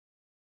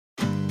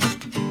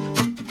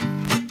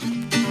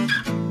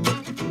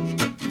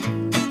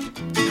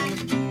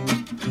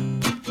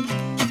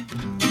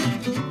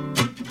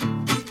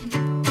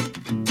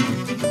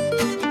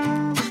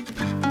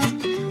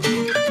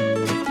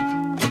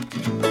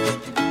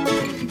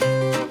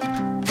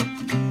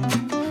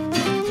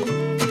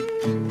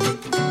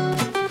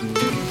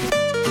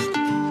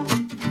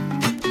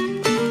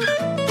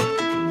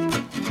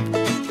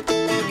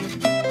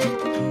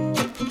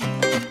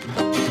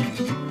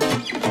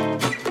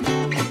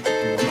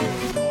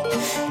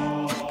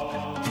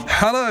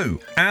Hello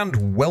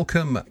and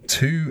welcome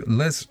to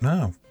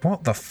No,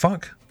 what the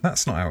fuck?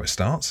 That's not how it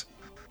starts.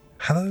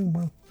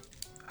 Hello.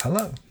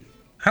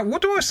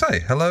 What do I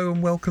say? Hello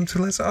and welcome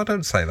to I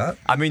don't say that.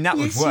 I mean, that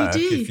would work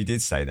if you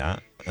did say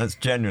that. That's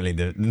generally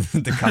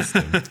the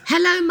custom.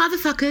 Hello,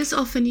 motherfuckers,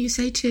 often you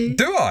say too.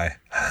 Do I?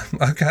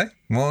 Okay.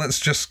 Well,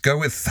 let's just go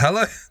with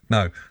hello.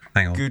 No,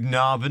 hang on. Guten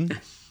Abend.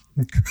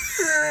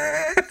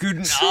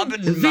 Guten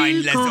Abend,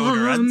 mein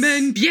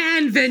LesOdes.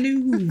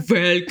 Bienvenue,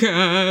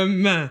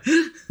 welcome.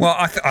 Well,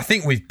 I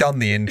think we've done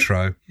the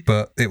intro,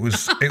 but it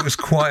was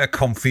quite a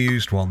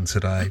confused one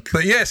today.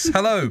 But yes,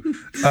 hello.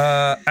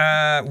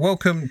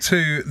 Welcome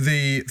to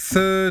the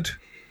third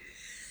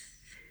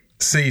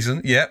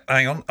season. Yeah,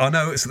 hang on. I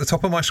know it's at the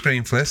top of my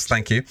screen, Fliss.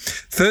 Thank you.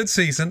 Third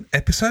season,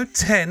 episode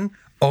 10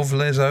 of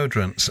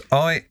LesOdes.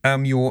 I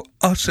am your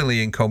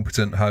utterly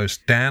incompetent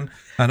host, Dan,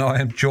 and I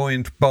am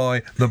joined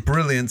by the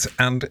brilliant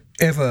and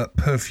ever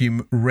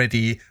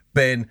perfume-ready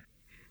Ben,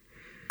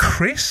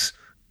 Chris,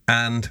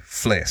 and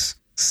Fliss.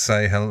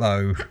 Say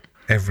hello,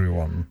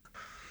 everyone.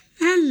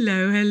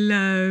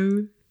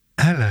 Hello.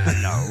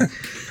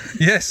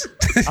 Yes.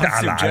 I'm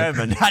still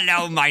German.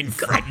 Hello, mein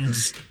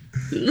friends.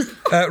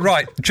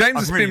 Right, James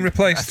has been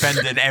replaced. I've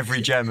offended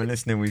every German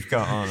listener we've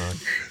got, aren't I?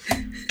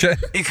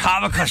 Ich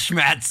habe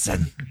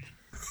Schmerzen.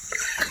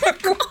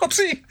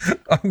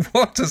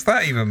 What does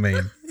that even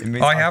mean? It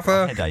means I have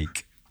a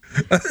headache.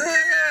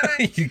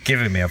 You're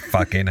giving me a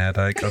fucking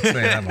headache, I'll tell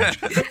you that much.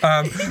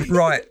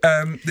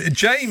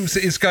 James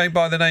is going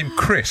by the name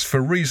Chris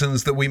for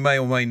reasons that we may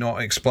or may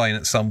not explain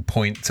at some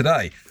point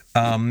today.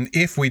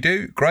 If we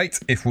do, great.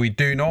 If we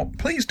do not,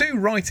 please do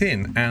write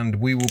in and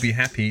we will be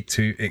happy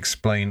to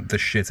explain the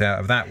shit out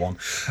of that one.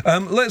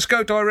 Let's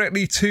go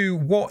directly to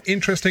what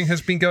interesting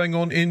has been going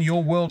on in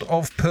your world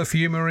of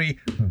perfumery.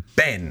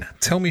 Ben,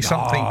 tell me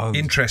something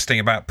interesting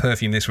about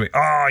perfume this week.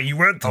 You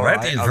weren't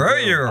ready, were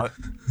you?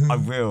 I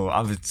will.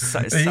 I would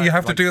say, you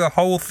have to do the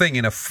whole thing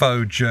in a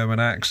faux German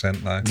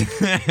accent, though.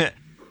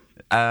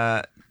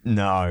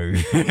 No.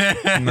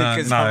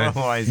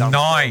 Otherwise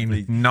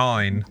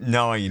Nine,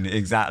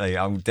 exactly.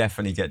 I will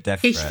definitely get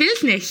death threat. Ich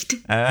will's nicht.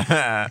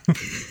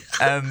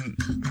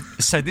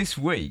 So this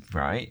week,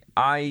 right,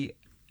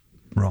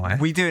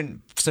 we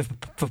doing, so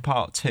for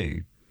part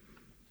 2,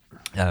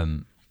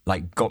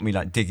 got me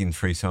digging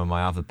through some of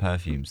my other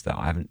perfumes that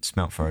I haven't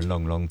smelt for a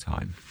long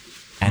time.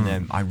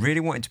 And I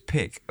really wanted to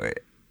pick,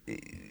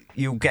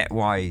 you'll get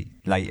why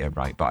later,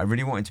 right, but I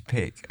really wanted to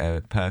pick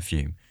a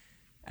perfume.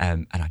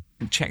 And I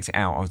checked it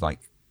out. I was like,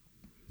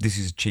 this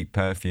is a cheap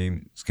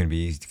perfume. It's going to be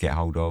easy to get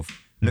hold of.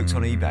 Looked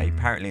on eBay.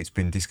 Apparently it's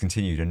been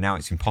discontinued and now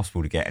it's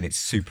impossible to get and it's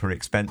super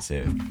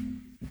expensive.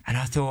 And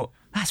I thought,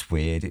 that's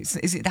weird. Is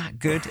it that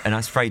good? And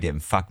I sprayed it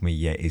and fuck me,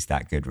 yeah, it is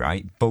that good,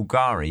 right?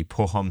 Bulgari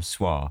Pour Homme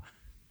Soir.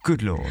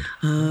 Good Lord.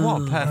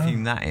 What a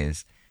perfume that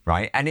is,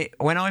 right? And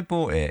when I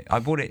bought it a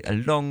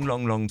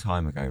long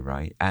time ago,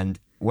 right? And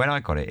when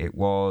I got it, it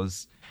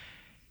was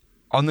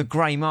on the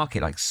grey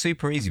market,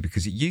 super easy,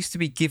 because it used to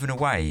be given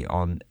away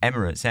on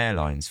Emirates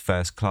Airlines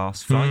first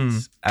class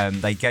flights.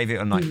 They gave it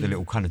on the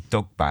little kind of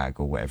dog bag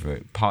or whatever,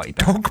 party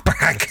bag. Dog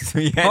bag?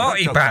 Yeah,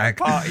 party bag?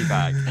 Party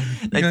bag.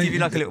 They'd give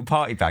you a little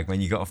party bag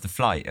when you got off the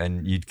flight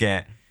and you'd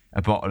get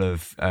a bottle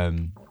of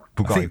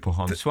Bulgari Pour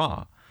Homme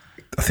Soir.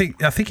 I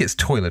think it's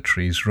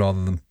toiletries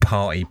rather than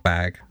party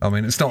bag. I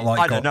mean, it's not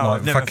like I don't know.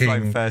 I've never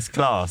flown first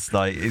class.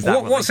 Is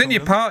that what's in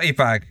your party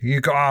bag?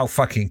 You got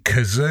fucking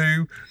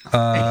kazoo,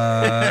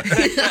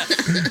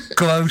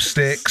 glow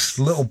sticks,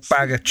 little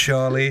bag of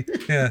Charlie.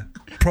 Yeah,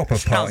 proper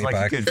Sounds party bag. Sounds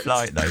like a good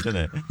flight, though, doesn't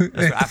it?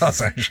 It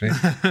does actually.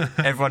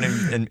 Everyone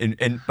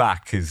in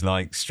back is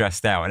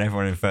stressed out, and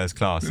everyone in first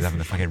class is having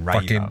a fucking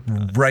rave up.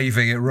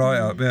 Raving it right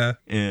up. Yeah.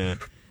 Yeah.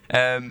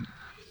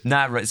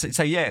 Right.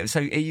 So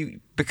you,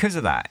 because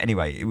of that,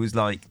 anyway, it was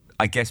I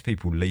guess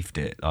people leafed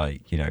it,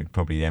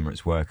 probably the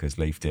Emirates workers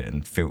leafed it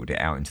and filtered it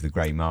out into the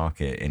grey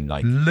market in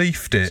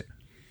Leafed it?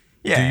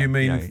 Yeah. Do you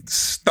mean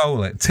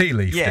stole it?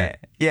 Tea-leafed it?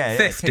 Yeah.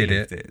 Thefted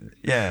it?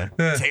 Yeah.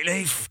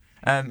 Tea-leaf.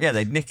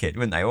 They'd nick it,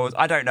 wouldn't they? Or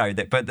I don't know,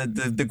 but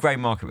the grey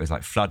market was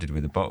flooded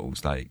with the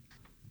bottles,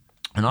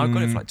 and I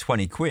got it for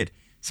 £20.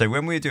 So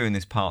when we were doing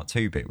this part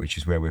 2 bit, which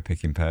is where we're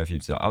picking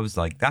perfumes, I was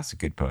like, that's a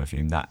good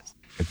perfume, that's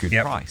a good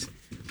price.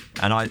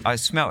 And I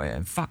smelt it,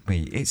 and fuck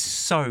me, it's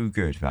so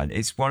good, man.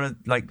 It's one of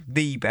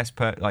the best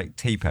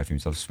tea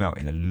perfumes I've smelt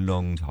in a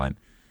long time.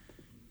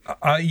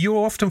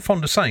 You're often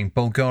fond of saying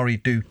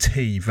Bulgari do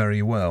tea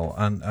very well,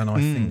 and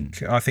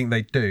I think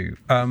they do.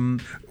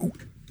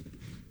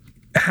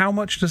 How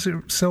much does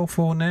it sell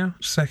for now?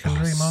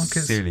 Secondary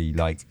markets? Silly,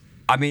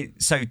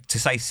 so to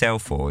say sell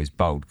for is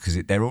bold because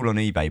they're all on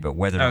eBay, but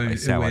whether or not they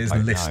sell, I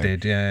don't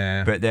listed, know.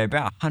 Yeah. But they're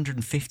about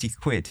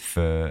 £150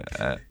 for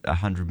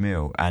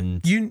 100ml,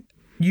 and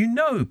you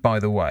know, by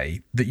the way,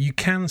 that you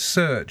can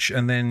search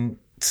and then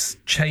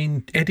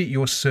edit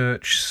your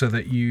search so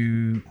that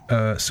you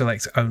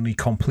select only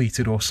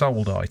completed or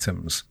sold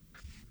items.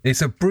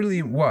 It's a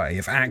brilliant way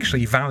of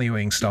actually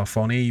valuing stuff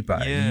on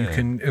eBay. Yeah. You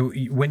can,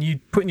 when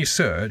you put in your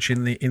search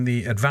in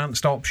the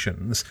advanced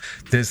options,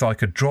 there's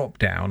like a drop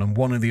down, and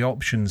one of the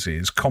options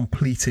is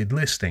completed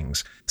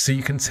listings. So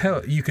you can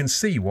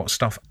see what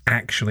stuff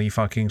actually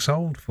fucking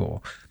sold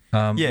for.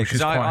 Yeah, which is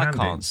because quite I handy.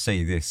 can't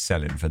see this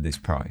selling for this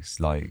price.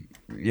 Like,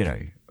 you know,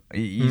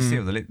 you see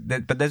all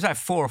but there's like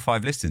 4 or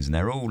 5 listings, and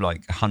they're all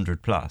like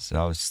 100 plus.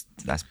 That's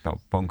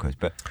bonkers,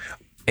 but.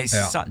 It's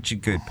such a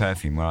good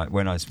perfume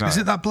when I smell it. Is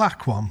it that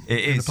black one? It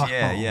is, black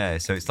bottle? yeah.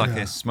 So it's like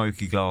a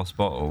smoky glass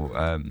bottle.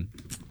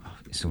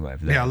 It's all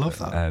over there. Yeah, I love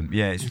that.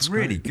 It's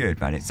really good,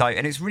 man. It's like,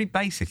 and it's really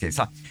basic. It's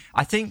like,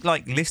 I think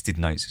like listed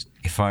notes,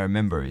 if I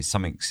remember, is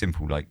something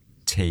simple like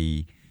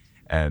tea,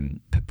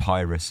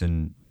 papyrus,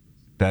 and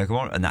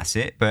bergamot, and that's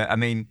it. But I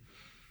mean,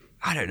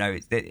 I don't know.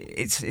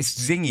 It's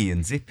zingy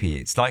and zippy.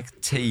 It's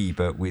like tea,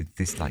 but with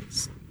this like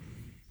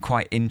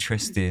quite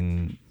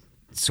interesting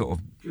sort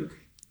of.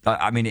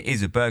 I mean, it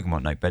is a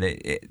bergamot note, but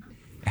it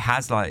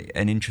has like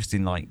an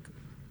interesting like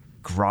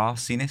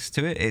grassiness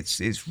to it.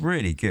 It's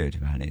really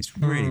good, man. It's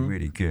really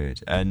really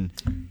good, and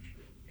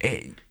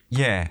I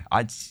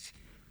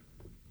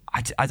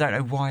don't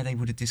know why they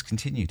would have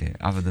discontinued it,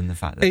 other than the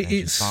fact that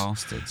they're just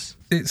bastards.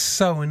 It's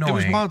so annoying. It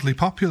was wildly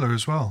popular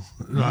as well,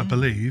 I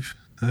believe.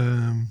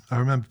 I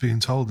remember being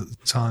told at the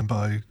time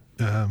by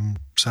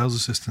sales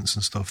assistants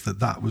and stuff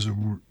that was a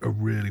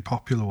really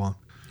popular one.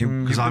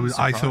 Because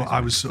I thought I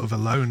was sort of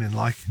alone in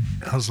like,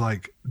 I was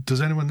like, does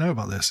anyone know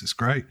about this? It's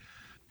great.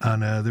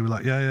 And they were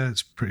like, yeah,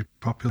 it's pretty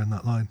popular in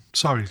that line.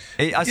 Sorry.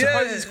 I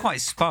suppose it's quite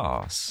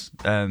sparse.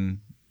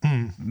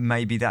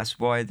 Maybe that's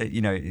why that,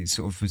 you know, it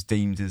sort of was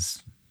deemed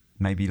as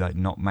maybe like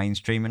not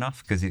mainstream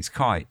enough, because it's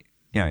quite,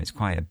 you know, it's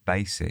quite a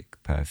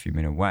basic perfume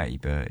in a way,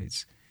 but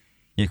it's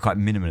quite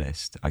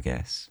minimalist, I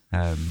guess.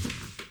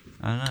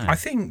 I don't know. I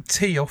think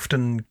tea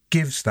often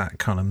gives that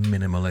kind of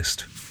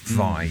minimalist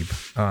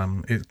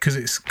vibe, because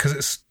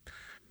it's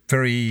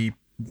very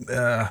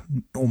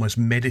almost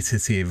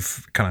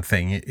meditative kind of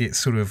thing. It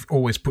sort of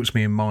always puts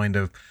me in mind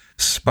of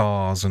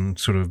spas and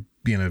sort of,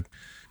 you know,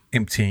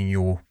 emptying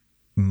your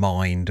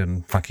mind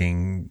and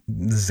fucking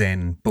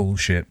Zen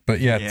bullshit. But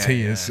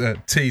tea's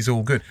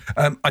all good.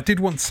 I did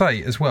want to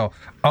say as well,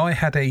 I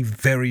had a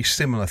very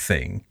similar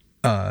thing.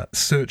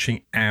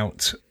 Searching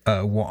out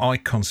what I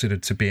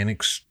considered to be an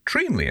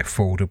extremely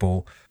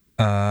affordable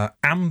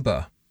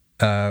amber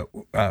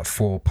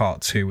for part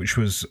 2, which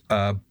was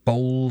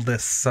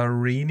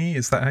Baldasarini.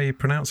 Is that how you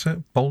pronounce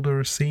it?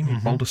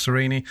 Baldasarini?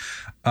 Baldasarini.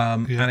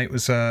 And it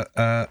was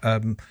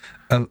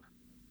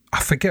I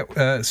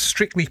forget,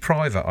 Strictly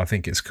Private, I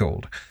think it's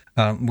called,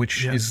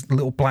 which is a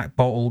little black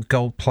bottle,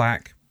 gold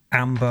plaque,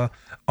 amber.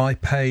 I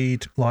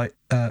paid like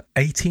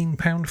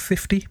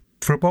 £18.50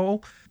 for a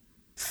bottle.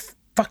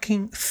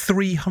 Fucking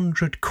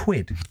 300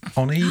 quid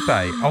on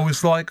eBay. I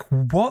was like,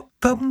 what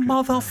the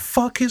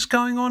motherfuck is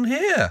going on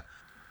here?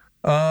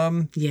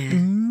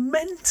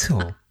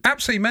 Mental.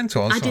 Absolutely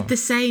mental. I did the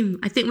same.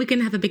 I think we're going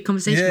to have a big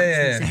conversation about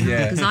this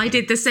because I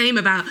did the same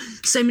about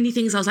so many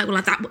things. I was like,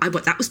 well,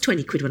 that was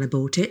 20 quid when I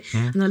bought it.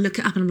 And I look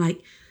it up and I'm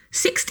like,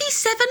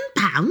 £67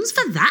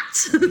 for that?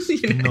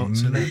 You know,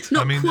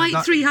 not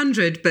quite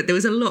 300, but there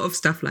was a lot of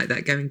stuff like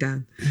that going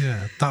down.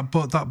 Yeah, that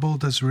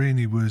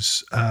Baldasarini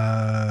was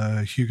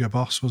Hugo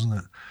Boss, wasn't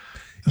it?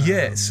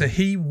 Yeah, so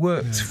he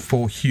worked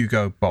for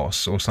Hugo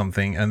Boss or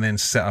something and then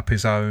set up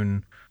his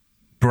own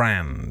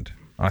brand,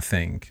 I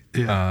think.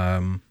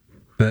 Yeah.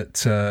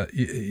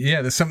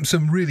 There's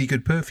some really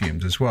good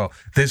perfumes as well.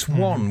 There's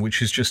one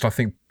which is just, I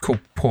think, called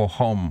Pour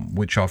Homme,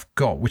 which I've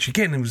got, which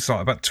again was like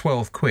about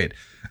 12 quid.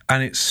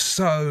 And it's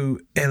so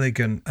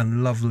elegant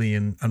and lovely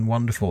and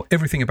wonderful.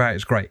 Everything about it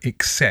is great,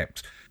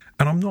 except,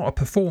 and I'm not a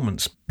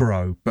performance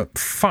bro, but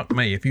fuck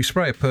me, if you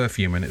spray a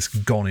perfume and it's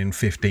gone in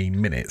 15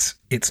 minutes,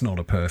 it's not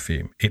a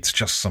perfume. It's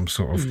just some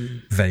sort of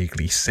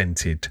vaguely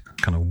scented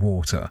kind of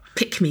water.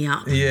 Pick me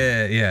up.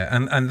 Yeah.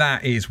 And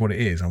that is what it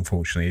is,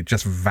 unfortunately. It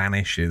just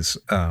vanishes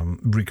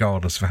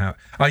regardless of how...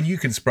 And you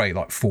can spray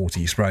like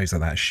 40 sprays of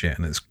that shit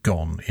and it's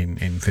gone in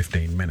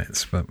 15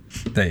 minutes. But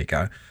there you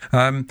go.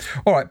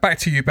 All right, back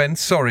to you, Ben.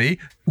 Sorry.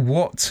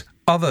 What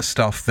other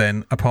stuff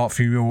then, apart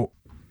from your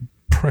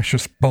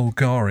precious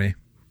Bulgari?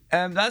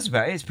 That's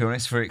about it, to be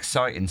honest, for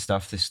exciting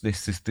stuff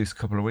this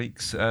couple of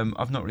weeks.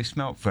 I've not really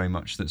smelt very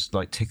much that's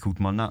like tickled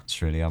my nuts,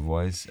 really,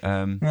 otherwise.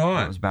 Right.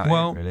 That was about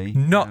it, really.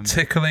 Nut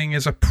tickling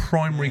is a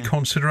primary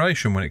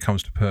consideration when it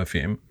comes to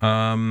perfume.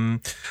 I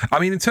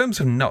mean, in terms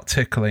of nut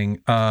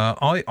tickling,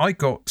 I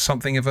got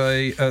something of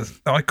a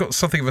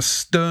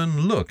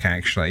stern look,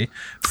 actually,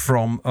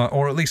 from,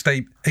 or at least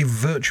a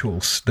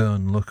virtual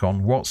stern look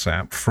on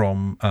WhatsApp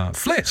from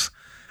Fliss.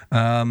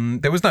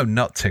 There was no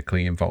nut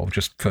tickling involved,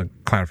 just for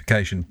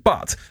clarification.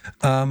 But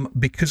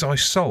because I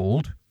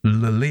sold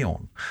Le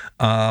Lion,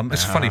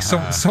 it's funny.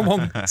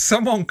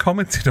 Someone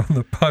commented on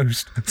the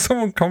post.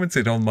 Someone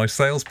commented on my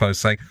sales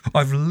post saying,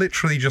 "I've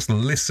literally just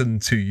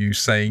listened to you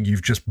saying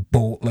you've just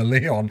bought Le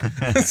Lion.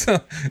 So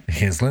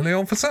here's Le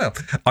Lion for sale."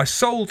 I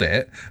sold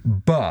it,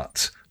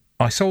 but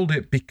I sold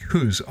it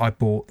because I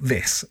bought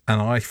this,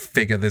 and I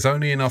figure there's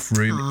only enough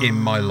room in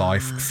my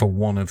life for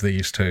one of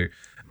these two.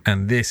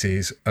 And this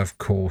is, of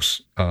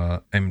course,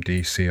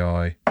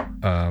 MDCI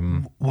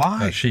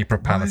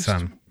Chypre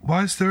Palatin.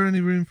 Why is there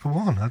only room for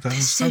one? I don't understand.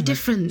 It's so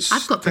different.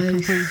 I've got both. They're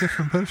completely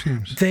different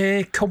perfumes.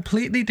 They're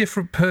completely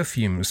different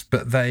perfumes,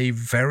 but they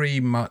very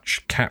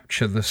much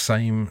capture the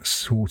same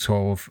sort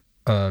of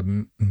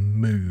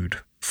mood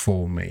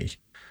for me,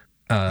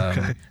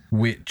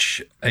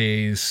 which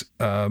is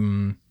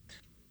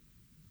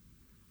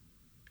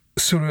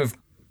sort of...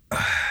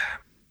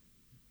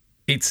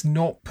 it's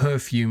not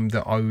perfume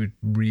that I would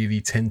really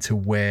tend to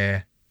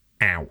wear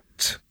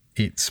out.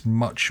 It's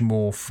much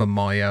more for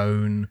my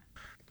own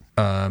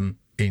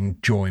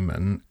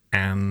enjoyment,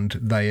 and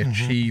they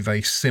achieve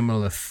a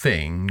similar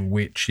thing,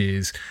 which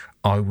is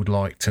I would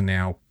like to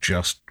now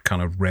just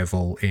kind of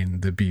revel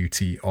in the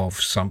beauty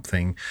of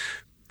something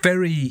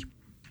very,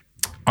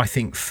 I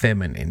think,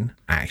 feminine,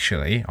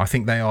 actually. I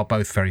think they are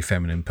both very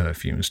feminine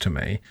perfumes to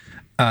me.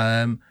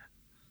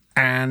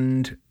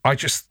 And I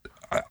just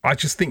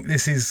think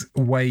this is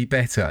way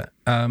better.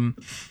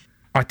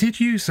 I did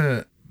use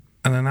an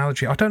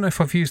analogy. I don't know if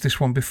I've used this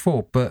one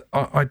before, but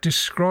I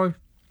describe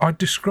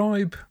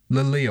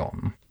Le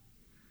Lion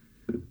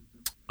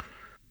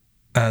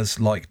as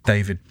like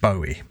David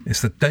Bowie.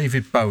 It's the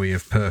David Bowie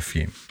of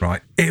perfume,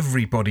 right?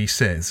 Everybody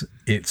says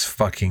it's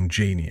fucking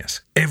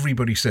genius.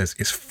 Everybody says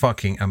it's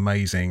fucking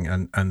amazing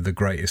and the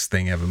greatest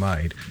thing ever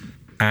made.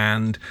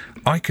 And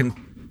I can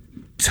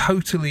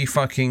totally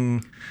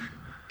fucking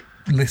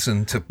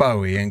listen to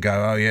Bowie and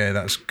go, oh yeah,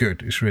 that's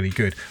good, it's really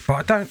good. But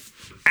I don't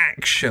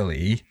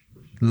actually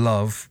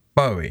love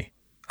Bowie.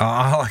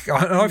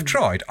 I've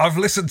tried. I've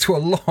listened to a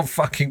lot of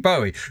fucking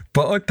Bowie,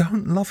 but I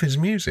don't love his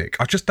music.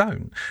 I just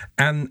don't.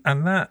 And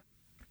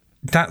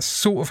that's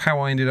sort of how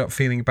I ended up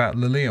feeling about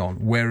Le Lion.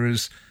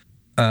 Whereas,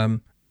 as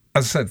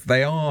I said,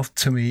 they are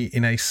to me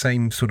in a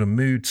same sort of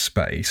mood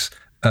space.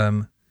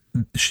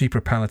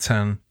 Chypre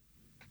Palatin,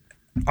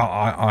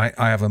 I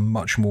have a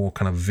much more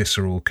kind of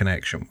visceral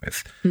connection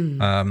with.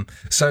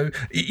 So,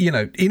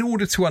 in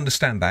order to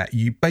understand that,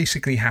 you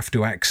basically have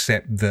to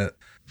accept that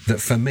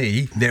for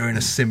me, they're in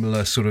a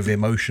similar sort of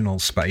emotional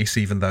space,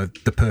 even though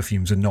the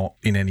perfumes are not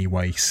in any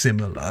way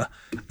similar.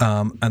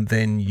 And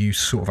then you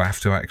sort of have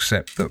to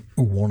accept that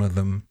one of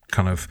them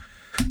kind of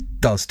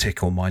does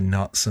tickle my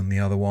nuts and the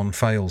other one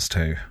fails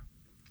to.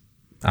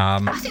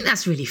 I think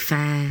that's really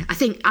fair. I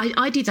think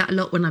I do that a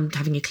lot when I'm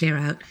having a clear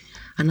out,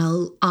 and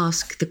I'll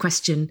ask the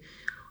question,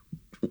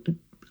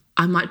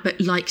 I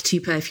might like two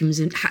perfumes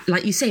and,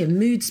 like you say, a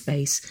mood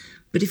space.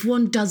 But if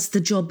one does the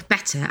job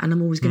better, and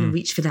I'm always going to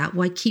reach for that,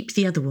 why keep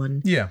the other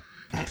one? Yeah.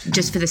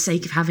 Just for the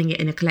sake of having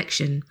it in a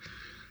collection?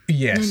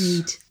 Yes. No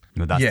need.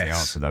 Well, that's the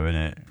answer, though, isn't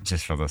it?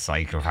 Just for the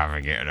sake of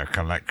having it in a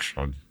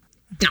collection.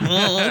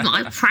 Oh,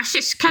 my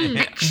precious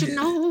collection.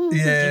 Oh,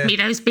 give me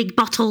those big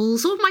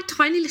bottles. Oh, my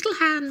tiny little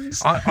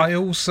hands. I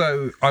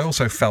also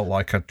felt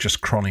like I'd just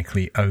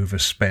chronically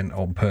overspent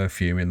on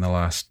perfume in the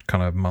last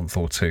kind of month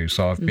or two.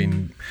 So I've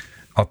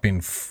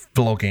been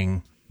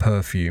flogging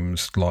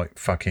perfumes like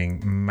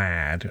fucking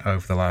mad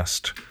over the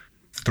last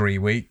 3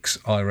 weeks.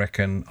 I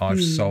reckon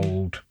I've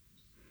sold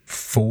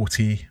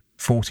 40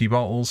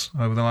 bottles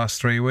over the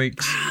last 3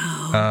 weeks.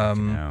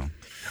 Wow.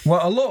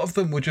 Well, a lot of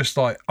them were just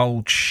like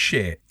old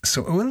shit.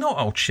 So, well, not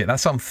old shit.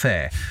 That's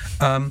unfair.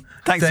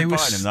 Thanks for buying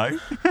them, though.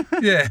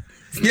 Yeah.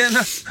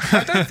 No,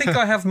 I don't think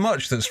I have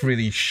much that's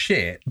really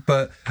shit,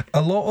 but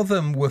a lot of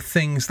them were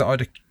things that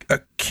I'd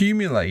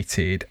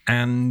accumulated,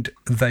 and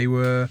they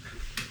were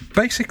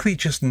basically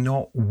just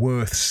not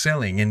worth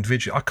selling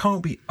individually. I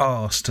can't be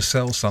asked to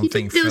sell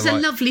something. There was a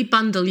lovely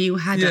bundle you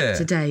had up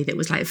today that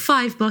was like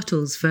 5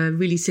 bottles for a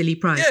really silly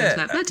price. I was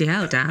like, bloody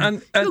hell,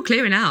 Dan, you're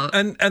clearing out.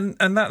 And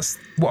that's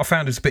what I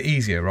found is a bit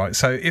easier, right?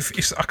 So if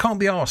I can't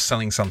be asked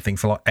selling something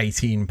for like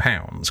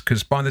 £18,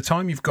 because by the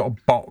time you've got a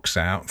box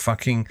out,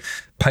 fucking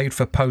paid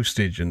for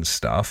postage and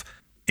stuff,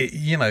 it's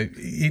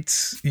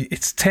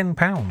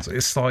 £10.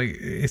 It's like,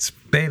 it's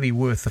barely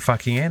worth the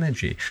fucking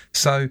energy.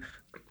 So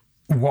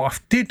what I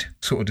did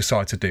sort of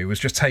decide to do was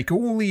just take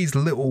all these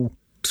little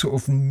sort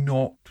of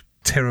not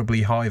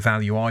terribly high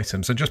value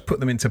items and just put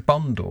them into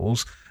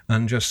bundles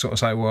and just sort of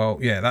say, well,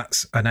 yeah,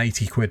 that's an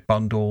 80 quid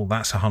bundle,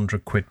 that's a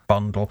 100 quid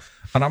bundle.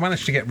 And I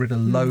managed to get rid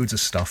of loads of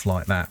stuff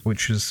like that,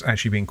 which has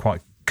actually been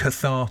quite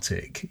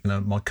cathartic.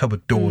 My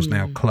cupboard doors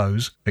now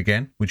close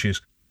again, which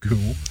is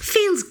cool.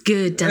 Feels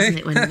good, doesn't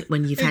it,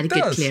 when you've had a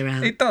good clear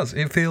out? It does.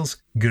 It feels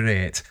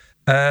great.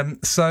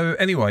 So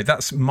anyway,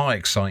 that's my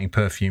exciting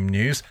perfume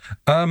news.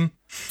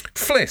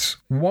 Fliss,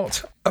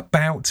 what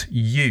about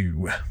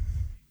you?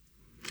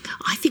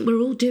 I think we're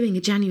all doing a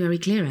January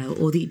clear out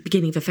or the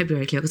beginning of a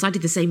February clear out, because I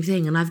did the same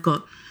thing, and I've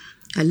got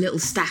a little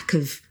stack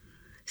of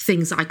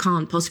things that I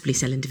can't possibly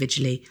sell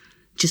individually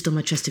just on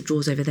my chest of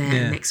drawers over there.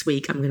 Yeah. Next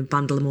week I'm going to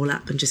bundle them all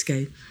up and just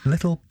go,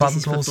 little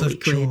bundles of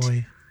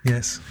joy.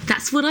 Yes.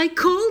 That's what I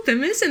called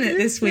them, isn't it,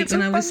 this week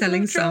when I was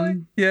selling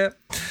some? Yeah.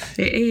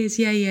 It is,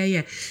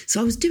 yeah.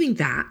 So I was doing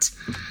that.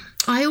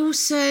 I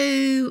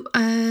also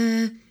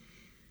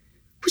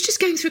was just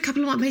going through a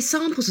couple of my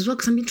samples as well,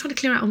 because I've been trying to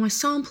clear out all my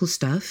sample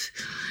stuff.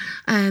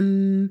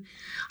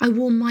 I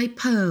wore My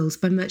Pearls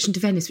by Merchant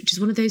of Venice, which is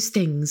one of those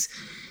things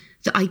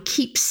that I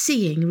keep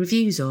seeing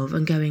reviews of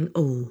and going,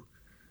 oh,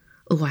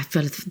 I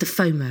feel the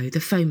FOMO.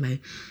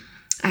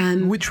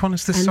 Which one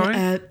is this,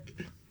 sorry?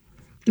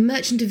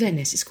 Merchant of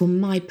Venice. It's called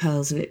My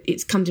Pearls, and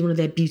it's comes in one of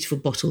their beautiful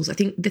bottles. I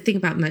think the thing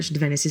about Merchant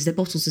of Venice is their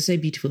bottles are so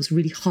beautiful, it's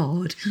really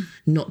hard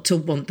not to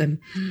want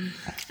them.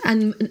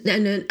 And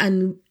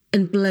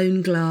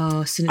blown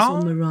glass, and it's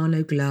all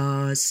Murano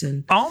glass.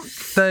 And aren't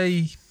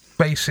they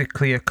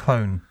basically a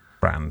clone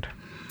brand?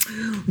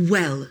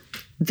 Well,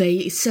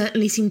 they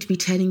certainly seem to be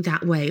turning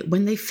that way.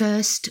 When they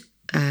first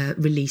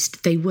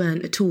released, they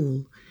weren't at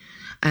all.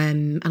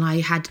 And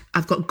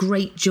I've got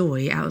great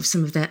joy out of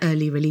some of their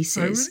early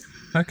releases. Oh, really?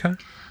 Okay.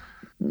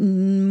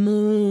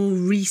 More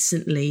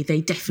recently, they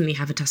definitely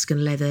have a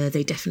Tuscan leather.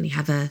 They definitely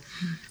have a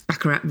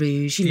Baccarat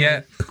Rouge. You know,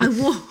 yeah.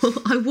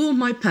 I wore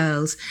My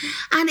Pearls,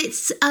 and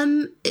it's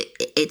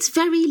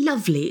very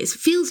lovely. It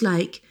feels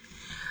like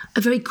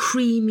a very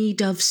creamy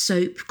Dove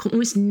soap,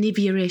 almost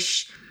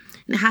Nivea-ish.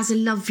 And it has a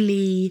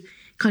lovely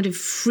kind of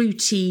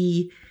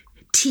fruity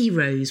tea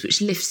rose,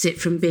 which lifts it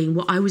from being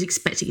what I was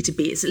expecting it to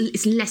be.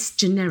 It's less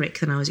generic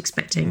than I was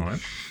expecting. Right.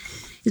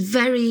 It's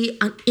very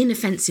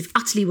inoffensive,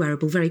 utterly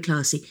wearable, very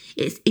classy.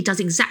 It does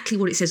exactly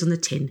what it says on the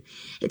tin.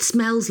 It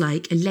smells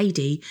like a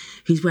lady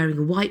who's wearing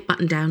a white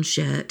button-down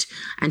shirt,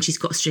 and she's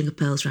got a string of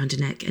pearls around her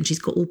neck, and she's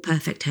got all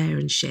perfect hair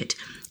and shit.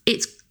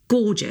 It's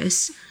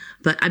gorgeous,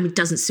 but it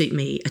doesn't suit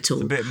me at all.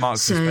 It's a bit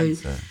Marks and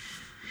Spencer.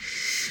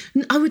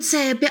 I would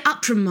say a bit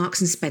up from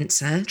Marks and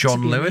Spencer.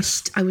 John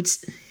Lewis? I would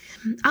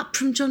up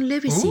from John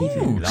Lewis. Ooh,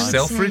 even.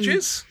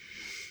 Selfridges?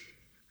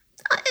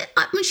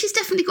 I mean, she's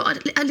definitely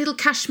got a little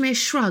cashmere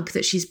shrug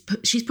that she's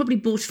probably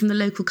bought from the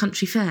local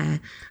country fair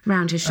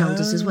around her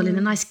shoulders as well, in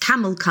a nice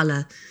camel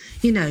colour.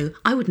 You know,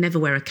 I would never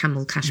wear a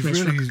camel cashmere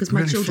shrug because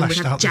my children would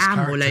have jam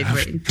all over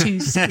it in 2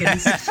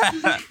 seconds.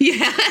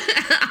 Yeah.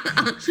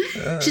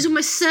 She's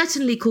almost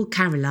certainly called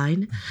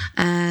Caroline.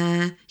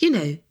 You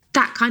know,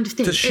 that kind of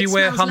thing. Does she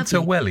wear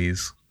Hunter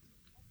wellies?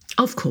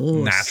 Of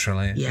course.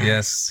 Naturally,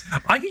 yes.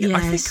 I think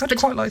Yes, I'd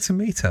quite like to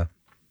meet her.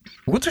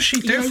 What does she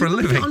do for a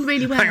living? Get on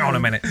really well. Hang on a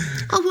minute.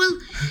 Oh,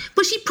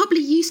 well, she probably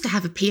used to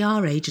have a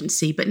PR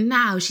agency, but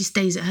now she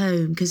stays at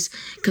home because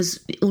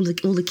all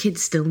the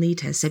kids still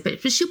need her. So,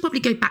 but she'll probably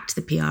go back to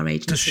the PR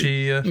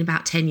agency in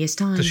about 10 years'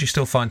 time. Does she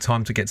still find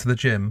time to get to the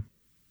gym?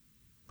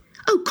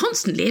 Oh,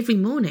 constantly, every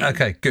morning.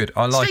 Okay, good.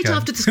 I like her. Straight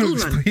after the school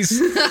run.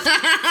 Please.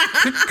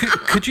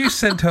 could you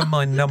send her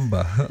my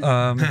number?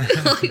 I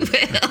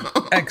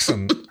will.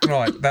 Excellent.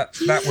 Right,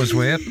 that was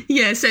weird.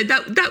 Yeah, so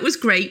that was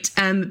great,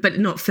 but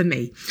not for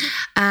me.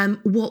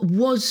 What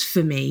was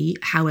for me,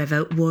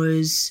 however,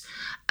 was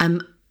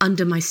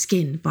Under My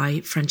Skin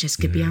by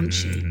Francesca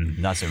Bianchi.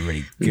 That's a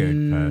really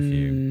good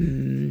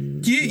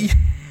perfume.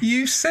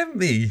 You sent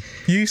me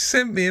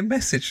a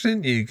message,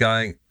 didn't you,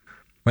 going,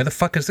 where the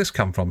fuck has this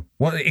come from?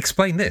 Well,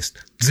 explain this.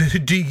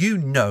 Do you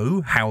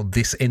know how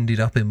this ended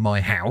up in my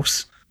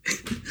house?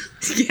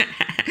 Yeah.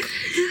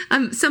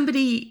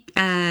 Somebody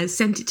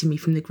sent it to me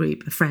from the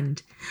group, a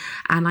friend,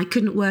 and I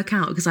couldn't work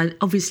out because I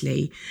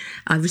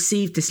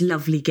received this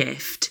lovely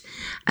gift,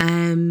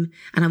 and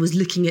I was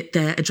looking at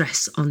the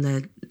address on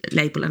the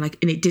label, and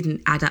it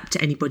didn't add up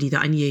to anybody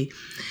that I knew.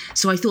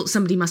 So I thought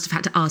somebody must have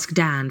had to ask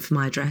Dan for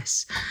my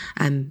address.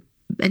 And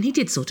he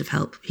did sort of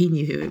help. He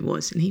knew who it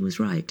was, and he was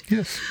right.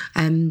 Yes.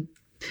 I know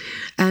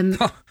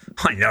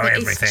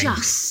everything. It's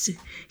just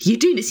you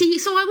do see.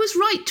 So I was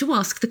right to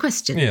ask the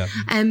question. Yeah.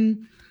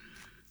 And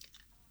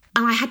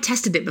I had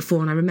tested it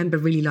before, and I remember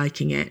really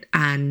liking it,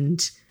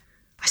 and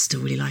I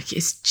still really like it.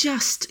 It's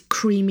just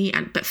creamy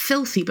but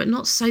filthy, but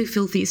not so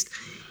filthy. It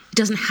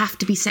doesn't have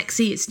to be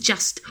sexy. It's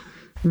just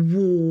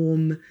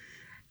warm,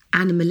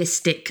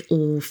 animalistic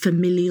or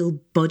familial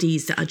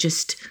bodies that are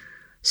just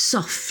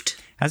soft.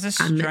 Has a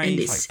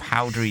strange,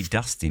 powdery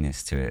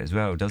dustiness to it as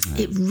well, doesn't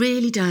it? It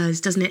really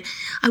does, doesn't it?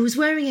 I was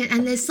wearing it,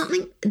 and there's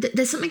something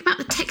about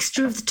the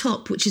texture of the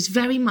top, which is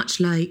very much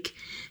like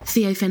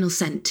thiophenol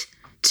scent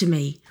to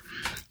me.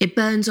 It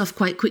burns off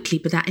quite quickly,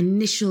 but that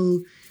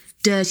initial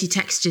dirty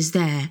texture's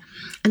there.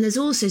 And there's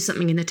also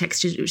something in the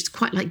texture which is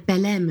quite like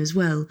Bel M as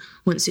well.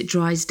 Once it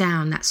dries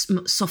down, that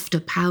softer,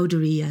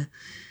 powdery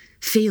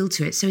feel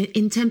to it. So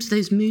in terms of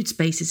those mood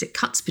spaces, it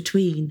cuts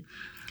between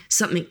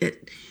something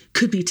that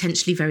could be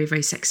potentially very,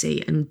 very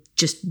sexy and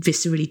just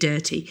viscerally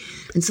dirty,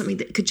 and something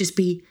that could just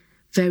be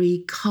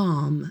very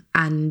calm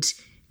and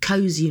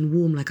cozy and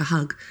warm like a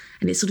hug.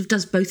 And it sort of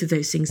does both of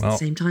those things at the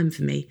same time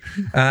for me.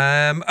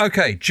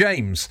 Okay,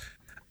 James,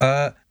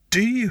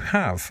 do you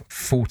have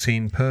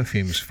 14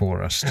 perfumes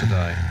for us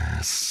today?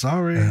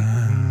 Sorry,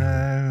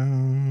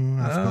 no.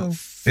 I've got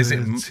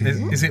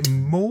 13. Is it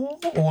more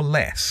or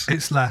less?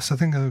 It's less. I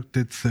think I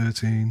did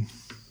 13.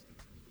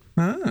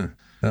 Oh.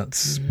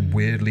 That's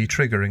weirdly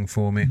triggering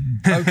for me.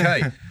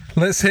 Okay,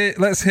 let's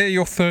hear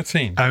your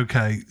 13.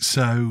 Okay,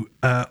 so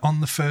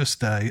on the first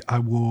day, I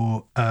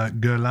wore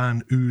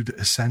Guerlain Oud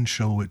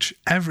Essential, which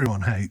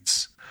everyone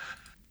hates.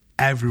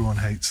 everyone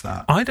hates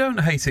that. I don't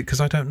hate it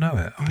because I don't know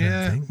it. I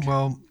don't think.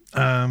 Well,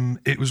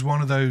 it was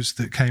one of those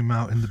that came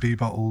out in the B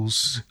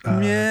bottles.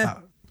 Yeah.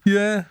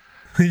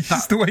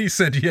 Just the way you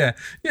said, yeah.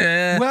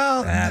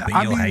 Well,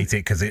 but you'll hate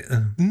it because it.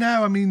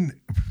 No, I mean,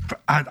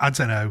 I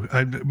don't know.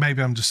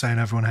 Maybe I'm just saying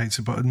everyone hates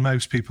it, but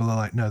most people are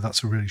like, no,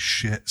 that's a really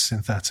shit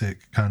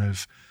synthetic kind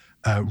of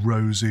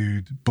rose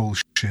oud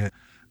bullshit.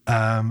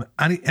 And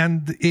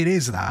it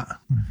is that,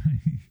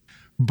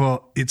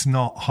 but it's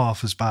not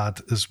half as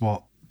bad as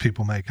what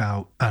people make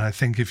out. And I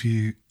think if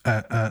you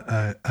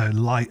a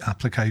light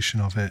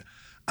application of it,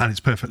 and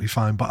it's perfectly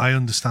fine, but I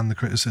understand the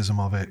criticism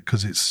of it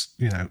because it's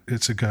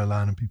a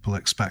Guerlain and people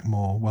expect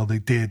more. Well, they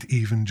did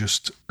even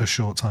just a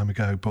short time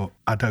ago, but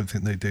I don't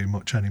think they do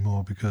much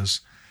anymore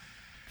because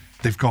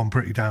they've gone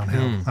pretty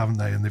downhill, haven't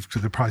they? And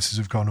the prices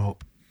have gone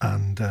up,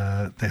 and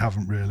they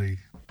haven't really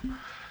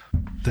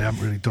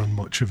done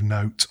much of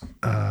note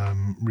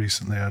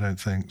recently, I don't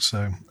think.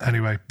 So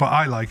anyway, but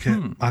I like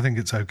it. I think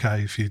it's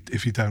okay if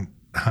you don't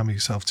hammer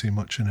yourself too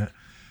much in it.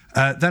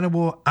 Then I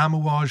wore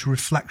Amouage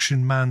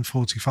Reflection Man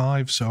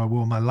 45, so I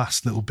wore my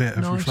last little bit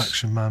of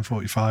Reflection Man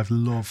 45.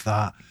 Love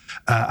that.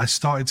 I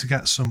started to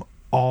get some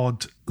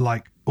odd,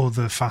 like,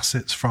 other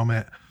facets from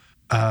it,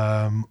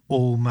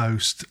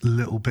 almost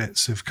little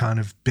bits of kind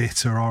of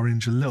bitter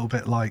orange, a little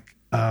bit like,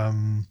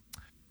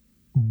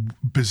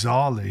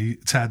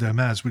 bizarrely, Terre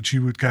d'Hermès, which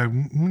you would go,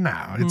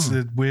 no, it's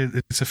a weird,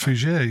 it's a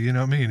Fougère, you know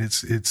what I mean?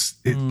 It's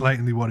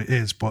blatantly what it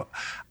is, but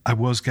I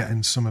was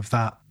getting some of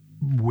that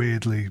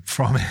weirdly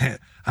from it, and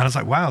I was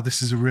like, wow,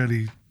 this is a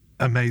really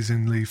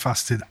amazingly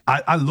faceted.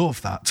 I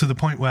love that, to the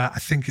point where I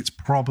think it's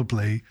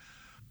probably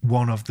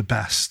one of the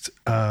best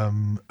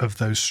of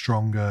those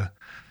stronger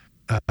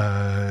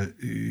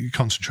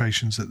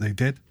concentrations that they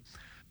did,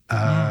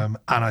 and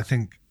I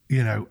think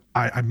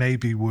I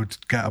maybe would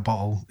get a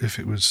bottle if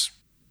it was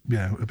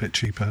a bit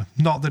cheaper.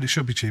 Not that it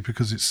should be cheaper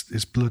because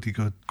it's bloody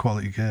good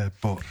quality gear,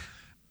 but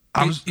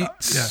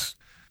it's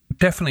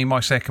definitely my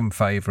second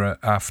favourite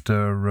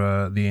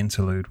after the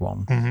Interlude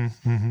one.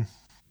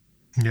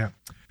 Yeah.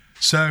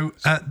 So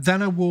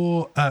then I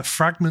wore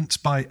Fragments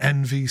by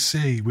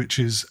NVC, which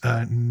is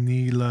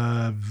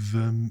Nila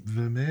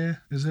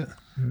Vermeer, is it?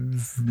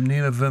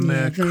 Nila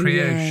Vermeer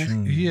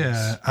Creation.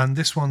 Yeah, and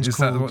this one's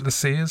called... Is that what the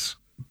C is?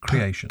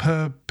 Creation.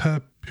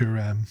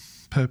 Purpurem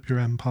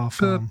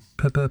Parfum.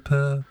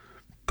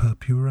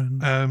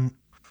 Purpurem.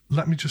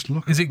 Let me just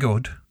look. Is it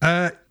good?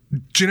 Do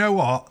you know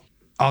what?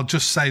 I'll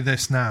just say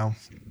this now,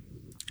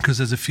 because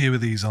there's a few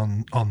of these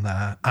on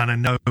there, and I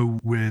know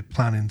we're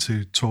planning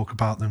to talk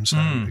about them, so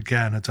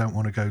again, I don't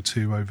want to go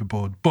too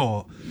overboard,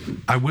 but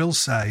I will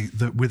say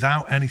that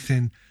without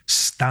anything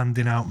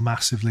standing out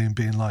massively and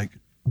being like,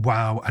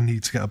 wow, I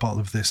need to get a bottle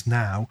of this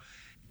now,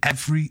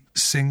 every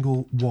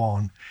single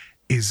one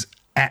is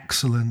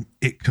excellent.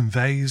 It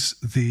conveys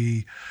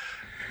the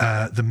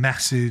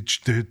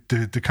message,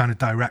 the kind of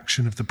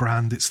direction of the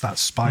brand. It's that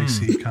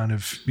spicy kind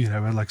of,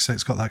 like I say,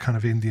 it's got that kind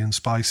of Indian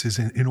spices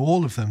in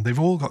all of them. They've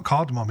all got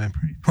cardamom in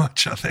pretty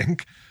much, I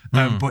think,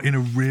 but in a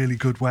really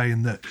good way,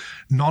 in that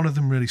none of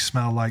them really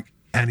smell like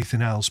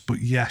anything else.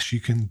 But yes, you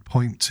can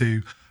point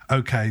to,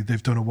 okay,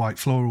 they've done a white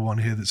floral one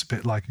here that's a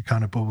bit like a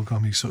kind of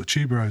bubblegummy sort of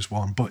tuberose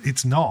one, but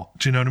it's not.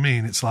 Do you know what I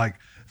mean? It's like,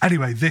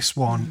 anyway, this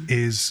one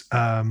is...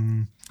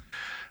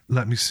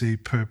 let me see,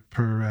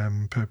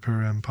 Purpurem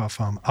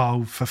Parfum.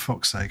 Oh, for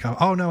fuck's sake.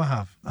 Oh, no,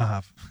 I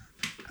have.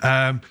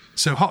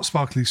 So hot,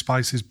 sparkly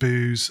spices,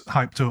 booze,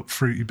 hyped up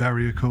fruity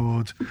berry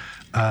accord.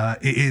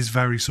 It is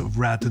very sort of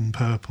red and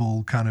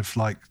purple, kind of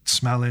like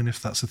smelling, if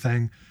that's a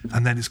thing.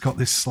 And then it's got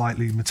this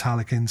slightly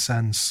metallic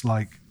incense,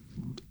 like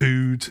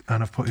oud,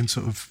 and I've put in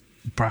sort of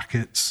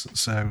brackets.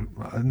 So,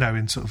 no,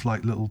 in sort of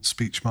like little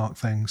speech mark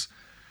things,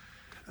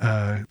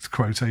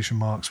 quotation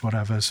marks,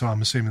 whatever. So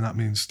I'm assuming that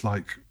means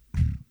like...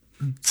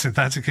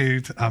 synthetic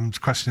oud. I'm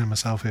questioning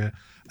myself here.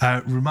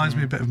 Reminds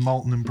me a bit of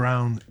Molten and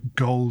Brown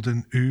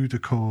Golden Oud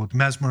Accord,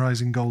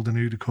 mesmerising Golden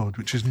Oud Accord,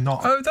 which is not...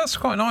 Oh, that's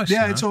quite nice.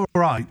 Yeah, it's all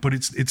right, but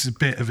it's a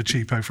bit of a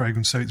cheapo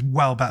fragrance, so it's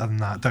well better than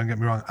that, don't get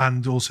me wrong.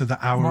 And also the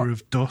Hour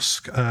of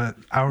Dusk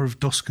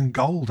and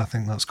Gold, I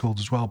think that's called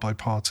as well, by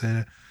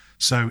Parterre.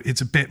 So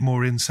it's a bit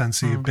more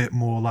incensey, a bit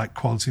more like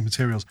quality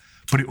materials.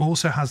 But it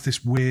also has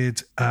this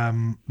weird,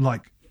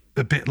 like...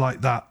 a bit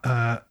like that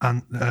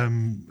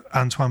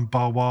Antoine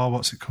Barrois,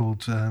 what's it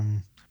called?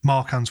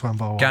 Marc-Antoine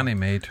Barrois.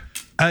 Ganymede.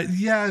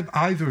 Yeah,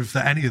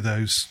 any of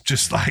those,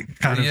 just like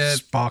kind of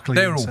sparkly.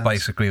 They're incense. all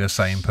basically the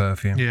same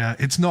perfume. Yeah,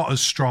 it's not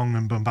as strong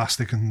and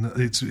bombastic, and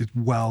it's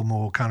well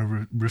more kind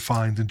of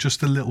refined, and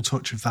just a little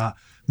touch of that.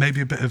 Maybe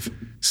a bit of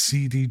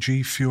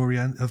CDG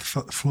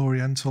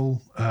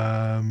Floriental.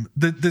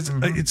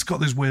 It's got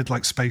those weird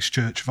like Space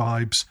Church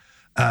vibes.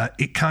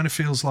 It kind of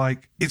feels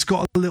like it's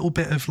got a little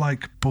bit of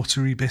like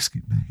buttery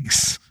biscuit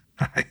base,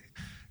 right?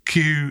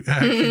 Cue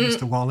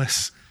Mr.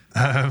 Wallace.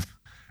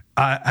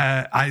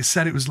 I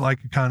said it was like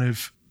a kind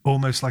of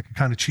almost like a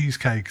kind of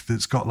cheesecake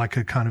that's got like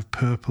a kind of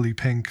purpley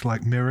pink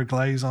like mirror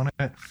glaze on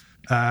it.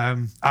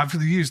 I've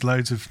used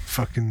loads of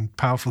fucking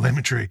powerful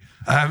imagery.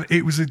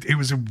 It was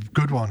a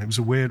good one. It was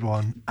a weird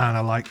one, and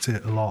I liked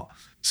it a lot.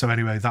 So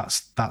anyway,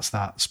 that's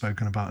that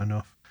spoken about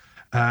enough.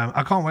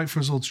 I can't wait for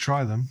us all to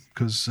try them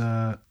because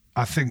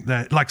I think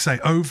that, like I say,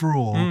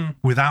 overall,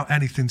 without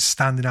anything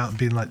standing out and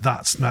being like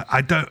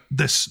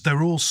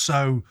they're all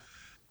so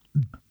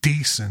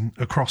decent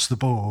across the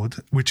board,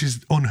 which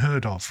is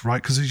unheard of,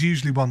 right? Because there's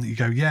usually one that you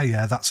go,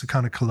 yeah, that's a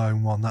kind of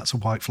cologne one, that's a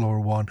white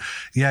floral one,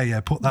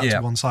 put that to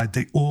one side.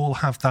 They all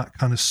have that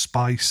kind of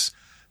spice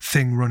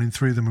thing running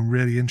through them and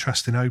really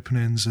interesting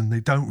openings, and they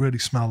don't really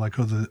smell like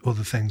other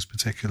things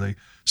particularly.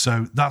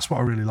 So that's what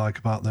I really like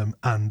about them,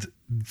 and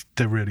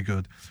they're really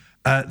good.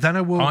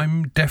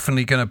 I'm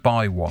definitely going to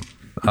buy one,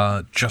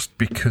 just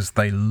because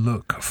they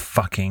look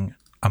fucking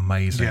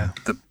amazing. Yeah.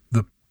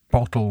 The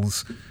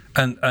bottles,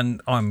 and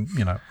I'm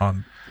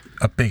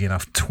a big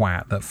enough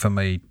twat that for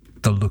me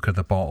the look of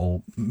the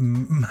bottle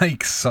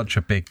makes such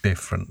a big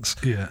difference.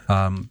 Yeah.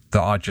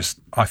 That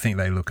I think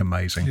they look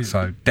amazing. Yeah.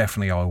 So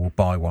definitely I will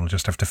buy one. I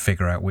just have to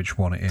figure out which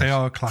one it is. They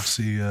are a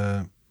classy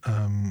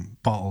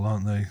bottle,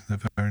 aren't they? They're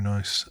very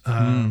nice.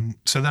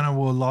 So then I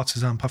wore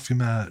L'Artisan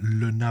Parfumé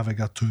Le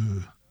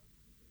Navigateur.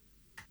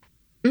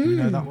 Do you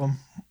know that one?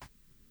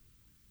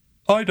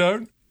 I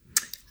don't.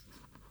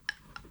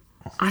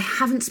 I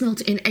haven't smelt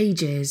it in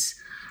ages,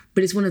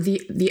 but it's one of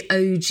the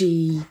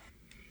OG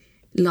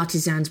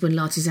L'Artisans when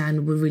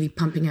L'Artisan were really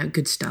pumping out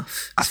good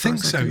stuff. I think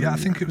so, yeah. I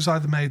think it was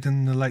either made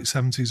in the late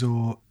 70s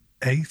or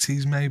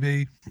 80s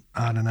maybe.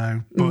 I don't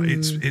know. But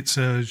it's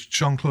a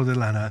Jean-Claude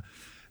Helena.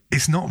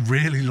 It's not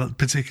really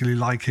particularly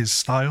like his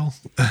style.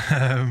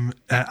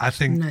 I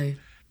think, no.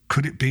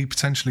 Could it be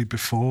potentially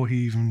before he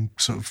even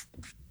sort of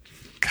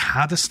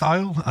had a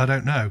style? I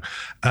don't know.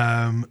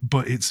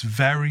 But it's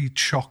very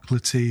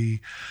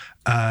chocolatey.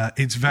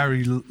 It's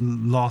very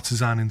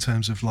L'Artisan in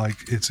terms of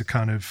like it's a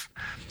kind of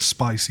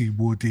spicy,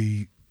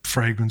 woody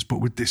fragrance, but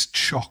with this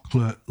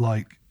chocolate,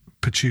 like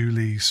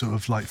patchouli sort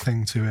of like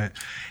thing to it.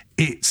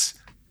 It's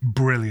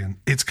brilliant.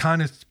 It's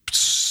kind of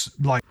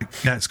like,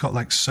 it's got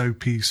like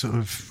soapy sort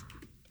of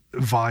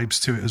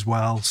vibes to it as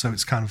well. So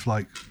it's kind of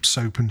like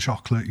soap and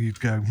chocolate. You'd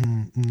go,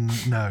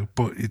 no,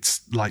 but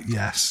it's like,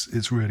 yes,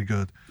 it's really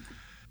good.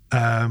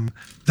 Then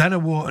I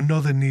wore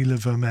another Nila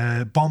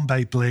Vermeer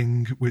Bombay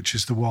Bling, which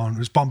is the one. It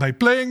was Bombay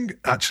Bling,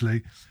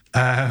 actually.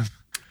 That's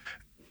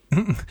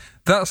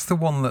the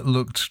one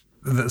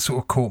that sort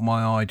of caught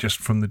my eye just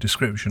from the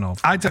description of.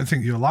 I don't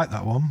think you'll like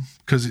that one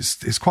because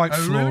it's quite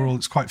floral. Really?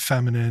 It's quite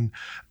feminine.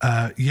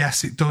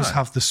 Yes, it does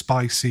have the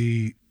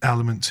spicy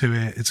element to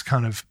it. It's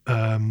kind of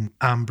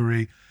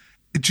ambery.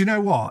 Do you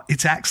know what?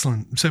 It's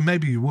excellent. So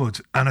maybe you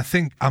would. And I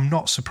think I'm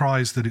not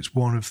surprised that it's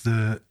one of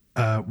the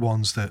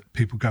ones that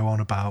people go on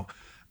about.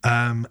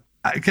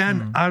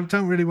 Again, I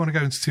don't really want to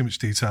go into too much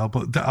detail,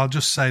 but I'll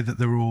just say that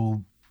they're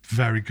all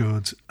very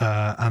good.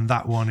 And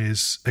that one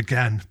is,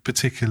 again,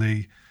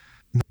 particularly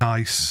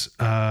nice.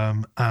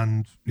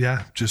 And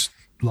yeah, just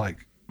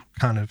like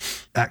kind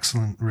of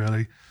excellent,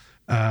 really.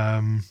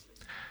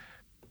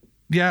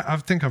 Yeah, I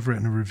think I've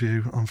written a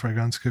review on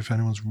Fragrantica if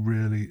anyone's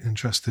really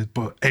interested,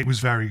 but it was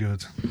very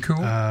good. Cool.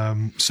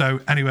 So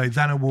anyway,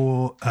 then I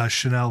wore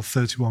Chanel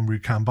 31 Rue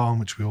Cambon,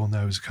 which we all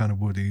know is a kind of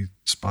woody,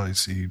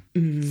 spicy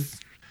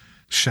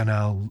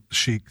Chanel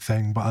chic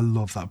thing, but I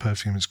love that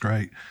perfume. It's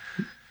great.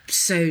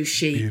 So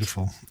chic.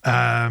 Beautiful.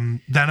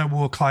 Then I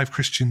wore Clive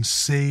Christian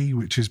C,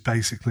 which is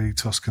basically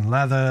Tuscan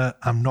leather.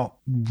 I'm not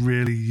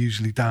really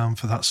usually down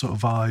for that sort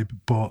of vibe,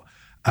 but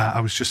I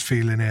was just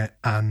feeling it,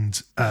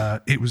 and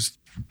it was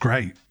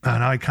great.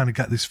 And I kind of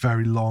get this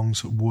very long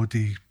sort of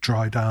woody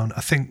dry down.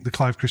 I think the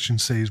Clive Christian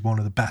C is one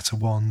of the better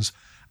ones.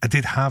 I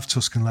did have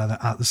Tuscan leather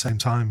at the same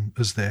time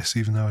as this,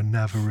 even though I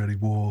never really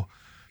wore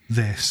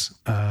this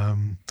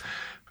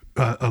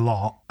a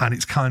lot, and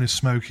it's kind of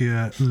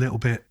smokier, a little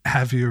bit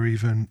heavier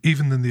even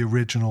than the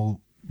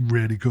original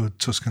really good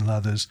Tuscan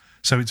leathers.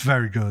 So it's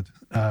very good,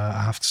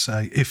 I have to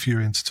say, if you're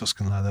into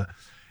Tuscan leather.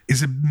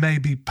 Is it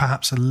maybe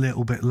perhaps a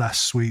little bit less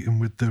sweetened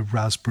with the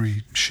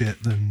raspberry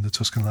shit than the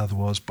Tuscan leather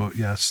was, but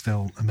yeah,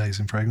 still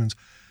amazing fragrance.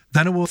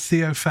 Then I wore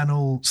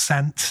Theophenol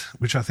Scent,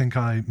 which I think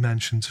I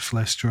mentioned to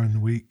Fliss during the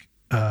week.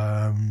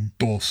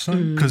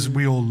 Awesome. Because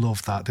we all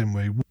loved that, didn't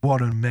we?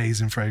 What an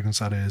amazing fragrance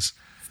that is.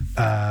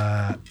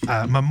 My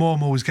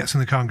mum always gets in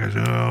the car and goes,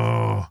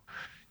 "Oh,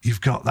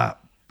 you've got that.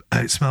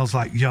 It smells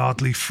like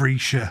Yardley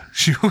Freesia."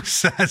 She always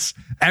says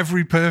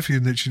every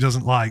perfume that she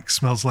doesn't like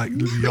smells like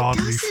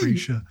Yardley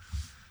Freesia.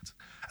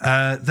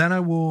 Then I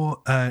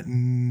wore,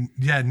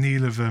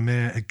 Nila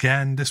Vermeer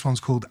again. This one's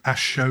called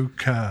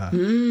Ashoka.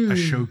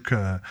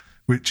 Ashoka,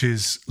 which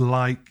is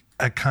like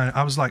a kind of,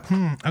 I was like,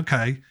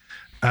 okay.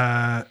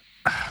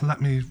 Let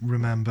me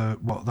remember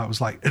what that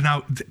was like.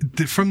 Now,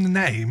 from the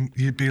name,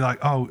 you'd be like,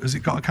 oh, has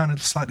it got a kind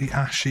of slightly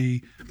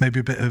ashy,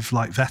 maybe a bit of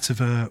like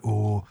vetiver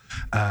or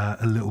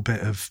a little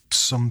bit of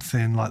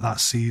something like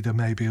that, cedar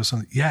maybe or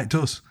something? Yeah, it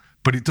does.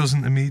 But it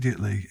doesn't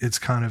immediately. It's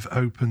kind of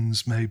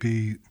opens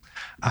maybe...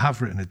 I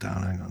have written it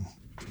down. Hang on.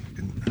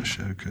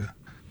 Ashoka.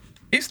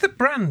 Is the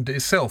brand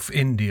itself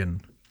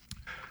Indian?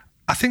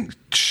 I think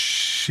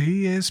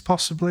she is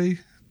possibly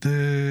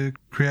the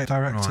creative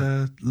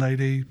director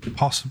lady,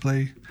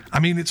 possibly. I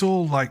mean, it's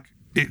all like,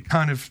 it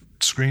kind of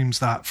screams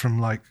that from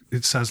like,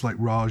 it says like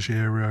Raj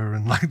era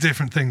and like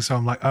different things. So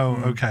I'm like, oh,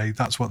 okay,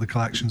 that's what the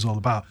collection's all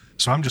about.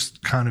 So I'm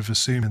just kind of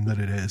assuming that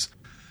it is.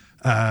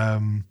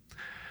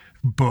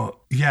 But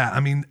yeah, I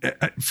mean,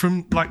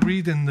 from like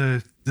reading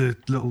the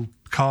little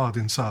card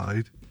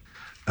inside,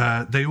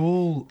 they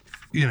all,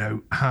 you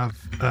know, have.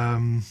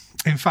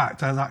 In fact,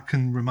 that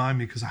can remind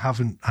me, because I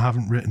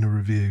haven't written a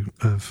review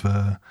of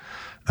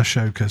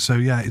Ashoka. So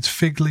yeah, it's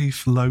fig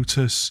leaf,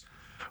 lotus,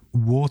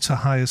 water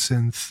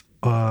hyacinth,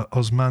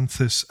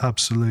 osmanthus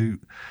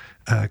absolute,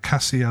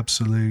 cassie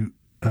absolute,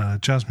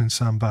 jasmine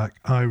sambac,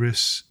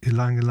 iris,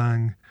 ylang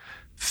ylang,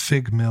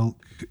 fig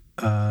milk,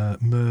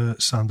 myrrh,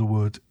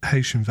 sandalwood,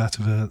 Haitian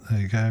vetiver,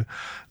 there you go,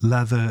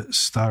 leather,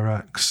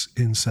 styrax,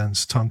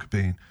 incense, tonka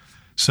bean.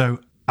 So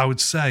I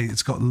would say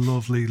it's got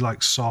lovely,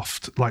 like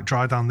soft, like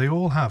dry down. They've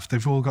all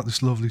got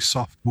this lovely,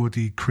 soft,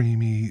 woody,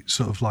 creamy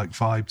sort of like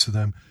vibe to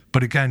them.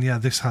 But again, yeah,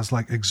 this has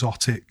like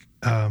exotic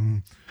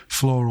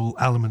floral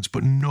elements,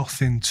 but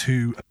nothing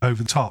too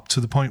over the top, to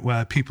the point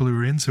where people who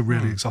are into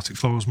really exotic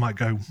florals might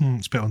go,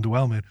 it's a bit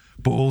underwhelming.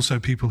 But also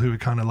people who are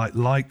kind of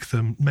like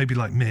them, maybe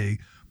like me,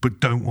 but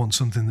don't want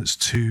something that's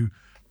too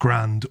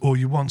grand, or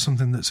you want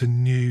something that's a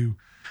new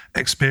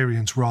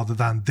experience rather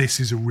than this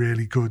is a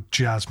really good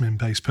jasmine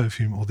based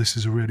perfume, or this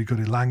is a really good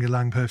ylang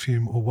ylang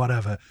perfume, or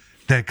whatever.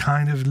 They're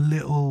kind of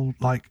little,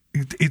 like,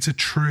 it's a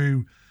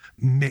true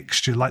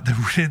mixture. Like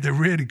they're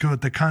really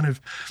good. They're kind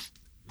of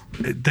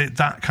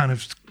that kind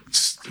of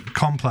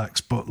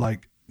complex, but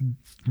like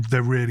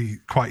they're really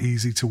quite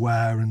easy to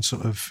wear, and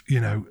sort of,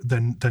 you know,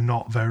 they're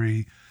not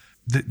very,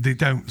 they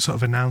don't sort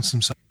of announce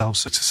themselves.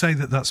 So to say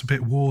that that's a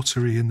bit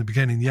watery in the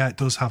beginning, yeah, it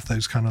does have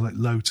those kind of like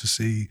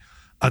lotusy,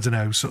 I don't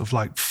know, sort of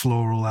like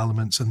floral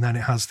elements, and then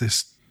it has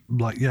this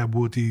like, yeah,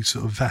 woody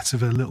sort of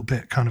vetiver, a little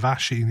bit kind of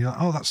ashy, and you're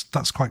like, oh,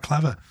 that's quite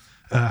clever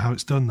how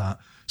it's done that.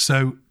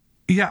 So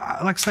yeah,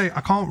 like I say,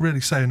 I can't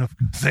really say enough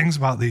things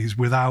about these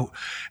without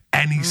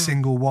any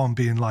single one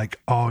being like,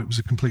 oh, it was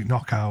a complete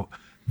knockout.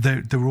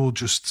 They're all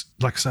just,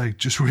 like I say,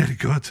 just really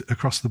good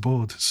across the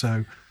board.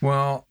 So,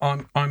 well,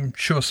 I'm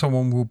sure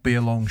someone will be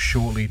along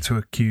shortly to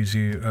accuse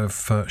you of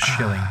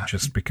shilling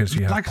just because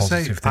you have like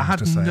positive things I had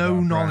to say. No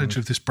about knowledge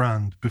of this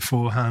brand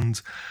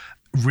beforehand,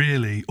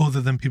 really,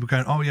 other than people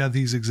going, oh yeah,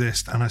 these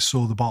exist, and I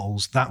saw the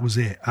bottles. That was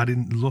it. I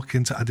didn't look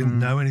into. I didn't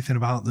know anything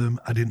about them.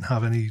 I didn't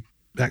have any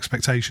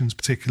expectations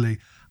particularly.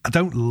 I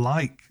don't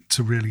like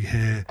to really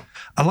hear.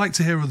 I like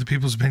to hear other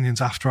people's opinions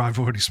after I've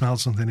already smelled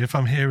something. If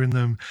I'm hearing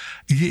them,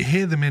 you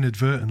hear them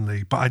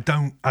inadvertently, but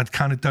I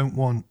kind of don't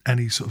want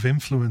any sort of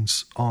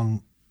influence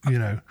on, you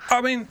know.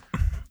 I mean,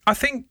 I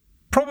think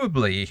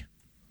probably,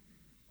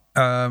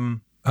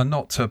 and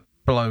not to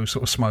blow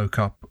sort of smoke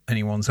up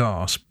anyone's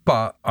arse,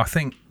 but I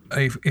think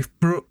if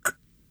Brooke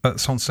at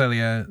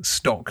Sanselier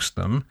stocks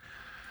them,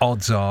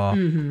 odds are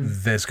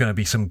there's going to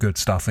be some good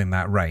stuff in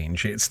that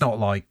range. It's not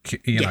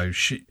like, you know,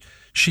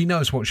 she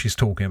knows what she's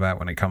talking about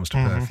when it comes to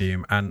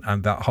perfume,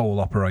 and that whole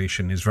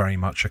operation is very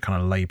much a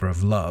kind of labour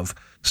of love.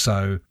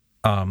 So,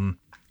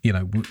 you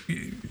know,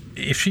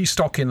 if she's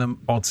stocking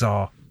them, odds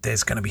are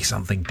there's going to be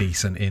something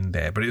decent in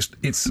there. But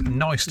it's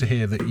nice to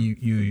hear that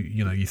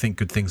you know you think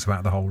good things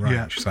about the whole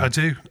range. Yeah, so, I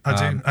do.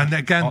 And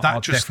again, I'll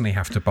definitely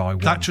have to buy one.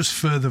 That just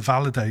further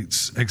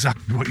validates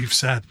exactly what you've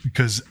said,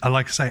 because,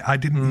 like I say, I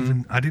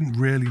didn't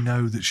really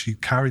know that she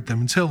carried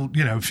them until,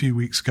 you know, a few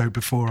weeks ago,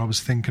 before I was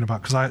thinking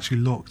about, because I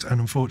actually looked,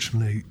 and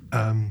unfortunately,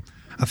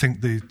 I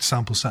think the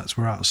sample sets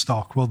were out of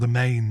stock. Well, the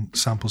main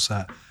sample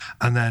set,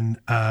 and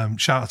then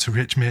shout out to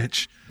Rich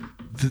Mitch,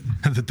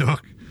 the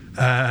duck.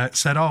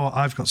 Said, oh,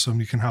 I've got some,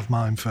 you can have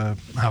mine for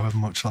however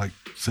much, like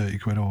 30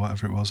 quid or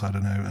whatever it was, I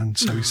don't know. And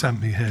so he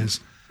sent me his,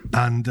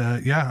 and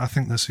yeah, I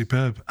think they're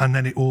superb. And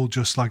then it all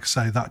just, like I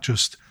say, that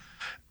just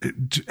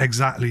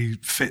exactly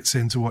fits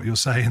into what you're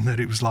saying, that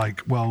it was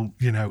like, well,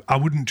 you know, I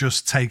wouldn't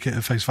just take it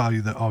at face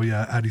value that, oh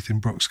yeah, anything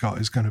Brooke Scott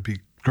is going to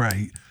be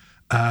great.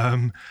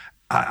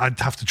 I'd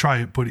have to try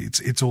it, but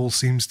it all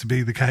seems to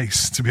be the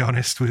case, to be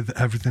honest, with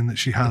everything that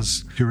she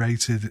has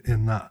curated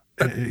in that,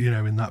 you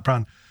know, in that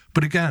brand.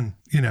 But again,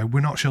 you know,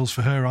 we're not shills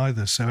for her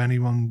either. So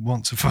anyone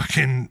wants to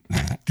fucking,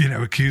 you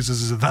know, accuse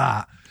us of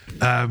that,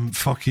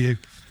 fuck you.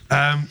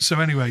 So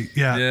anyway,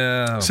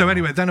 yeah. So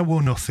anyway, then I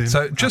wore nothing.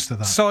 So just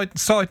that.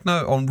 side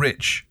note on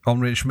Rich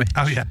Mitch.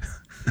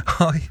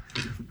 Oh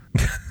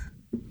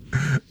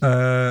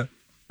yeah.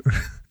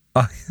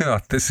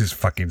 This is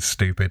fucking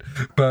stupid.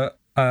 But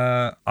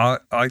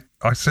I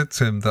said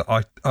to him that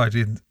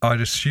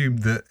I'd assumed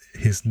that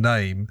his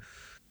name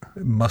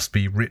must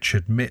be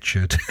Richard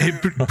Mitchard.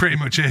 It pretty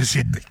much is,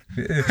 yeah.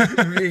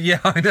 Yeah,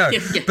 I know.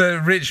 Yeah.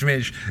 But Rich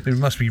Mitch, it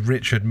must be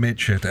Richard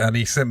Mitchard. And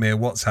he sent me a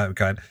WhatsApp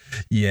going,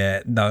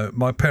 yeah, no,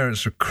 my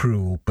parents are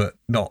cruel, but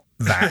not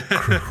that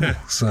cruel.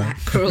 So that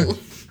cruel.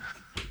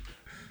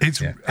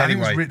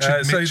 Anyway,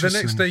 Richard so the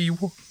next day you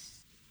wore...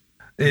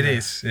 It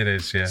is,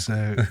 yeah.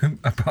 So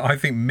I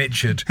think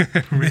Mitchard.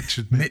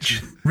 Richard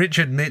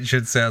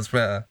Mitchard sounds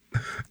better.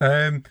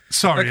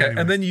 Sorry. Okay,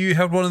 anyway. and then you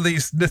had one of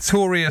these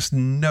notorious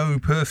no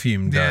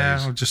perfume days.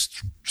 Yeah, I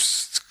just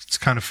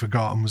kind of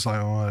forgot and was like,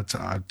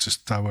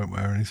 I won't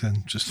wear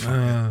anything. Just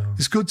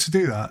it's good to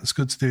do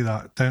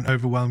that. Don't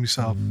overwhelm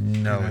yourself.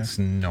 No, it's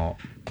not.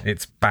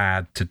 It's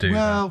bad to do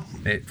that.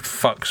 It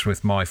fucks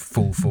with my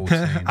full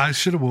 14. I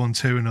should have worn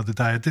 2 another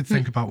day. I did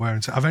think about wearing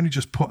 2. I've only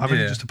just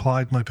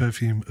applied my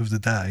perfume of the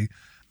day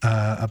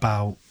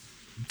about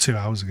 2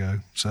 hours ago.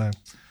 So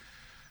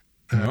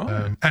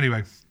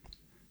anyway.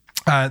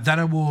 Then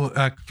I wore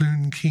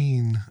Clun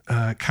Keen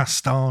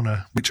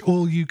Castana, which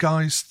all you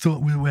guys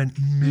thought we went,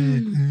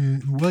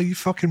 well, you're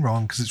fucking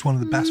wrong, because it's one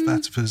of the best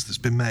vetifers that's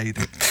been made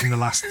in the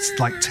last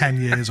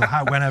 10 years or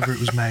whenever it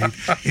was made.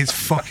 It's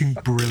fucking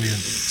brilliant.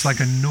 It's like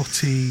a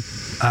nutty,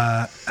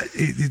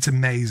 it's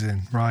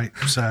amazing, right?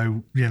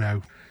 So,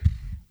 Yeah.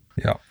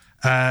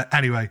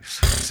 Anyway,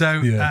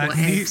 so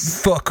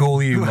fuck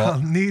all you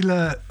lot.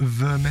 Nila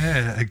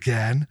Vermeer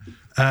again.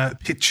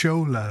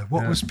 Picciola.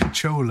 What was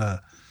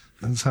Picciola?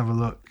 Let's have a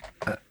look.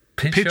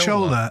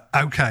 Picciola.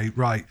 Okay,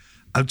 right.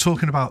 I'm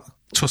talking about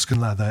Tuscan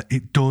leather.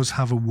 It does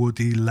have a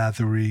woody,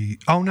 leathery...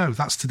 Oh, no,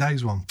 that's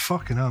today's one.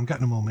 Fucking hell, I'm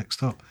getting them all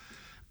mixed up.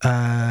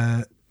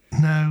 No,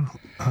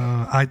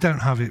 I don't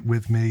have it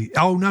with me.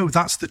 Oh, no,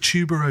 that's the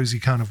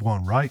tuberosy kind of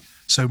one, right?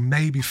 So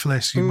maybe,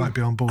 Fliss, you might be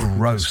on board with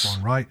this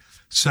one, right?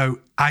 So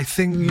I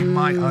think you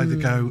might either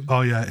go,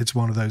 oh, yeah, it's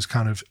one of those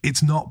kind of...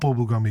 It's not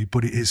bubblegummy,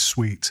 but it is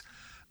sweet.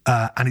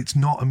 And it's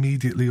not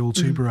immediately all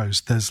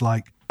tuberose. There's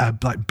like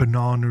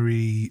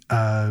banana-y,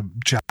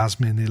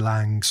 jasmine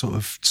ylang sort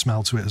of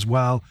smell to it as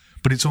well.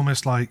 But it's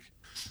almost like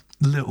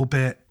a little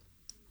bit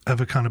of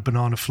a kind of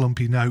banana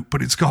flumpy note,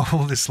 but it's got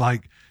all this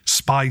like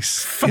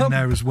spice in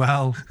there as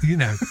well, you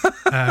know.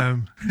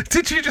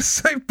 Did you just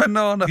say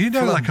banana? You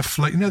know, flump?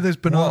 Like those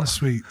banana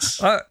sweets.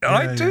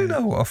 I do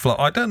know what a flump.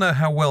 I don't know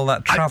how well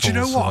that travels. Do you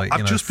know what? Like,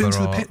 I've just been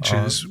to the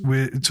pictures.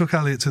 We took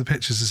Elliot to the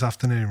pictures this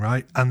afternoon,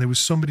 right? And there was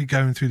somebody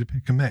going through the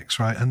pick and mix,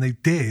 right? And they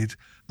did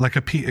like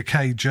a Peter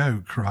Kay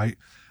joke, right?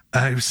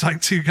 It was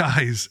like 2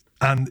 guys,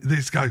 and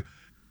this guy,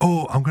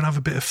 oh, I'm going to have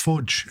a bit of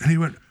fudge. And he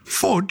went,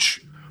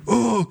 fudge?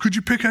 Oh, could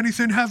you pick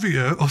anything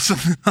heavier? Or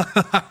something like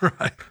that,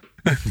 right?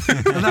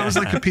 And that was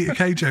like a Peter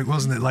Kay joke,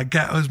 wasn't it? Like,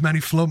 get as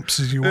many flumps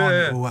as you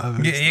want or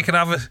whatever. Yeah, you can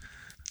have a...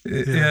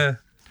 Yeah.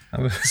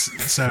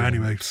 So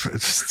anyway,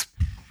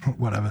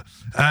 whatever.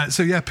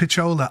 So yeah,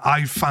 Picciola,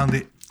 I found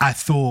it... I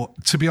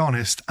thought, to be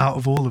honest, out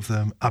of all of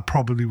them, I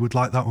probably would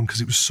like that one because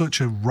it was such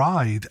a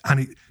ride and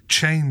it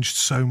changed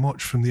so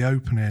much from the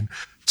opening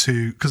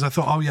to... Because I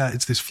thought, oh yeah,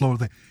 it's this floral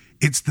thing.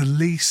 It's the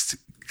least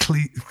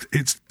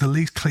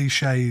cliched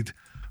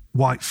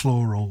white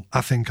floral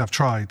I think I've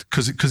tried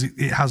because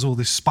it has all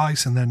this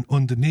spice, and then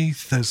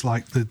underneath there's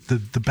like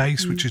the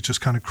base which is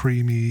just kind of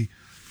creamy,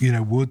 you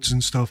know, woods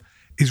and stuff.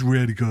 Is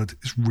really good.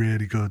 It's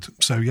really good.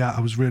 So yeah,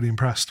 I was really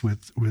impressed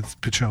with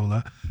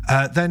Picciola.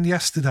 Then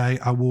yesterday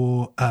I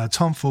wore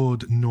Tom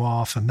Ford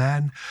Noir for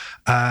Men.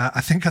 I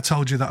think I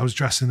told you that I was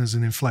dressing as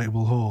an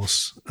inflatable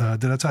horse.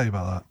 Did I tell you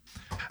about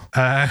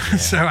that?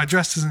 So I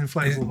dressed as an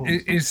inflatable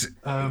horse.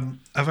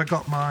 Have I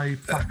got my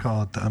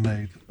placard that I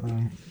made?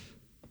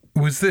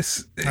 Was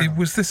this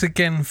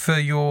again for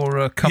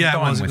your come yeah,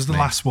 dine it was the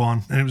last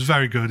one, and it was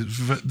very good. It was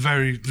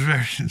very,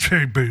 very,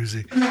 very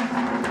boozy.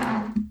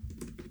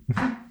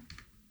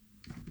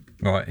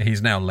 Right,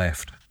 he's now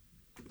left.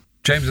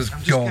 James has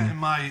gone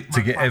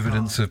to get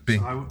evidence of being...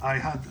 So I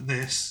had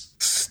this.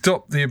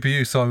 Stop the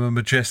abuse, I'm a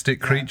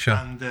majestic creature.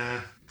 And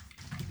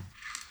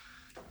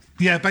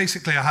yeah,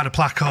 basically I had a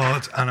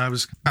placard and I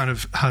was kind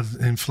of had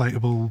an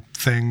inflatable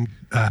thing,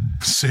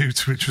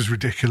 suit, which was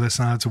ridiculous.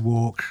 And I had to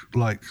walk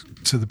like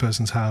to the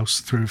person's house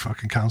through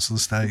fucking council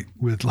estate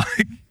with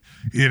like,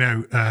 you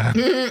know,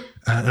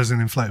 as an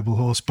inflatable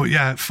horse. But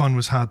yeah, fun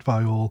was had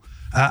by all.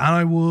 And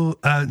I wore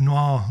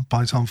Noir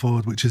by Tom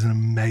Ford, which is an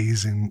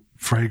amazing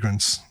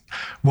fragrance.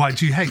 Why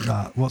do you hate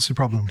that? What's the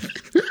problem?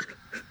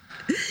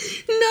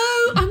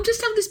 No, I'm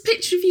just having this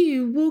picture of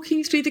you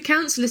walking through the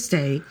council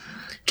estate,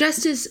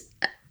 dressed as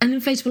an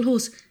inflatable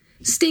horse,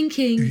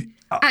 stinking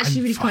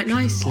actually really quite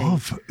nicely. I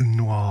love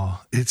Noir.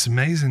 It's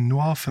amazing.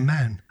 Noir for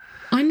Men.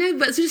 I know,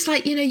 but it's just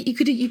like, you know,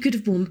 you could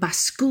have worn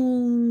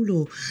Bascoul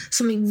or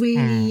something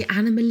really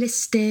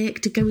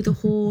animalistic to go with a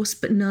horse,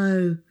 but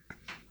no.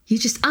 You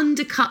just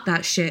undercut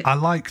that shit. I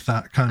like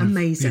that kind of,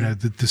 you know,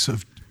 the sort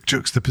of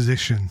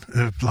juxtaposition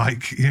of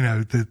like, you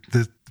know,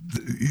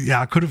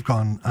 yeah, I could have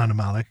gone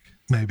animalic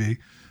maybe.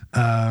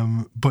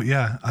 But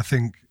yeah, I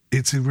think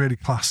it's a really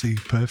classy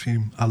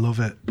perfume. I love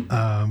it.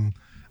 And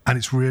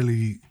it's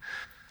really,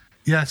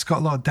 yeah, it's got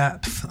a lot of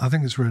depth. I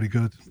think it's really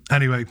good.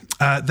 Anyway,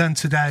 then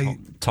today...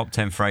 Top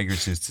 10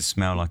 fragrances to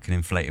smell like an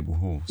inflatable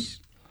horse.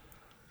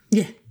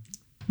 Yeah.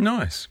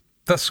 Nice.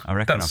 I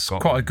reckon that's I've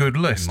got quite a good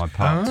list. In my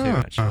part too,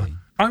 actually.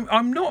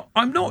 I'm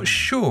not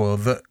sure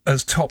that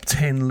as top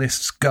 10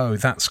 lists go,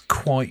 that's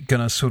quite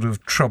going to sort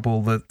of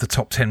trouble the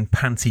top 10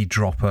 panty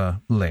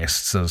dropper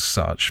lists as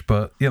such.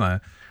 But, you know,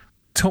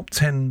 top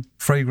 10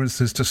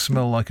 fragrances to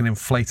smell like an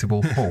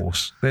inflatable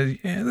horse.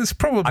 There's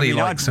probably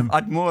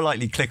I'd more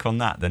likely click on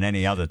that than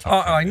any other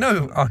top 10. I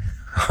know.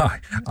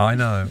 I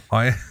know.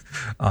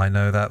 I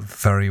know that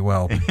very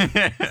well.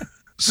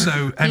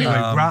 So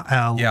anyway, Rat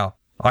L. Yeah,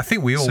 I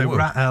think we all would.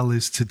 Rat L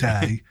is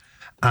today,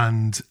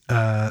 and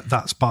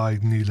that's by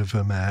Nila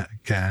Vermeer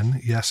again.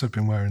 Yes, I've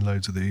been wearing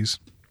loads of these.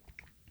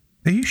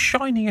 Are you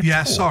shining a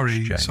torch,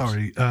 sorry.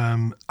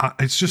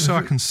 It's just so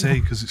I can see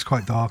because it's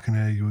quite dark in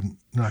here.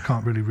 I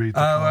can't really read.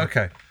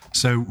 Okay.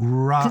 So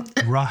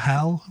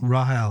Rahel,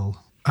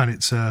 and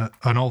it's an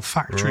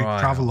olfactory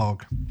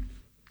travelogue.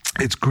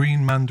 It's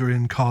green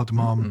mandarin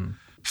cardamom.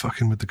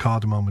 Fucking with the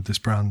cardamom with this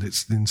brand,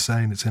 it's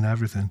insane. It's in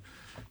everything.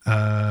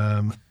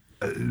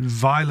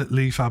 Violet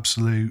leaf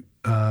absolute,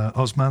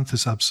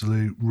 osmanthus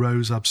absolute,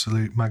 rose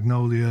absolute,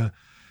 magnolia,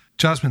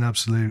 jasmine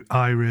absolute,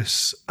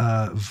 iris,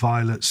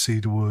 violet,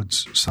 cedarwood,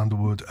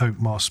 sandalwood, oak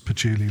moss,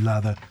 patchouli,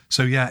 leather.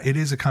 So yeah, it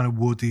is a kind of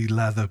woody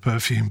leather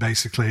perfume,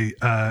 basically.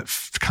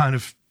 Kind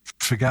of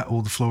forget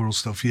all the floral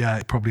stuff. Yeah,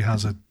 it probably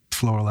has a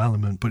floral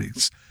element, but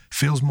it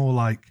feels more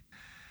like,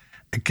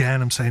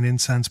 again, I'm saying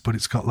incense, but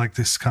it's got like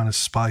this kind of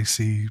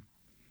spicy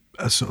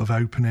sort of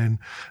opening,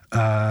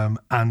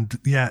 and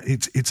yeah,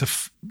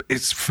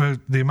 it's for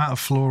the amount of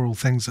floral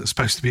things that are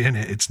supposed to be in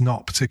it. It's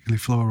not particularly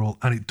floral,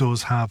 and it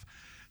does have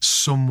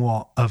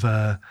somewhat of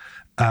a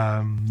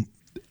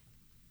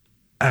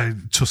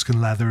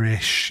Tuscan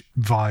leather-ish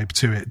vibe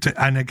to it.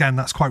 And again,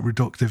 that's quite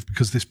reductive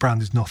because this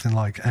brand is nothing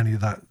like any of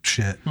that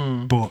shit.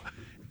 But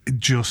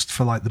just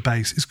for like the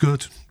base, it's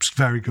good. It's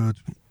very good.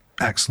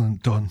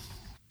 Excellent. Done.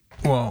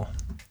 Well,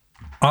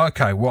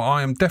 okay. Well,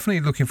 I am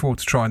definitely looking forward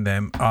to trying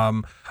them.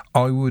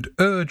 I would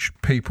urge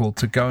people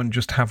to go and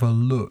just have a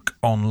look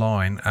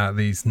online at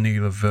these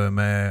Nila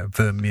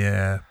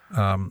Vermeer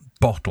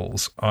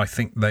bottles. I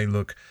think they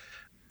look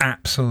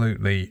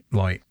absolutely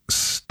like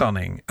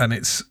stunning, and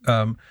it's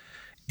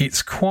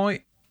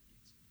quite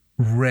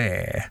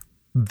rare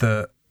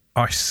that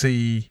I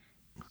see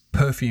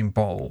perfume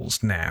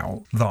bottles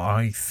now that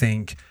I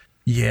think,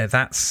 yeah,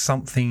 that's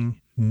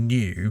something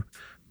new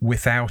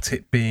without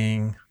it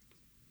being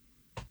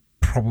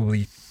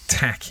probably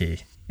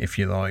tacky, if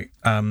you like.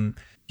 And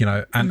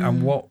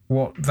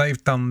what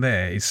they've done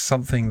there is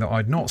something that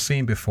I'd not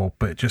seen before,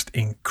 but just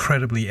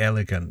incredibly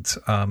elegant.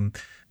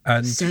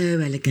 And so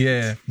elegant.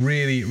 Yeah,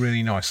 really,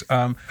 really nice.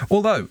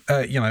 Although,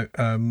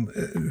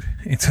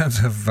 in terms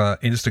of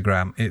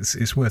Instagram,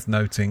 it's worth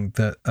noting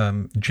that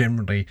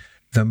generally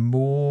the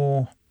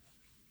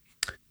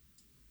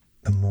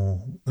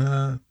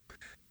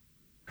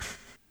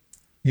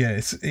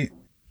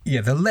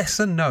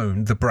lesser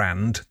known the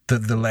brand,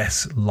 the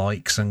less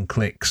likes and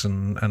clicks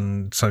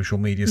and social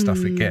media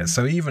stuff it gets.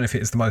 So even if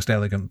it's the most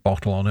elegant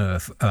bottle on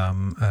earth,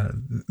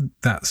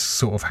 that's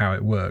sort of how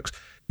it works.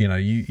 You know,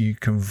 you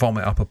can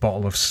vomit up a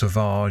bottle of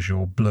Sauvage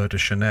or Bleu de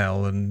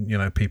Chanel,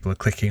 and people are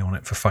clicking on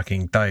it for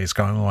fucking days,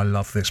 going, "Oh, I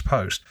love this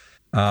post."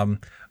 I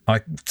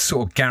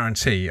sort of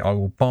guarantee I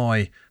will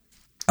buy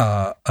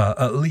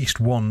at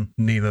least one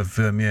Nila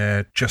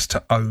Vermeer just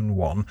to own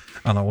one,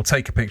 and I will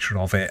take a picture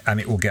of it, and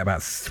it will get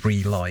about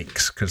 3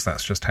 likes because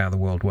that's just how the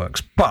world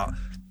works. But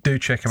do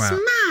check them out.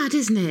 It's mad,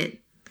 isn't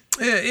it?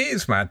 Yeah, it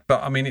is mad,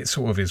 but I mean, it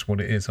sort of is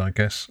what it is, I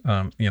guess.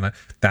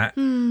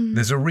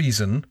 There's a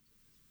reason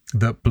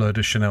that Bleu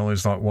de Chanel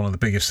is like one of the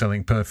biggest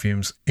selling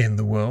perfumes in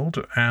the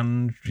world,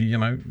 and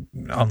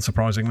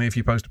unsurprisingly, if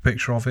you post a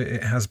picture of it,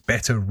 it has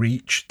better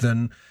reach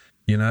than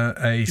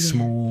a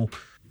small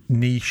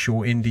niche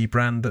or indie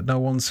brand that no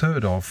one's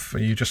heard of.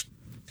 You're just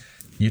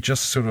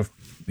sort of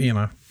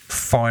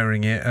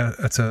firing it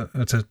at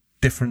a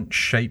different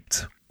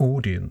shaped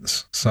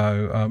audience.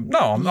 So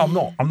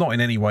no, I'm not in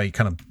any way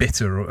kind of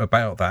bitter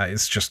about that.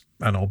 It's just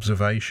an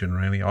observation,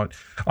 really.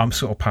 I'm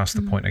sort of past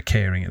the point of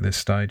caring at this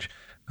stage.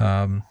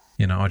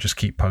 I just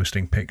keep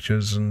posting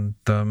pictures, and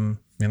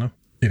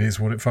it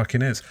is what it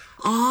fucking is.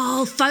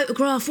 Oh,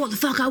 photograph what the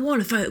fuck I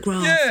want to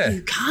photograph. Yeah,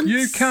 you cunts.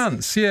 You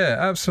cunts, yeah,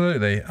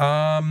 absolutely.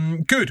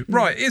 Good.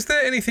 Right, is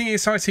there anything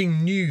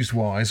exciting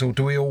news-wise, or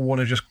do we all want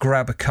to just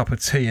grab a cup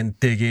of tea and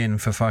dig in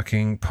for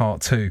fucking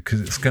part 2?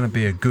 Because it's going to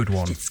be a good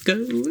one. Let's go.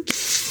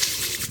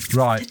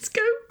 Right. Let's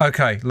go.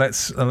 Okay,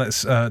 let's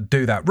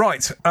do that.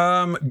 Right,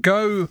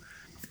 go...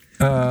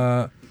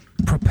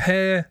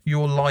 prepare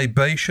your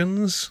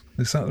libations.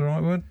 Is that the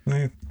right word?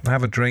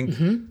 Have a drink.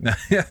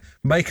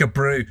 Make a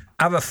brew.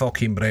 Have a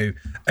fucking brew.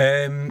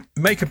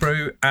 Make a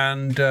brew,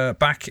 and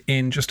back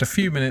in just a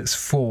few minutes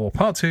for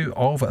part 2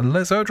 of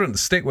LesOdes.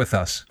 Stick with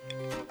us.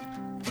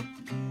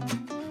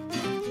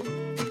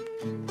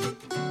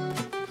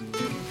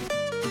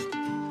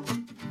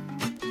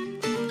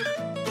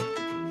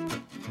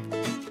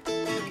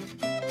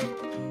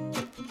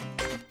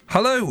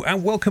 Hello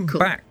and welcome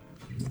back.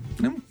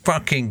 Don't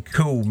fucking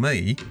call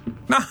me.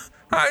 No,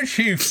 don't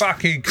you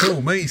fucking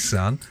call me,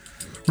 son.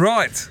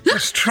 Right,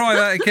 let's try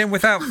that again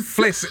without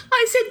Fliss.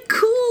 I said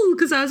cool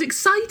because I was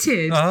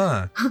excited.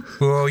 Ah,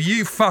 well,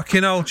 you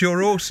fucking hold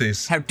your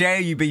horses. How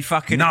dare you be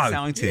fucking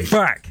excited?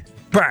 Back,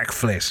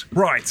 Fliss.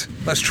 Right,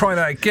 let's try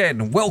that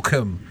again.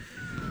 Welcome.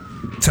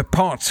 to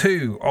part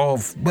 2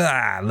 of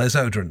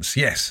LesOdes.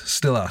 Yes,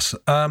 still us.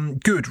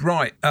 Good,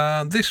 right.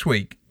 This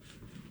week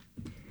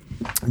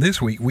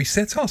we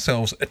set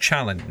ourselves a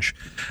challenge,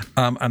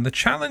 and the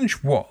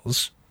challenge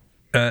was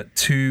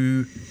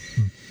to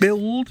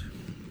build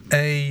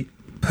a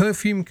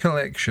perfume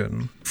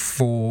collection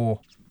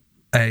for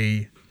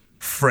a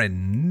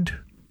friend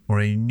or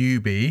a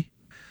newbie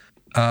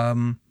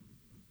on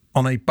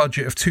a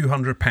budget of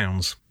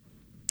 £200.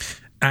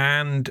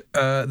 And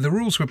the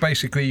rules were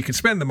basically you could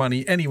spend the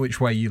money any which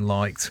way you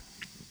liked,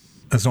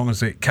 as long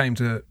as it came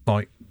to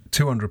like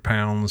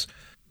 £200.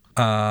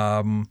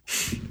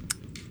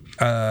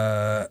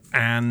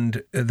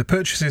 And the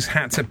purchases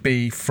had to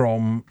be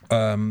from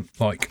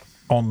like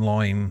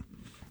online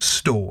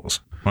stores,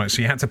 right?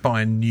 So you had to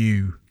buy a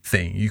new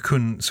thing. You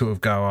couldn't sort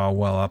of go, oh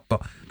well,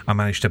 I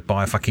managed to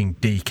buy a fucking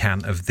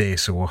decant of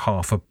this or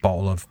half a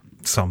bottle of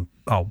some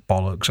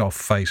bollocks off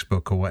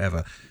Facebook or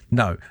whatever.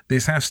 No,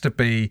 this has to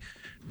be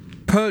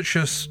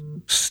purchase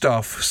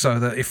stuff so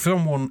that if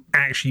someone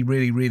actually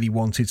really, really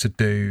wanted to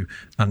do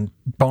and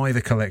buy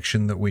the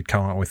collection that we'd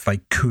come up with, they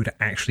could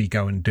actually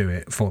go and do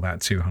it for that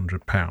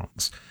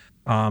 £200.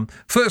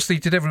 Firstly,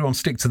 did everyone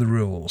stick to the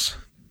rules?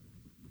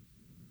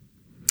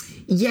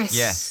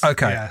 Yes.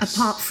 Okay. Yes.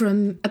 Apart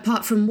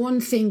from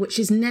one thing which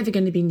is never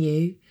going to be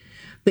new,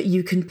 but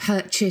you can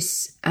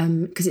purchase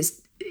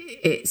because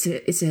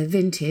it's a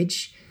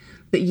vintage,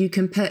 but you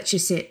can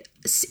purchase it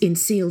in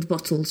sealed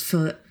bottles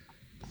for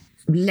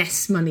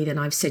less money than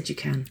I've said you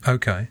can.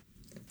 Okay.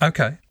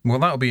 Well,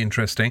 that'll be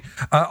interesting.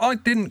 I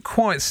didn't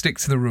quite stick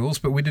to the rules,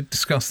 but we did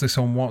discuss this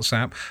on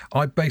WhatsApp.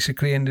 I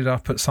basically ended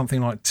up at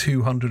something like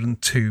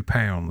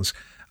 £202.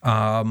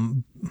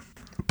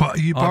 But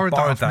you borrowed that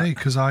off me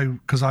because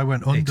I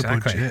went under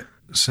budget.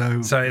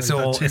 So it's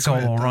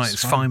all right.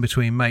 It's fine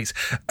between mates.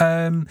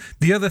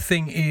 The other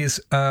thing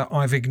is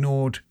I've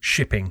ignored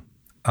shipping,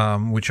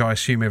 which I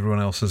assume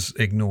everyone else has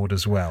ignored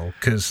as well,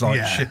 because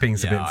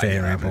shipping's a bit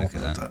variable.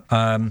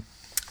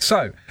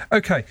 So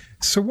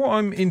what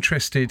I'm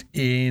interested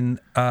in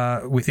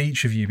with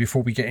each of you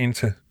before we get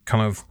into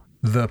kind of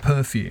the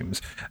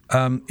perfumes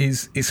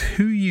is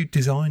who you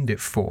designed it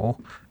for,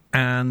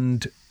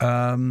 and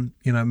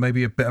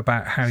maybe a bit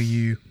about how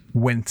you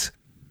went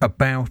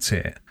about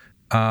it.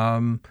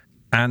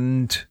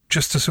 And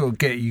just to sort of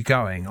get you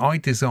going, I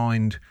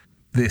designed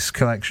this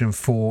collection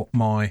for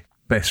my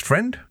best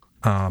friend,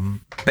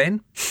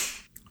 Ben,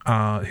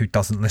 who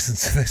doesn't listen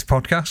to this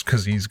podcast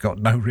because he's got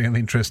no real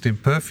interest in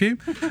perfume.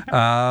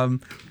 I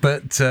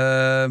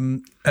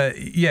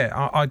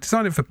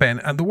designed it for Ben,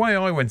 and the way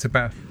I went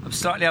about... I'm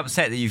slightly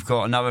upset that you've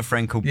got another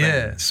friend called Ben.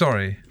 Yeah,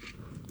 sorry.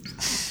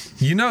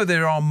 You know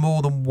there are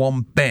more than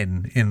one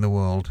Ben in the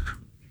world.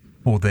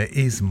 Or there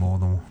is more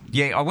than one.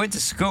 Yeah, I went to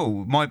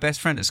school. My best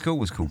friend at school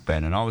was called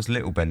Ben, and I was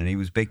little Ben, and he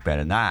was big Ben,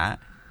 and that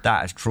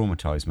has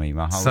traumatised me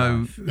my whole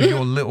life. So you're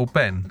little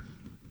Ben?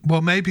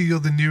 Well, maybe you're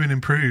the new and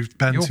improved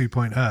Ben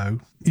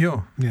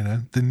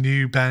 2.0. The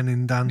new Ben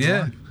in Dan's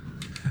life.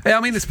 Yeah,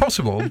 I mean, it's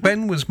possible.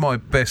 Ben was my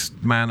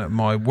best man at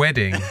my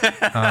wedding.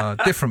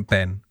 Different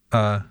Ben.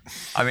 I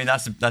mean,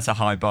 that's a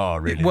high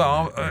bar, really.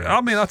 Well,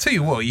 I mean, I'll tell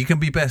you what, you can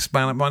be best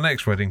man at my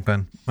next wedding,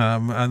 Ben.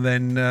 And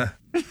then...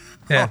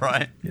 yeah. All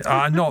right.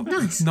 Not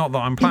that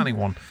I'm planning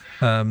one.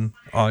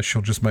 I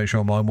shall just make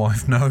sure my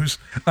wife knows.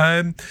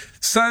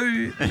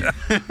 So,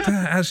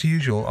 as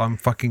usual, I'm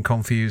fucking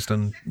confused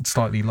and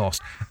slightly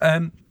lost.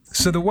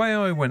 So the way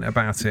I went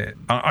about it,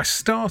 I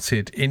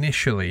started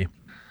initially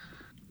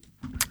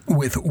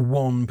with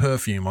one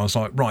perfume. I was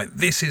like, right,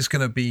 this is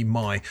going to be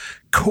my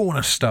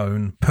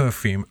cornerstone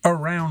perfume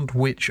around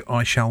which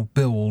I shall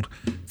build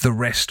the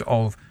rest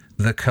of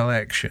the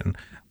collection.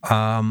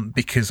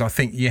 Because I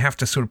think you have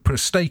to sort of put a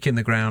stake in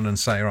the ground and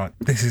say, right,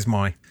 this is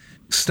my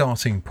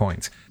starting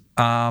point.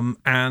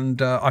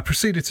 And I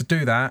proceeded to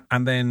do that,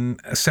 and then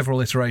several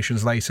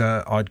iterations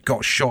later, I'd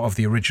got shot of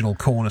the original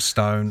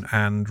cornerstone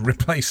and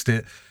replaced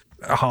it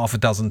half a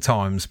dozen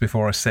times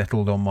before I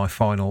settled on my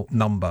final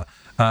number,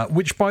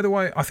 which, by the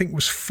way, I think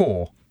was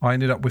 4. I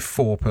ended up with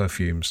 4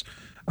 perfumes.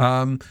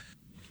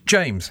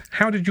 James,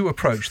 how did you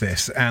approach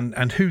this,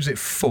 and who's it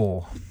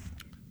for?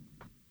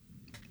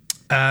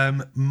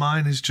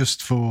 Mine is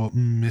just for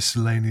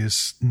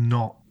miscellaneous,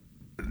 not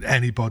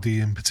anybody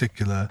in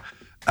particular.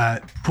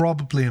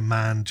 Probably a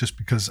man, just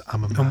because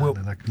I'm a man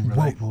and I can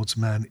relate more to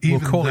men. Even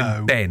we'll call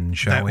him Ben,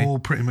 shall we? They're all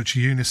pretty much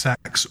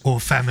unisex or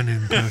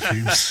feminine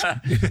perfumes.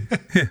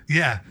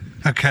 Yeah,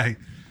 okay.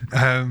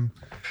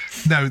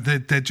 No,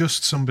 they're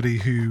just somebody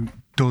who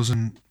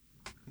doesn't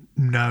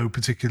know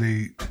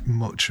particularly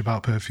much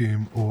about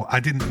perfume, or I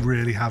didn't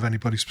really have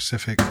anybody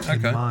specific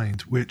in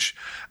mind, which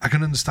I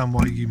can understand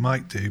why you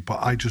might do, but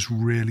I just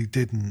really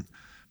didn't.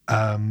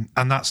 And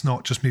that's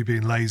not just me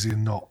being lazy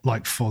and not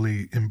like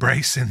fully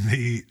embracing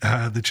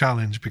the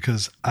challenge,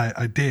 because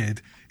I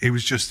did. It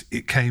was just,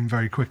 it came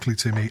very quickly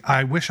to me.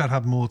 I wish I'd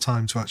had more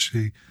time to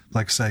actually,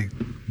 like say,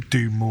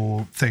 do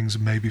more things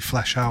and maybe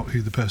flesh out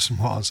who the person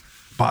was.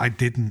 But I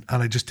didn't,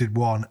 and I just did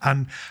one.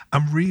 And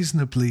I'm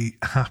reasonably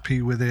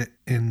happy with it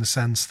in the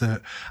sense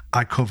that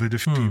I covered a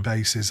few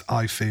bases,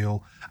 I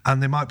feel.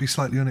 And they might be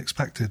slightly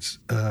unexpected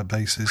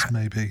bases,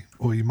 maybe.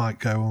 Or you might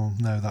go, oh,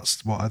 no,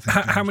 that's what I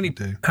think How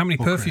many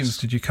perfumes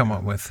did you come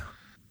up with?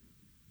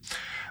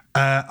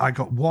 I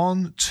got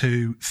 1,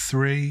 2,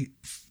 3,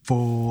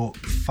 4,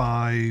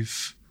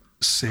 5,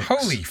 6.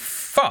 Holy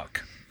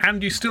fuck.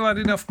 And you still had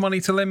enough money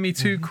to lend me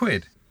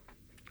 £2?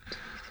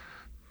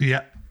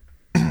 Yeah.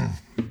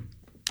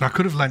 I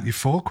could have lent you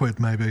 £4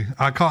 maybe.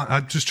 I can't.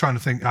 I'm just trying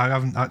to think. I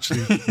haven't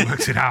actually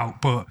worked it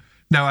out, but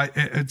no.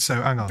 So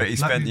hang on. But he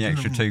spent the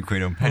extra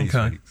 £2 on penny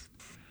sweets.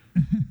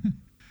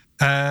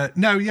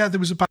 No, yeah, there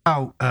was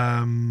about.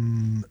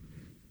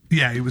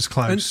 Yeah, it was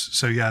close.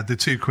 So yeah, the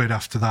 £2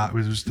 after that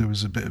there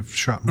was a bit of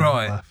shrapnel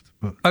left.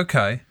 But.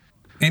 Okay,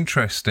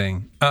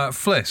 interesting.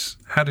 Fliss,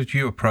 how did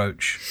you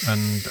approach,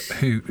 and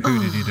who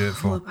did you do it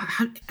for?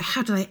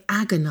 How did I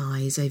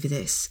agonise over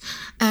this?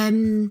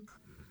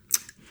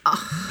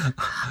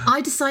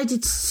 I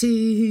decided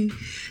to.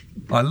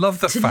 I love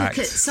the fact.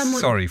 Look at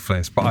someone... Sorry,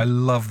 Fliss, but I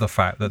love the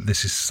fact that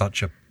this is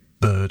such a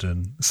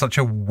burden, such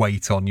a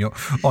weight on your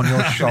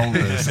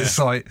shoulders. It's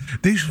like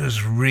this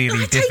was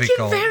really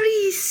difficult.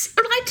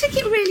 I took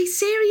it really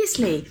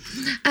seriously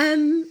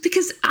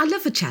because I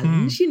love a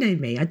challenge. You know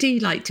me. I do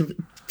like to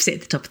sit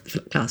at the top of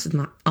the class with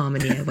my arm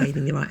in the air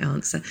waving the right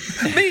answer.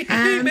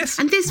 Miss.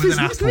 And this was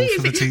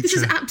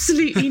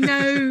absolutely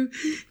no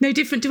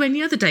different to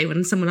any other day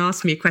when someone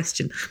asks me a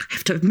question. I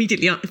have to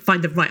immediately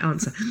find the right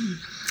answer.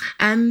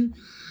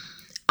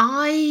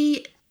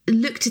 I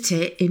looked at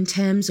it in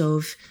terms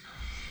of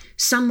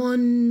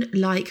someone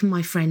like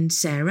my friend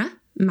Sarah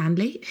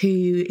Manley,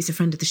 who is a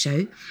friend of the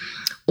show,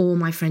 or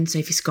my friend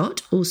Sophie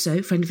Scott, also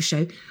a friend of the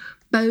show,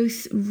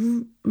 both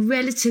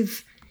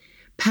relative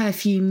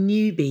perfume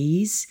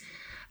newbies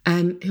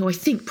who I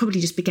think probably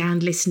just began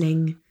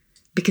listening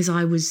because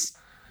I was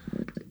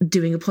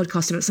doing a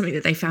podcast about something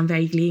that they found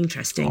vaguely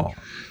interesting. Oh.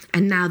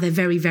 And now they're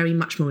very, very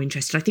much more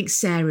interested. I think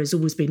Sarah's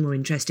always been more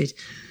interested,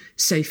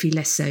 Sophie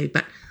less so,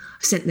 but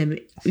I've sent them,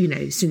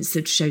 since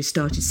the show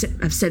started,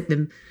 I've sent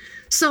them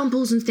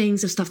samples and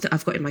things of stuff that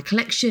I've got in my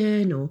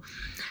collection or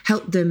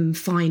helped them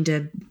find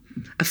a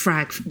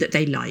frag that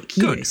they like.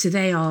 So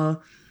they are,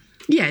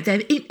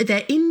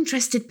 they're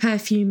interested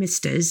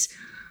perfumistas,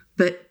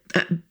 but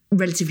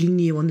relatively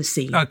new on the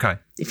scene. Okay.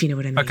 If you know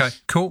what I mean. Okay,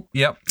 cool.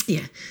 Yep.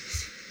 Yeah.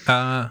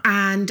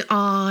 And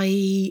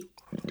I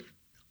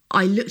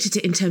looked at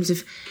it in terms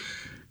of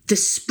the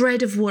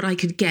spread of what I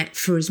could get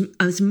for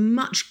as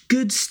much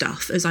good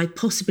stuff as I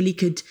possibly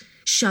could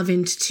shove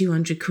into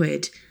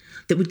 £200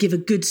 that would give a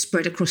good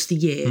spread across the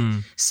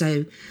year.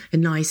 So a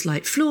nice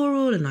light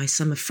floral, a nice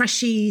summer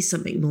freshie,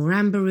 something more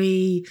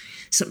ambery,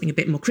 something a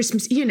bit more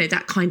Christmas,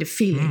 that kind of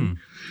feeling.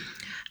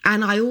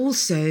 And I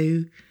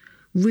also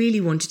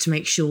really wanted to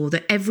make sure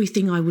that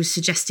everything I was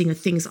suggesting are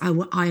things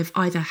I have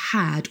either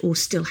had or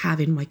still have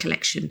in my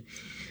collection.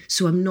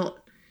 So I'm not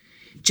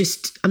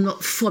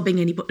fobbing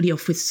anybody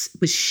off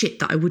with shit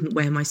that I wouldn't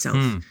wear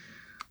myself.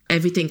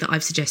 Everything that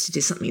I've suggested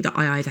is something that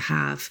I either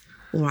have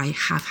or I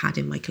have had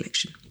in my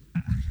collection.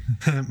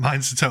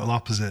 Mine's the total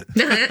opposite.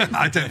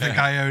 I don't think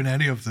I own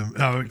any of them.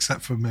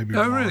 Except for maybe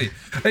one. Really?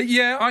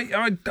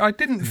 I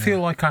didn't feel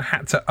like I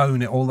had to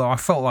own it, although I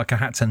felt like I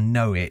had to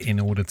know it in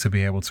order to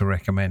be able to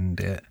recommend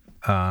it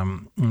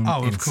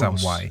in some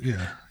way.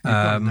 Yeah, you've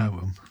got to know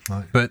them.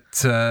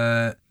 But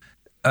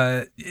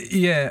I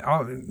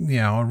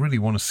really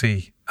want to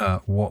see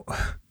what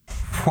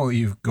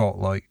you've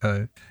got.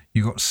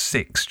 You got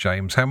 6,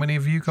 James. How many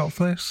have you got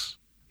for this?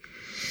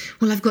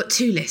 Well, I've got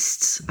 2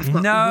 lists. I've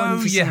got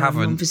one for Sarah and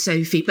one for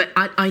Sophie. But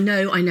I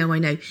know.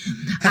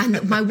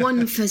 And my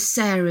one for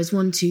Sarah is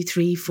 1, 2,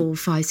 3, 4,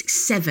 5, 6,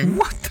 7.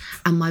 What?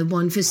 And my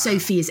one for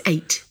Sophie is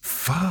 8.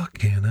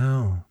 Fucking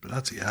hell.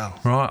 Bloody hell.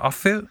 Right, I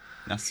feel...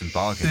 That's some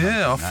bargain.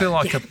 Yeah, I feel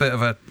like a bit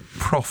of a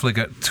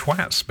profligate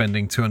twat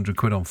spending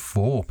 £200 on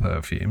 4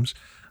 perfumes.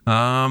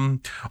 All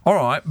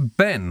right,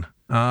 Ben.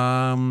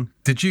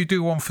 Did you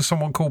do one for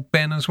someone called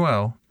Ben as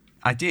well?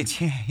 I did,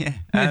 yeah.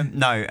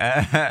 No.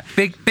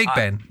 Big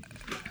Ben.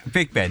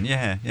 Big Ben,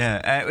 yeah.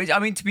 I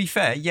mean, to be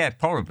fair, yeah,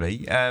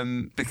 probably.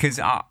 Because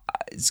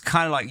it's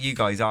kind of like you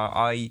guys.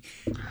 I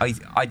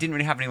didn't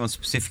really have anyone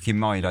specific in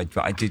mind,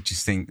 but I did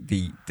just think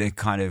the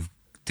kind of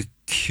the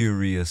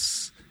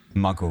curious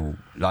muggle,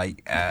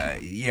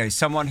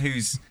 someone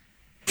who's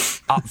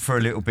up for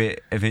a little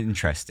bit of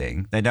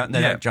interesting. They don't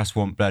just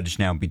want Blur de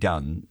Chanel and be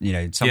done.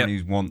 Someone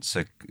who wants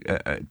to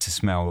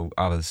smell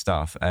other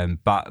stuff.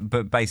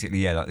 But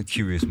basically, like the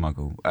curious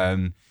muggle.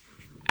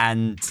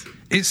 And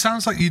it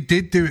sounds like you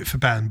did do it for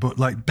Ben, but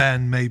like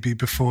Ben maybe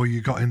before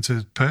you got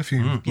into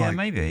perfume.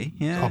 Maybe.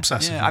 Yeah.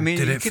 Obsessively. Yeah. I mean,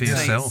 did it for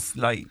yourself?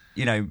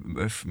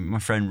 My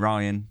friend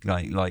Ryan,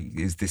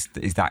 is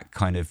that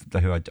kind of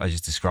who I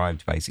just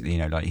described basically,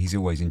 he's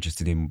always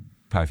interested in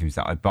perfumes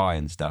that I buy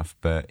and stuff,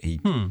 but he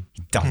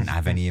doesn't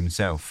have any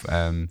himself.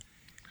 And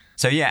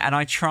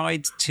I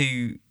tried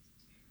to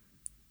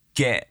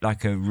get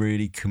like a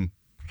really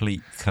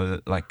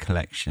complete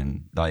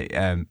collection. Like,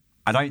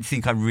 I don't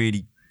think I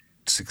really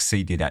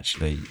succeeded.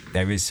 Actually,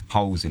 there is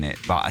holes in it,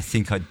 but I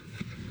think I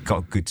got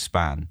a good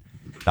span.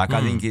 Like,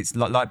 I think it's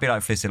like a bit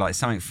like Felicity, like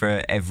something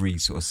for every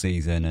sort of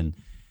season, and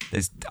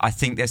I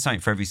think there's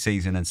something for every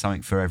season and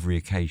something for every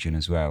occasion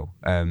as well.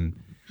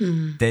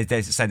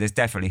 There's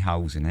definitely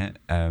holes in it,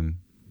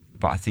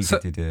 but I think I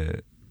did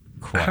a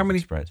quite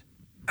good spread.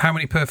 How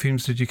many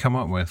perfumes did you come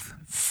up with?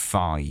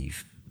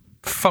 5.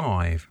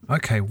 5.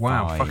 Okay,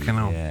 wow, 5, fucking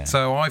hell. Yeah.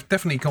 So I've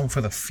definitely gone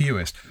for the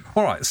fewest.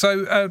 All right,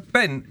 so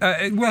Ben,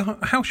 well,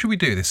 how should we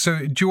do this? So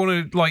do you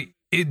want to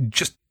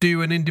just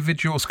do an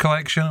individual's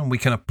collection and we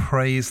can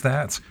appraise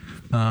that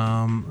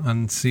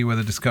and see where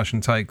the discussion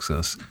takes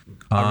us?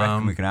 I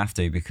reckon we're going to have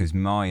to, because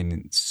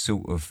mine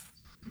sort of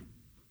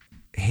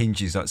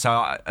hinges on,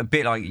 so a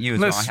bit like you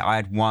as well. I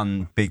had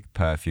one big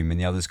perfume and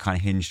the others kind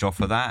of hinged off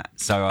of that.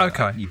 So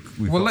okay,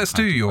 let's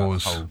do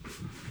yours.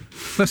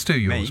 Let's do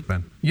yours,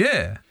 Ben.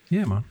 Yeah,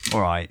 man. All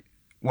right.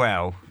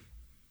 Well,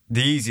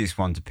 the easiest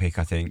one to pick,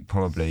 I think,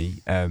 probably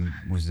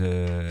was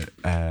a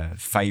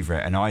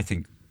favourite, and I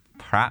think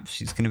perhaps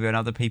it's going to be on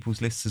other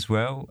people's lists as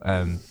well.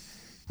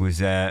 Was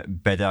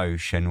Bedeau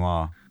Chez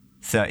Noir,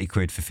 30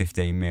 quid for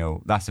 15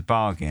 mil. That's a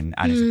bargain,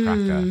 and it's a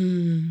cracker.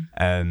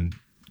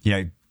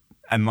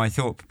 And my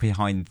thought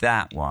behind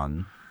that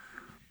one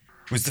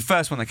was the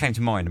first one that came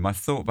to mind. And my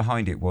thought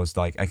behind it was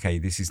like, okay,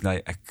 this is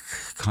like a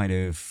kind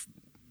of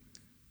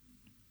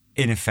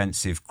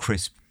inoffensive,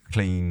 crisp,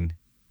 clean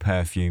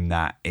perfume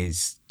that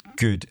is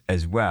good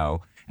as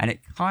well. And it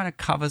kind of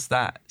covers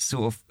that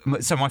sort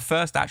of... So my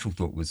first actual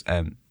thought was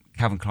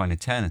Calvin Klein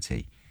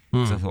Eternity.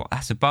 So I thought,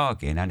 that's a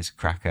bargain, and it's a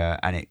cracker,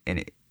 and it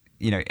and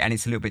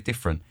it's a little bit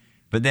different.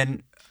 But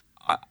then...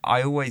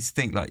 I always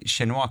think like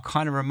Chez Noir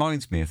kind of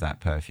reminds me of that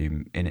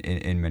perfume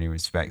in many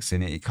respects,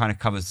 and it kind of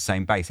covers the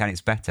same base, and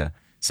it's better.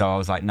 So I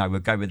was like, no, we'll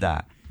go with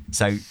that.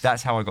 So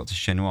that's how I got to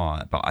Chez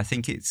Noir. But I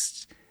think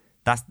it's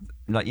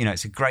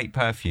a great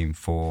perfume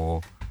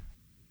for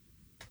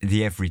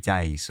the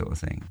everyday sort of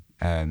thing.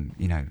 And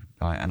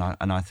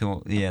I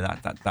thought, yeah,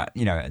 that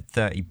at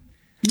 30.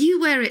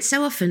 You wear it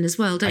so often as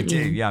well, don't you?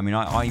 I do, yeah. I mean,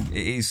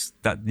 it is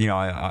that,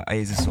 it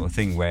is a sort of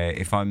thing where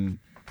if I'm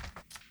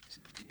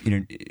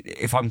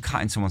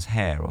cutting someone's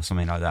hair or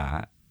something like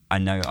that, I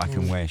know I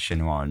can wear Chez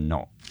Noir and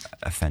not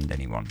offend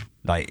anyone.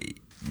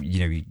 Like,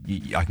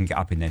 I can get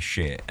up in their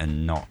shit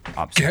and not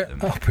upset them.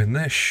 Get up in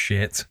their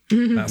shit.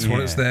 That's what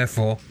it's there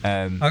for.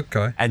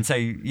 Okay. And so,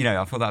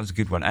 I thought that was a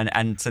good one.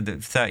 And so the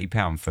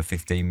 £30 for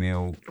 15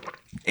 mil,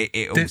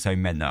 it also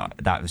meant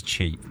that was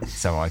cheap.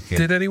 So I could...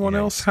 Did anyone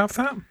else have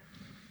that?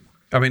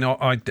 I mean,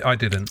 I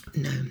didn't.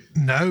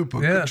 No, but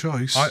good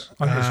choice. I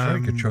think it's a very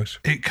good choice.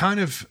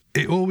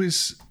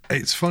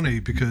 It's funny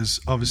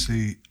because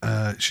obviously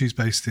she's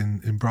based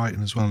in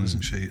Brighton as well,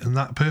 isn't she? And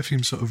that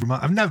perfume sort of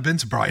I've never been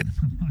to Brighton,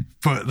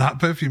 but that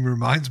perfume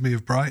reminds me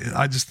of Brighton.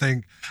 I just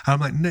think, I'm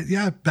like,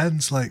 yeah,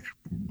 Ben's like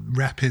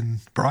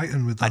repping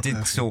Brighton with that. I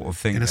did sort of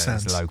think that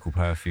it's a local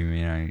perfume,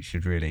 it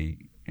should really,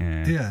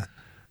 yeah.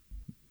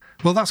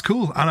 Well, that's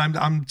cool, and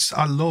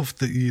I love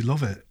that you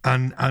love it,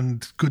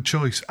 and good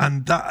choice.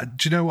 And that,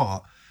 do you know what?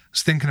 I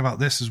was thinking about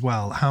this as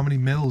well. How many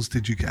mils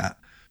did you get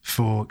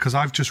for? Because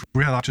I've just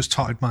realised I just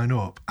totted mine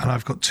up, and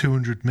I've got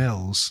 200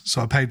 mils,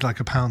 so I paid like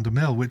 £1 a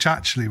mil, which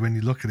actually, when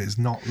you look at it, is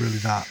not really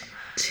that.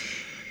 2,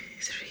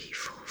 3,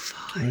 4,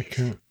 5.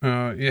 Okay.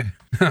 Yeah.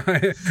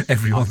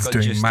 Everyone's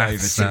doing just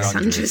maths.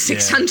 Over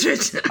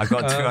 600. I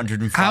got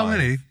 205. How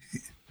many?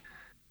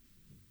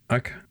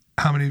 Okay.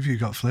 How many have you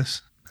got, Fliss?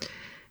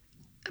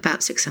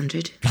 About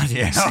 600.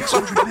 Yeah.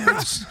 600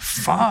 mils.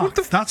 Fuck.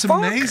 That's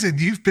amazing.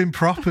 You've been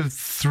proper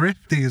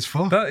thrifty as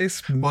fuck. That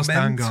is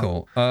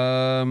mental.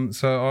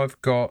 So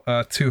I've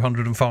got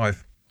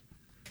 205.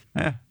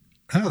 Yeah.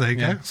 Oh, there you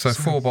go. So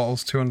 4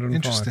 bottles, 205.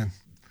 Interesting.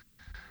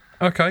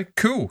 Okay,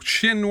 cool.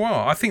 Chez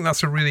Noir. I think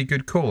that's a really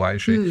good call,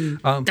 actually.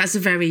 That's a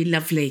very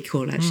lovely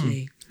call,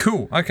 actually.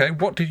 Cool. Okay,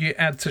 what did you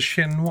add to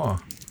Chez Noir?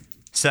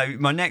 So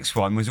my next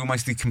one was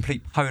almost the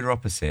complete polar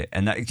opposite,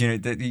 and that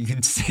you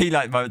can see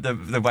like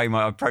the way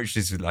my approach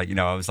is like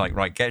I was like,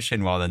 right, get Chez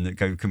Noir, then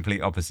go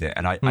complete opposite,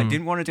 and I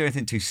didn't want to do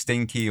anything too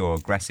stinky or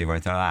aggressive or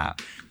anything like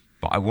that,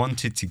 but I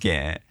wanted to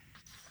get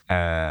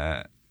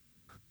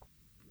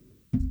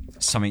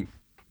something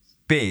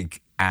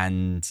big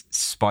and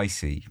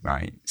spicy,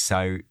 right?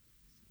 So,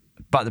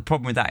 but the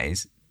problem with that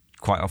is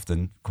quite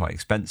often quite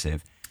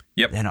expensive.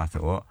 Yep. Then I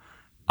thought,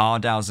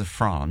 Ardal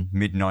Zafran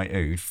Midnight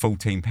Oud,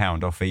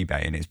 £14 off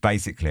eBay, and it's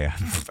basically a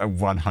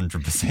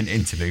 100%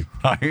 interlude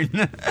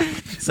clone.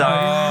 So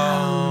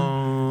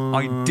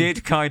I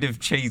did kind of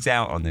cheese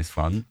out on this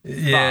one, but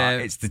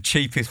it's the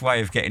cheapest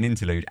way of getting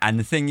interlude. And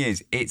the thing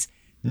is, it's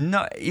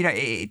not,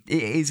 it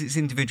is its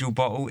individual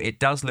bottle. It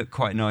does look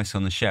quite nice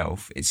on the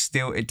shelf.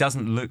 It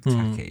doesn't look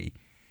tacky.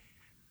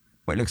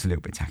 Well, it looks a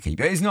little bit tacky,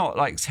 but it's not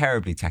like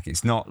terribly tacky.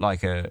 It's not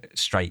like a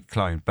straight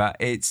clone, but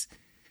it's,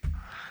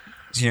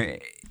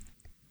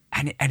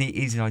 and it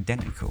is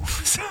identical.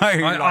 So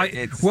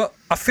I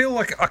feel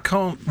like I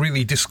can't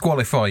really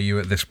disqualify you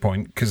at this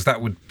point, because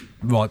that would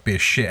be a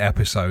shit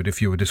episode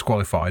if you were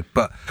disqualified.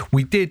 But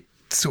we did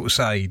sort of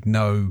say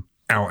no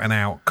out and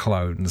out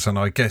clones, and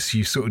I guess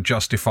you sort of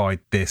justified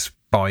this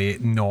by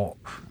it not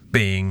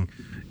being,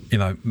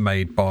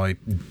 made by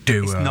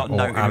Dua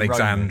or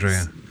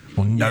Alexandria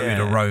or Noted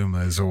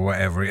Aromas or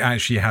whatever. It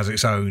actually has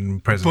its own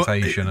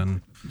presentation,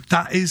 and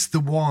that is the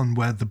one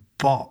where the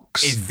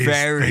box is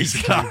very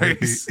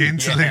close. The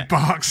interlude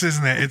box,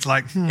 isn't it? It's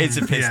like it's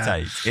a piss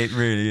take. It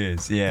really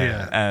is.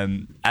 Yeah.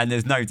 And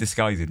there's no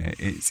disguising it.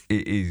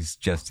 It is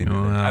just in.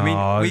 I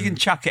mean, we can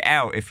chuck it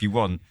out if you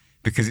want,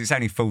 because it's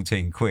only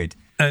 14 quid.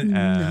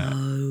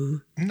 No.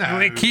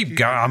 Keep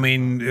going. I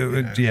mean,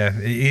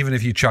 even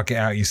if you chuck it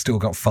out, you still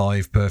got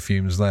 5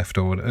 perfumes left.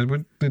 Or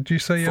did you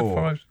say you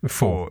had 5?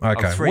 4.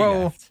 Okay. 3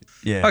 left.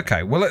 Yeah.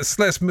 Okay. Well,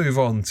 let's move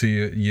on to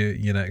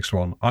your next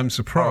one. I'm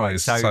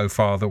surprised so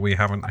far that we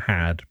haven't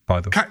had.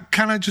 By the way,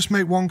 can I just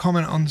make one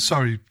comment on?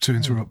 Sorry to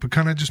interrupt, but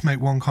can I just make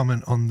one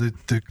comment on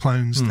the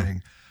clones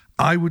thing?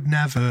 I would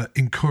never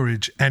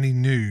encourage any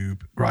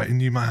noob, right?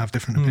 And you might have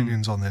different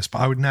opinions on this, but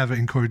I would never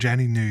encourage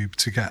any noob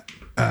to get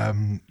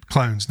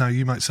clones. Now,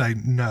 you might say,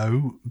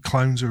 no,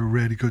 clones are a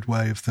really good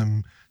way of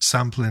them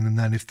sampling, and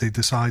then if they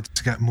decide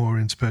to get more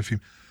into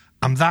perfume,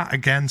 I'm that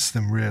against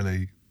them,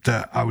 really,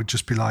 that I would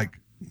just be like,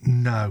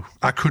 no.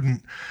 I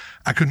couldn't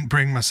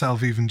bring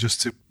myself even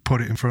just to put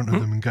it in front of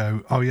them and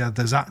go, oh yeah,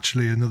 there's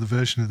actually another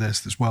version of this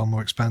that's well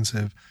more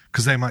expensive,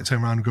 because they might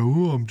turn around and go,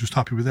 oh, I'm just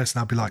happy with this,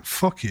 and I'd be like,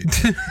 fuck you.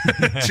 Do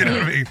you know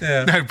what I mean?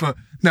 Yeah.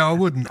 No, I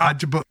wouldn't.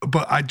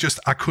 But I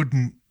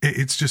couldn't.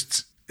 It's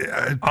just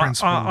a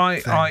principle.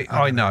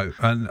 I know,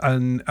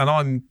 and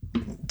I'm,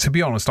 to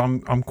be honest,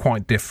 I'm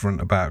quite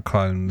different about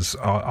clones.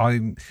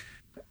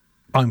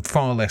 I'm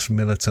far less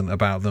militant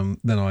about them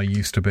than I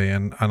used to be,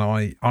 and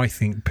I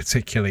think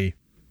particularly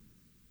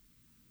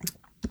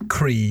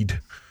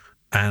Creed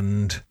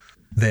and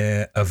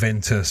their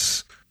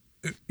Aventus,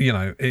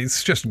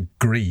 it's just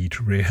greed,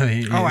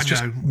 really. It's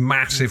just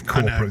massive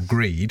corporate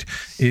greed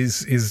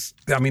is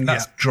I mean,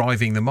 that's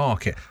driving the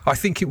market. I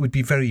think it would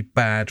be very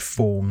bad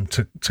form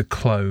to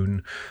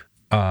clone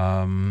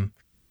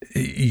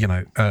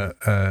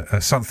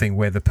something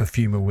where the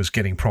perfumer was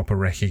getting proper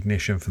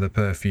recognition for the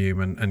perfume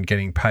and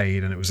getting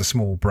paid, and it was a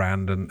small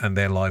brand and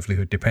their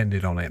livelihood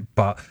depended on it.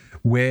 But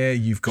where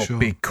you've got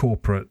big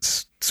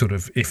corporates sort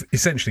of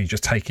essentially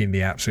just taking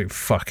the absolute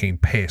fucking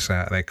piss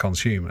out of their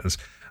consumers,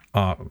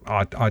 I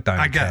don't care.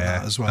 I get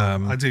that as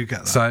well. I do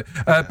get that. So,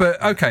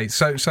 but okay,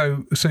 so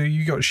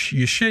you got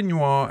your Chez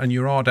Noir and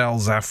your Ardal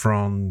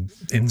Saffron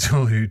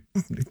interlude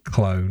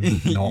clone,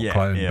 not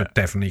clone, but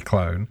definitely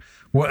clone.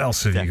 What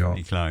else have you got?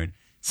 Definitely clone.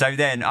 So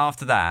then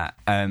after that,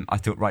 I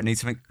thought, right, need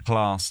something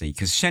classy,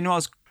 because Chez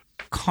Noir's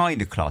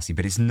kind of classy,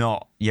 but it's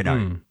not.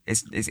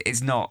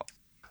 It's not.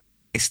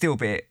 It's still a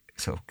bit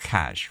sort of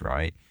cash,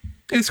 right?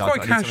 It's so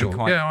quite casual.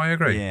 I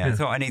agree. Yeah, I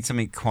thought I need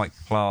something quite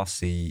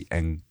classy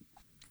and,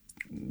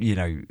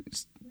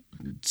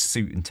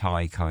 suit and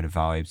tie kind of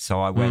vibe.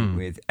 So I went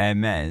with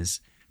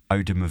Hermes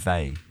Eau de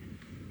Mauvais,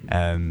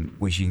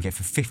 which you can get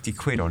for 50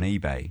 quid on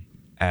eBay.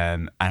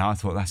 And I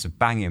thought that's a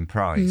banging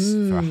price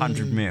for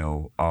 100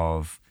 ml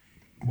of,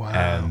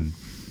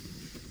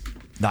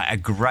 like a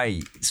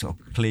great sort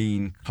of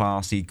clean,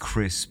 classy,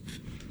 crisp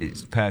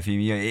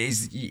perfume. It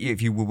is,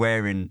 if you were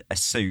wearing a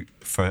suit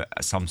for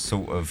some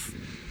sort of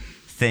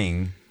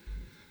thing,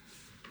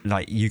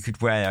 like you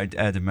could wear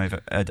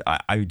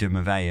Eau de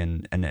Mauvais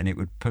and it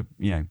would pull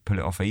it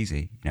off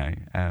easy,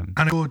 And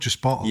a gorgeous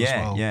bottle as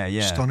well.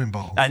 Yeah. Stunning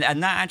bottle.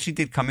 And that actually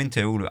did come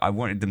into all. I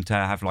wanted them to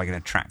have like an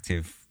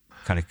attractive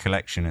kind of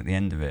collection at the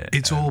end of it.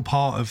 It's all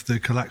part of the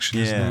collection,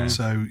 isn't it?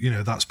 So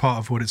that's part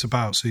of what it's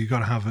about. So you've got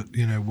to have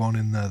one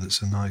in there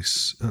that's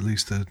at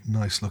least a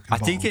nice looking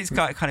bottle. I think it's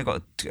got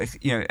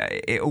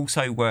it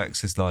also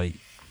works as like,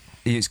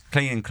 it's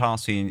clean and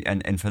classy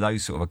and for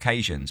those sort of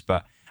occasions,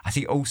 but I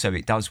think also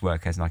it does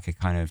work as like a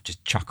kind of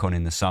just chuck on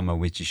in the summer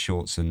with your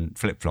shorts and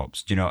flip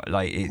flops.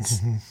 Like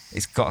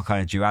it's got a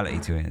kind of duality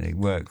to it. It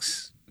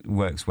works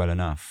well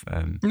enough.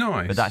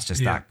 Nice, but that's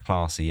just that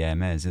classy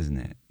Hermes, isn't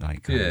it?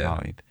 Like kind of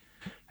vibe.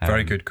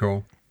 Very good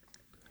call.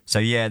 So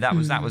that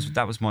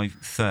was my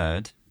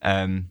third,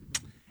 and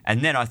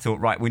then I thought,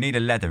 right, we need a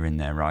leather in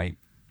there, right?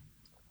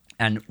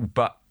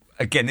 But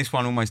again, this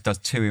one almost does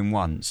 2 in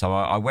 1. So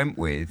I went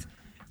with,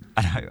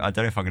 I don't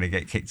know if I'm going to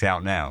get kicked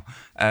out now,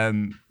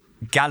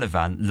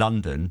 Gallivant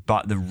London,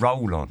 but the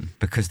roll-on,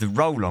 because the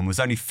roll-on was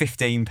only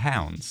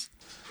 £15.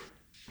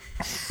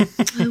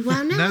 Oh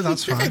wow! No,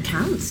 that's fine. That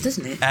counts,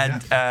 doesn't it?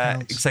 And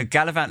so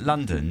Gallivant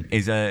London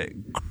is a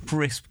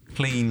crisp,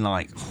 clean,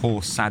 like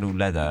horse saddle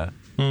leather,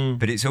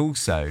 but it's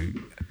also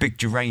a big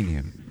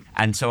geranium.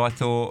 And so I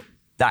thought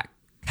that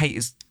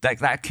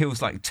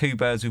kills like 2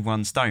 birds with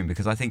 1 stone,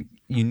 because I think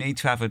you need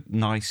to have a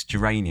nice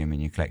geranium in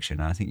your collection,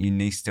 and I think you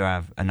need to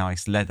have a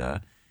nice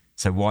leather.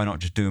 So why not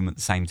just do them at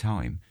the same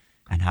time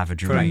and have a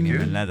geranium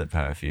and leather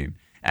perfume?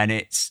 and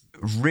it's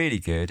really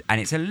good, and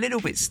it's a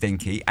little bit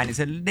stinky, and it's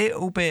a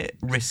little bit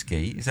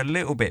risky, it's a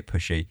little bit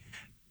pushy,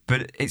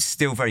 but it's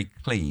still very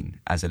clean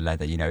as a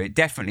leather. You know, it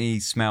definitely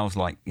smells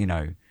like, you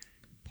know,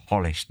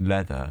 polished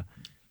leather,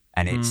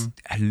 and it's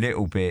a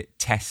little bit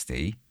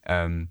testy,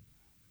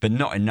 but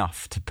not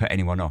enough to put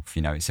anyone off,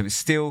 you know. So it's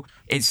still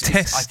testy.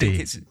 I think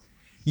it's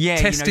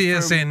testy, you know,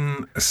 as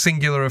in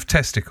singular of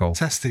testicle.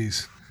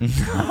 Testes.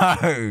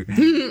 No.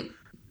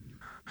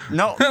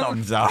 Not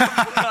thumbs up.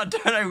 I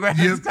don't know where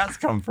that's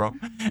come from.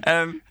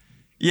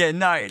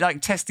 No,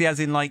 like testy as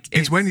in like...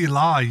 It's when you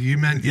lie, you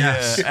meant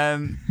yes.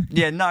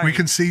 No. We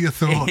can see your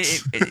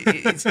thoughts.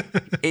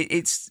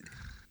 It's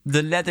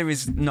the leather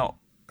is not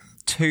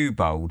too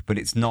bold, but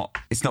it's not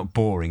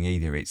boring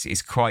either.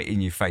 It's quite in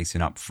your face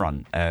and up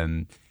front.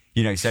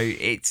 You know, so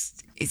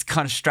it's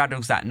kind of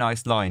straddles that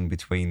nice line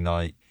between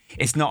like,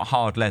 it's not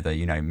hard leather,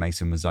 you know,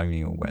 Mason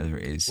Mazzoni or whatever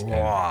it is.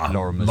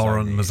 Lauren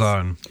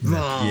Mazzone.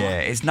 Yeah,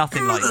 it's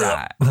nothing like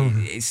that.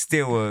 It's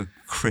still a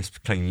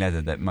crisp, clean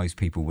leather that most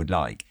people would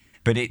like,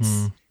 but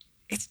it's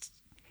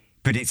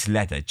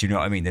leather. Do you know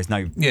what I mean? There's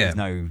no,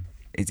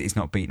 it's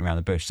not beaten around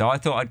the bush. So I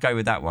thought I'd go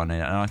with that one,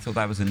 and I thought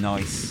that was a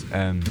nice.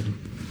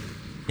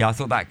 I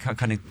thought that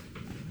kind of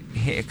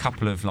hit a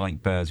couple of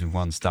like birds with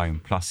one stone.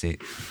 Plus,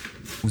 it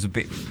was a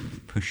bit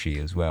pushy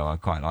as well. I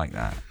quite like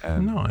that.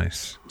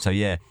 Nice. So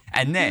yeah,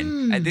 and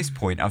then at this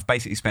point, I've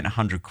basically spent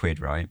 £100,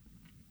 right?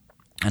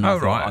 And I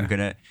thought I'm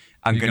gonna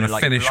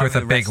like finish with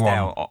a big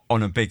one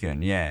on a big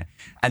one, yeah.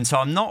 And so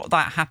I'm not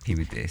that happy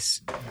with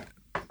this.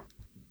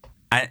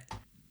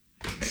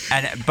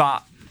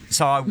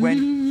 So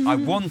I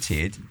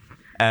wanted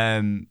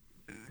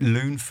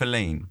Lune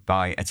Feline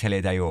by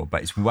Atelier d'Or,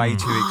 but it's way too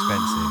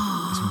expensive.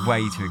 It's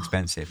way too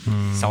expensive.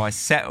 So I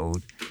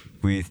settled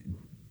with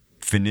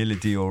Vanilla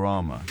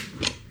Diorama,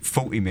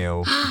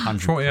 40ml,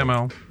 40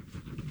 ml.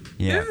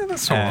 Yeah,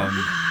 that's all right.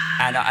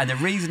 And the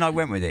reason I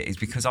went with it is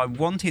because I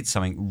wanted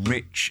something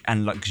rich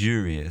and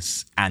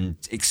luxurious and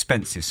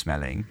expensive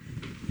smelling.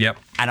 Yep.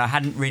 And I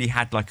hadn't really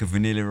had like a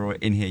vanilla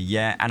in here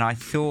yet, and I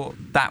thought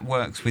that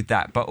works with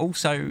that. But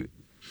also,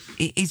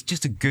 it is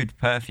just a good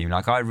perfume.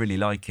 Like, I really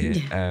like it.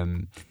 Yeah.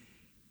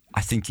 I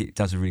think it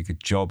does a really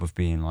good job of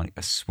being like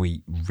a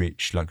sweet,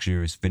 rich,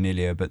 luxurious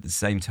vanilla, but at the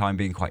same time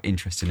being quite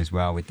interesting as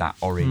well with that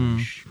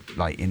orange,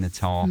 like in the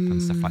top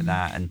and stuff like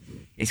that. And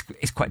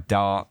it's quite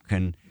dark,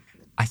 and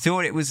I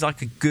thought it was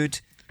like a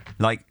good,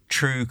 like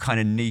true kind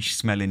of niche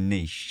smelling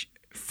niche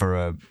for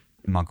a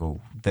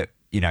muggle that,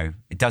 you know,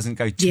 it doesn't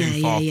go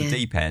too far off the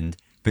deep end,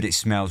 but it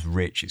smells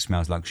rich, it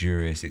smells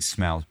luxurious, it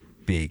smells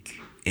big.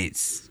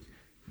 It's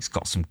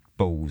got some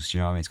balls, you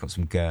know what I mean? It's got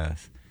some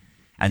girth.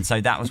 And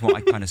so that was what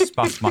I kind of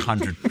spuffed my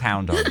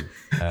 £100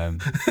 on.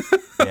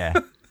 Yeah.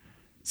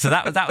 So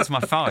that was my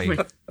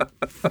 5.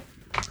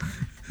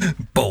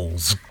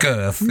 Balls,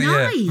 girth.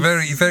 Nice. Yeah.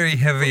 Very, very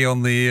heavy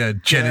on the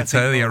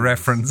genitalia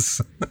reference.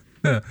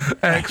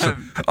 Excellent.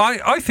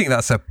 I think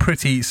that's a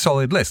pretty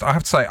solid list. I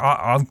have to say,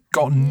 I've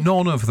got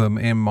none of them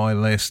in my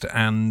list,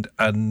 and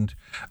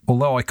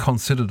although I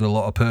considered a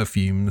lot of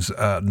perfumes,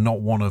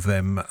 not one of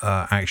them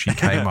actually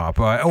came up.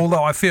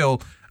 Although I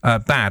feel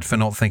bad for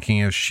not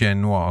thinking of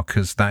Chien Noir,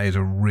 because that is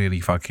a really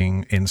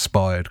fucking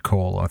inspired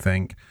call, I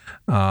think.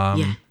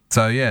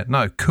 So yeah,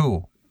 no,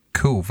 cool,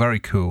 very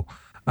cool.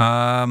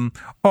 All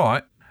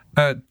right,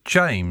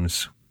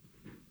 James.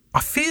 I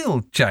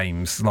feel,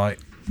 James, like,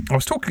 I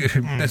was talking.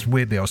 That's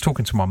weirdly, I was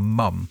talking to my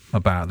mum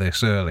about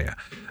this earlier,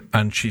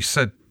 and she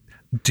said,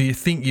 "Do you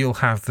think you'll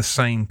have the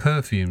same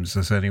perfumes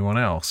as anyone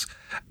else?"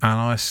 And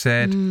I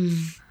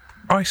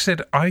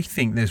said, I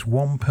think there's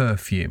one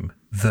perfume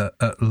that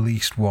at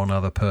least one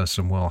other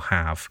person will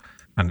have,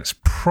 and it's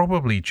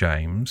probably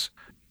James,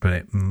 but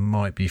it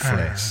might be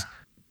Fliss.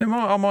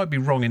 I might be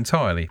wrong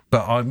entirely,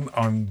 but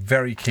I'm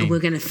very keen. We're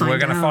going to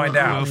find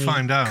out. We'll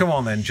find out. Come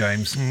on then,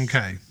 James.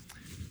 Okay.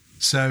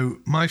 So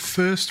my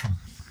first one,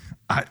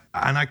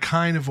 I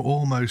kind of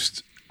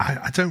almost,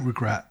 I don't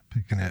regret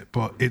picking it,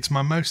 but it's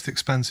my most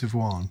expensive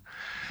one.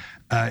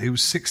 It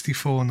was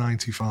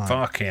 $64.95.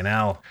 Fucking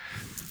hell.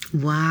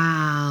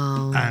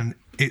 Wow. And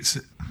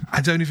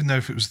I don't even know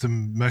if it was the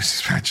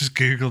most, I just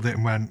Googled it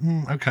and went,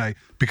 okay.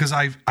 Because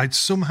I'd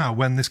somehow,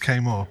 when this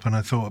came up and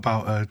I thought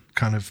about a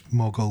kind of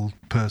Muggle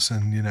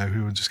person, you know,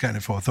 who were just getting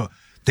it for, I thought,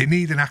 they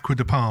need an Acqua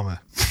di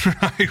Parma.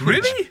 Right?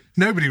 Really?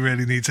 Nobody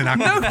really needs an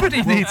Acqua di Parma.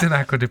 Nobody needs an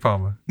Acqua di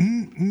Parma.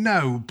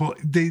 No, but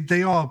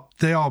they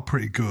are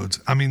pretty good.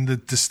 I mean,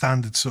 the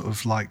standard sort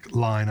of like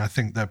line, I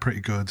think they're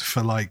pretty good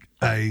for like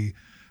a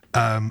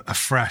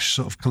fresh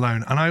sort of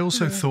cologne. And I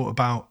also thought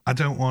about, I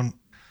don't want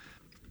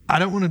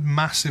to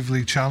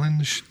massively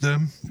challenge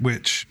them,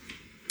 which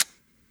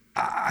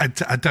I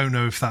don't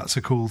know if that's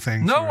a cool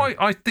thing. No,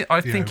 I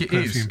think it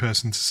is. Perfume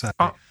person to say.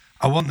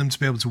 I want them to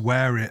be able to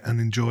wear it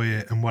and enjoy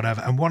it and whatever.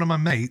 And one of my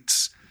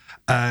mates,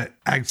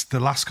 the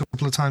last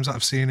couple of times that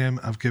I've seen him,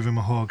 I've given him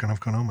a hug and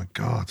I've gone, oh my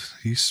God,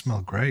 you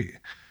smell great.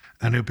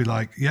 And he'll be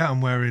like, yeah,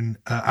 I'm wearing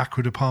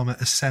Acqua di Parma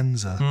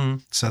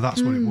Essenza. So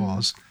that's what it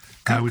was.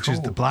 which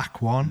is the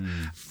black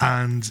one.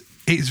 And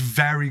it's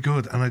very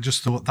good. And I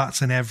just thought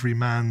that's an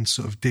everyman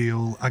sort of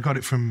deal. I got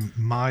it from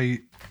My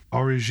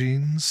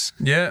Origins,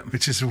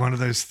 which is one of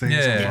those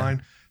things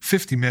online.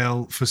 50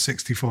 mil for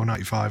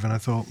 $64.95. And I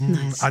thought,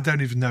 I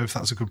don't even know if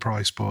that's a good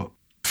price, but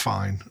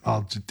fine,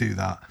 I'll do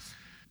that.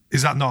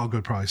 Is that not a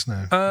good price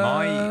now?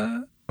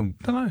 I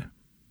don't know.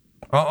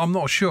 I'm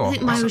not sure. I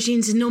think My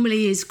Origins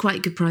normally is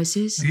quite good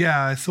prices.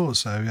 Yeah, I thought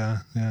so,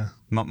 yeah.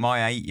 My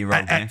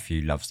 8-year-old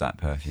nephew loves that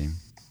perfume.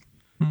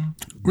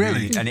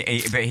 Really? And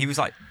but he was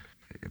like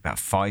about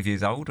 5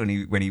 years old when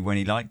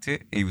he liked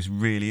it. He was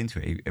really into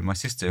it. And my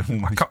sister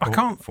almost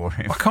bought it for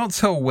him. I can't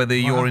tell whether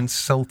you're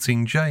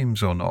insulting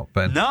James or not,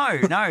 Ben. No,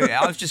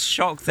 I was just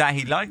shocked that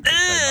he liked it so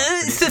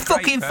much. It's the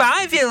fucking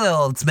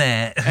 5-year-olds,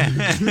 mate.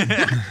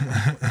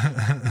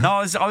 No,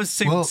 I was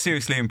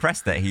seriously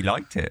impressed that he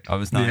liked it. I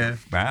was like,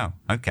 wow,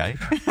 okay.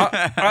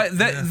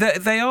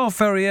 They are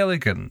very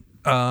elegant,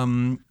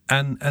 and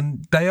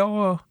they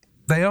are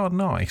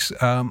nice.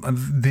 And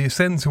the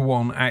Essenza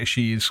one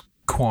actually is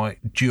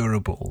quite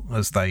durable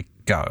as they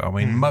go. I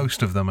mean,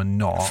 most of them are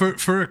not.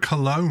 For a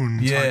cologne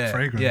type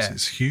fragrance,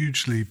 it's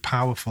hugely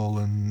powerful,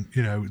 and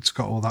it's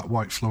got all that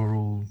white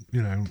floral,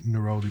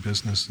 neroli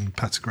business and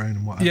petitgrain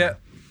and whatever. Yeah.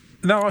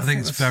 No, I think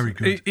it's very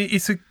good.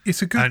 It's a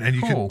good and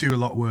you could do a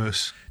lot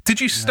worse.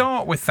 Did you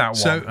start with that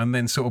one and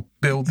then sort of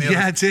build the other?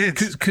 Yeah, I did.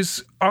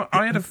 Because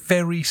I had a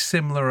very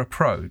similar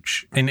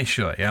approach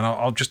initially, and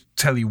I'll just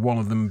tell you one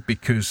of them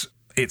because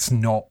it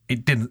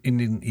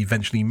didn't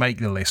eventually make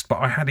the list, but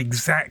I had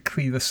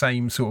exactly the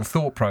same sort of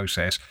thought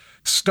process.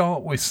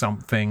 Start with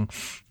something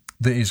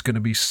that is going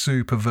to be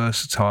super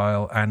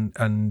versatile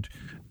and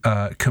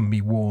can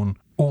be worn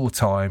all the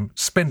time,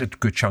 spend a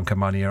good chunk of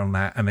money on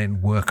that, and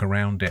then work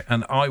around it.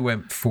 And I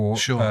went for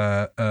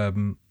the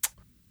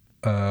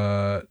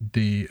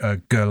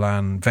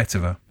Guerlain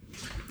Vetiver.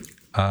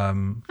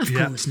 Of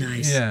course,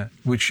 nice. Yeah,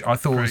 which I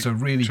thought was a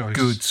really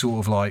good sort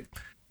of like,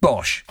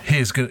 bosh,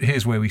 here's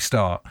where we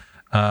start.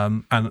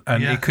 And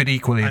it could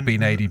equally have been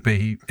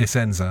ADB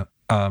Essenza.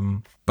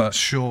 But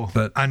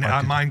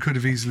mine could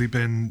have easily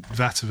been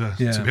Vetiver,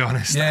 to be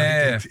honest.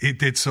 It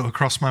did sort of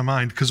cross my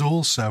mind, because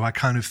also I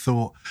kind of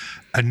thought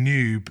a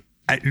noob,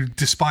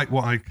 despite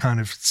what I kind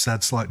of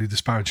said slightly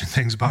disparaging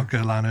things about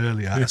Guerlain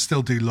earlier, I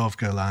still do love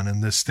Guerlain,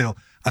 and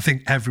I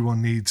think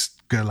everyone needs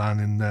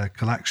Guerlain in their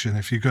collection.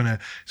 If you're going to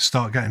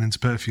start getting into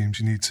perfumes,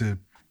 you need to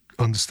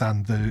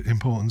understand the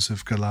importance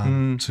of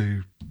Guerlain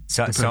to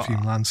the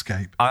perfume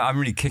landscape. I'm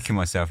really kicking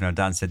myself now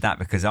Dan said that,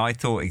 because I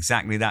thought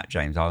exactly that,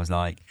 James. I was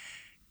like,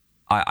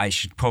 I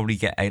should probably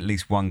get at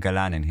least one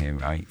Guerlain in here,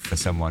 right, for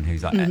someone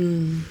who's like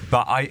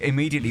but I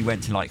immediately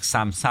went to like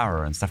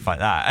Samsara and stuff like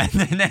that, and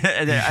then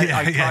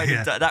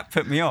that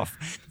put me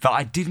off. But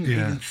I didn't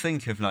even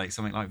think of like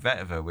something like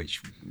Vetiver,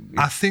 which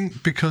I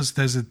think because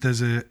there's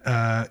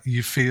a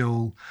you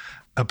feel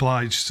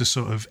obliged to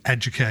sort of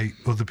educate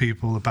other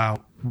people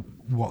about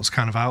what's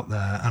kind of out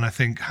there, and I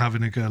think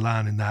having a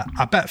Guerlain in there,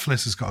 I bet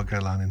Fliss has got a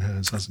Guerlain in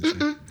hers, hasn't she?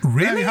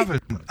 Really? No, you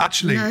haven't.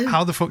 Actually,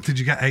 how the fuck did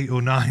you get 8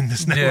 or 9?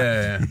 There's no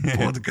way you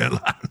bought a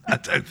Guerlain, I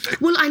don't think.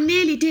 Well, I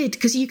nearly did,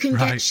 because you can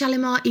get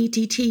Shalimar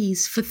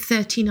ETTs for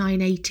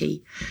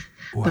 $39.80.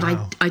 Wow. But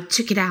I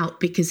took it out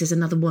because there's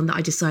another one that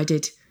I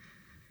decided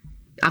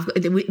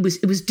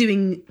it was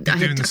doing. I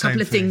had a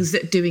couple of things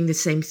that doing the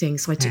same thing,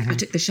 so I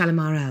took the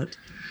Shalimar out.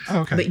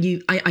 Oh, okay. But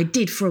I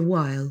did for a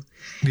while.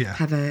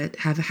 Have a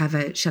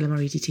Shalimar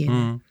ETT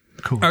in.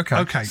 Cool.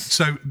 Okay.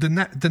 So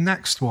the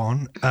next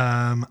one,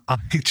 I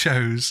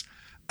chose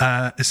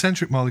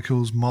Eccentric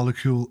Molecules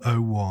Molecule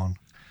 01.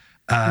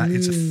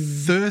 It's a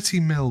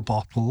 30ml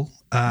bottle.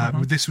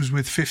 This was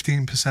with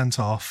 15%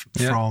 off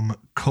from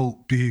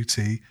Cult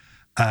Beauty.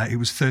 It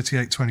was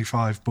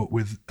 $38.25, but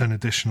with an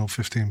additional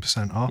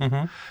 15% off,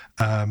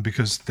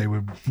 because they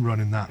were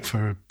running that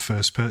for a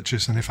first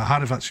purchase. And if I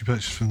had have actually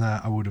purchased from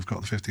there, I would have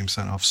got the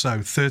 15% off. So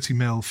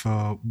 30ml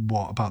for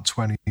about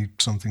 20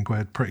 something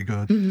quid, pretty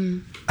good.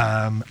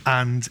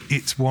 And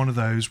it's one of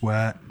those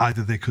where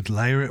either they could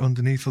layer it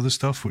underneath other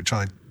stuff, which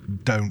I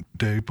don't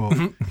do, but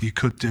you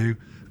could do.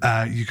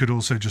 You could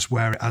also just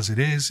wear it as it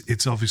is.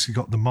 It's obviously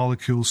got the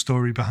molecule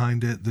story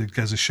behind it.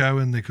 There's a show,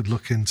 and they could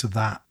look into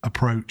that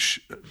approach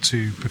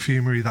to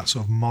perfumery, that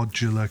sort of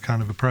modular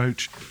kind of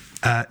approach.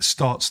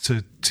 Starts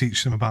to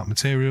teach them about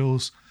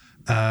materials.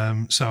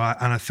 I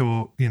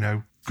thought,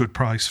 good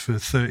price for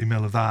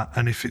 30ml of that.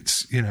 And if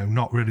it's,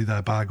 not really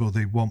their bag, or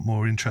they want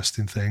more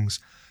interesting things,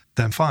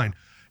 then fine.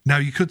 Now,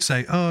 you could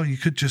say, you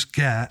could just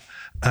get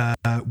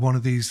one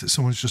of these that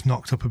someone's just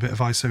knocked up a bit of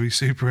ISO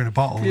Super in a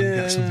bottle and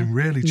get something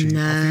really cheap off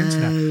the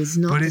internet. It's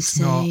not but it's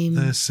not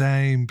the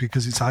same,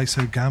 because it's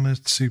ISO Gamma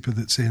Super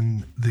that's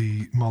in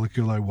the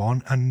Molecule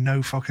 01, and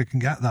no fucker can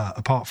get that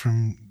apart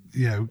from,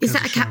 Is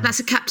that that's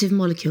a captive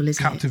molecule,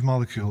 isn't it? Captive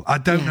molecule. I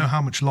don't know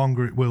how much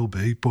longer it will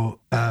be, but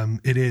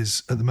it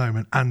is at the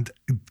moment. And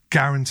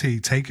guarantee,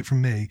 take it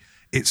from me,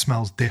 it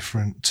smells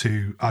different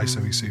to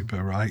ISO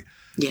Super, right?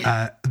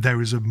 Yeah.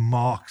 There is a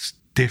marked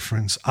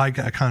difference. I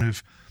get a kind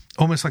of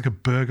almost like a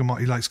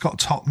bergamot. It's got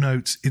top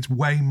notes. It's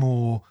way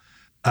more.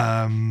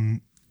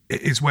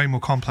 it's way more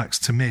complex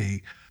to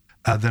me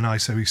than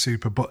ISOE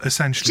Super, but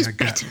essentially I get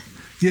better.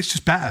 Yeah, it's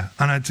just better,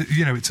 and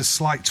it's a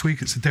slight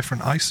tweak. It's a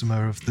different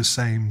isomer of the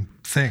same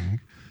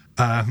thing,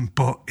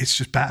 but it's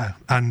just better,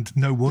 and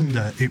no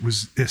wonder it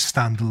was a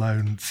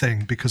standalone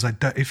thing, because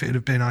if it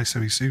had been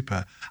ISOE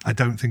Super, I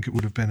don't think it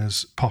would have been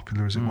as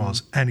popular as it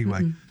was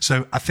anyway.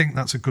 So I think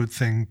that's a good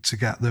thing to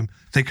get them.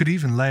 They could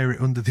even layer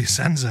it under the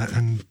Essenza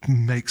and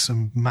make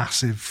some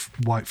massive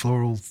white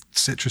floral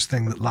citrus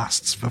thing that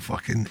lasts for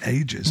fucking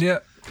ages. Yeah.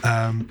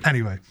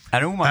 Anyway,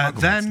 and all my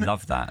then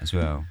love that as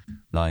well.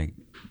 Like.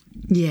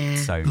 Yeah.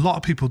 So, a lot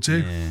of people do.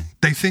 Yeah.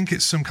 They think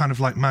it's some kind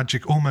of like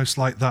magic, almost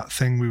like that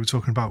thing we were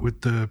talking about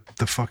with the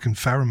fucking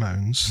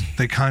pheromones.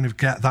 They kind of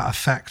get that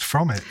effect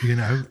from it, you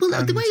know.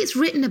 Well, the way it's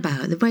written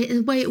about, the way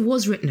it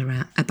was written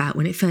about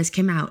when it first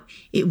came out,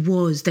 they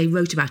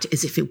wrote about it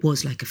as if it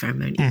was like a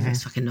pheromone, even though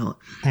it's fucking not.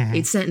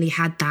 It certainly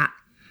had that.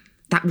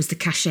 That was the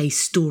cachet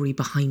story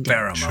behind it.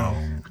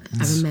 Pheromone.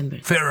 I remember.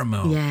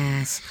 Pheromone.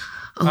 Yes.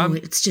 Oh,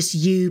 it's just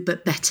you,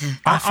 but better.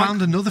 I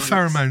found another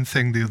pheromone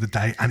thing the other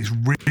day, and it's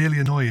really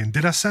annoying.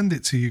 Did I send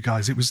it to you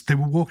guys? They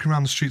were walking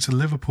around the streets of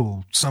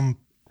Liverpool.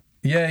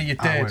 Yeah, you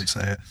did. I won't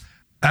say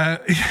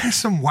it.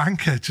 Some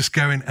wanker just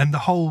going, and the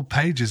whole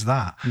page is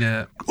that.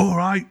 Yeah. All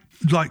right,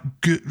 like,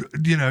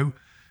 you know,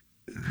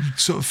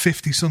 sort of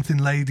 50-something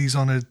ladies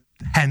on a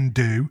hen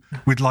do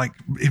with like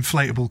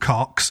inflatable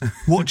cocks.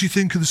 What do you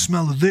think of the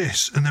smell of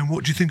this? And then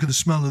what do you think of the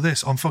smell of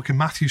this on fucking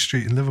Matthew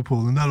Street in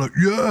Liverpool? And they're like,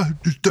 yeah,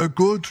 they're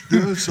good.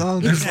 Yeah,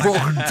 sound. It's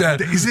fucking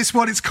dead. Is this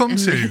what it's come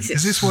to?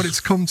 Is this what it's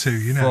come to?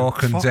 You know,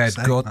 fucking dead.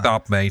 Good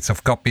up, mate.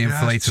 I've got the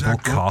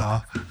inflatable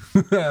cock.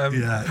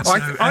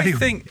 I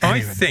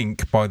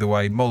think, by the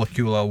way,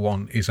 Molecular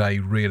One is a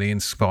really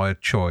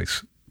inspired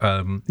choice.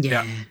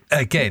 Yeah.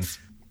 Again,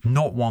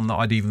 not one that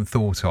I'd even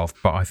thought of,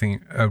 but I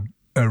think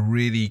a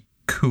really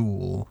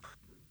cool,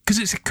 because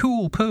it's a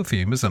cool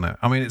perfume, isn't it?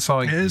 I mean, it's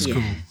like, it is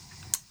cool.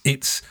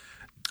 It's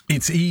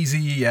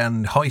easy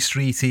and high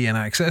streety and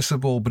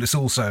accessible, but it's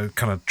also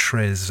kind of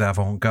très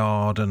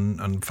avant-garde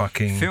and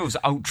fucking feels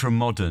ultra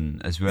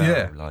modern as well.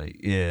 Yeah. Like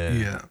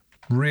yeah.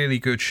 Really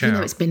good shout. You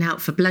know, it's been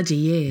out for bloody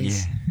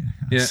years.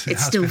 Yeah. It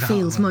still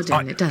feels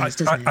modern. It does,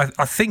 doesn't it?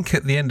 I think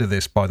at the end of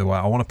this, by the way,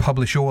 I want to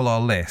publish all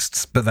our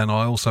lists, but then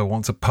I also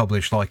want to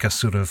publish like a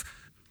sort of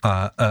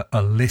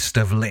a list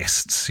of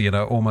lists, you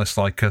know, almost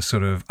like a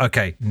sort of,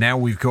 okay, now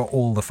we've got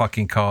all the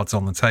fucking cards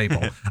on the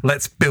table.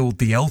 Let's build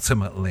the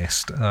ultimate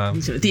list.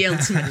 The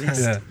ultimate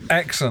list. Yeah.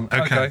 Excellent.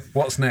 Okay.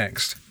 What's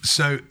next?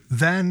 So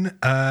then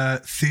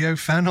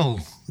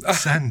Theophenol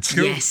scent.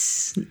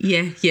 Yes.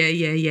 Yeah.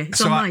 It's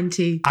on mine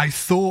too. I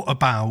thought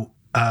about...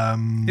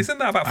 Isn't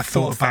that about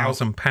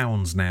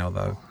 £4,000 now,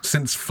 though?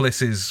 Since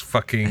Fliss's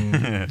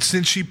fucking...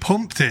 Since she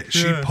pumped it.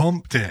 She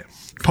pumped it.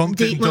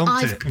 Pumped it and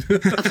dumped it.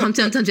 I've pumped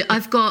it and dumped it.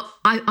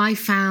 I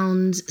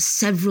found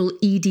several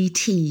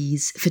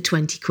EDTs for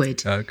 20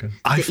 quid. Okay.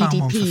 I found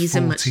one for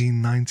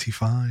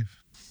 $14.95.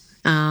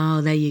 Oh,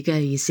 there you go.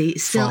 You see,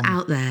 it's still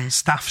out there.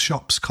 Staff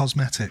Shops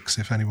Cosmetics,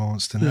 if anyone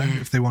wants to know,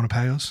 if they want to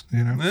pay us,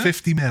 you know,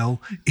 50ml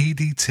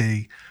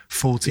EDT,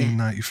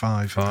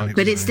 $14.95.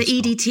 But it's the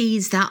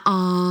EDTs that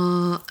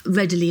are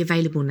readily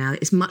available now.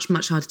 It's much,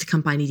 much harder to come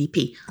by an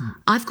EDP.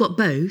 I've got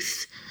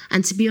both,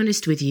 and to be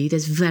honest with you,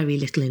 there's very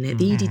little in it.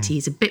 The EDT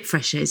is a bit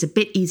fresher, it's a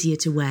bit easier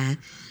to wear.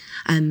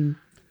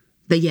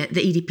 But yeah,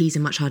 the EDPs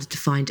are much harder to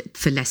find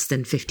for less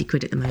than 50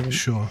 quid at the moment.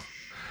 Sure.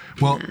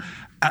 Well,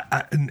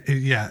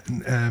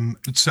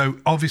 so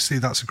obviously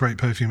that's a great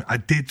perfume. I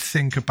did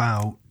think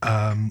about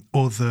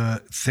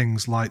other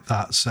things like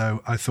that.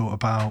 So I thought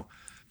about,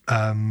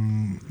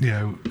 the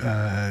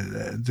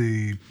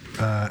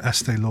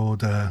Estee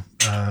Lauder,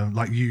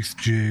 like Youth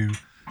Dew,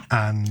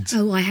 and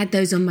I had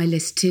those on my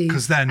list too.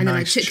 Because they're and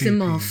nice. Then I took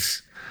them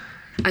off.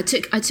 I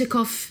took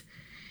off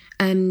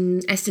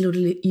Estee Lauder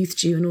Youth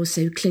Dew and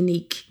also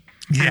Clinique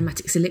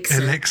Aromatics Elixir.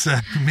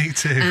 Elixir, me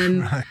too.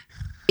 Right.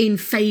 In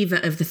favour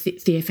of the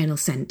Theophenol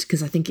scent,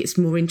 because I think it's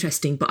more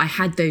interesting. But I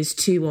had those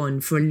two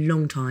on for a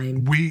long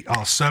time. We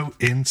are so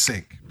in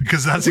sync,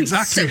 because that's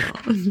exactly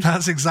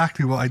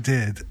what I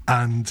did,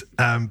 and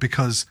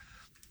because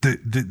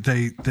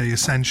they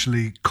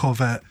essentially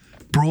cover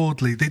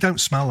broadly. They don't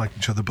smell like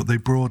each other, but they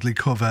broadly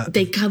cover.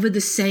 They cover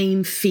the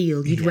same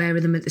feel. You'd wear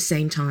them at the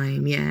same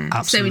time. Yeah,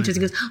 absolutely. So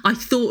interesting, because I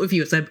thought of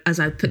you as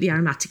I put the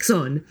aromatics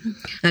on. And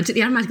I took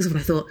the aromatics off,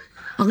 and I thought,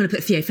 I'm going to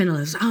put Theophenol. I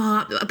was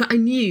but I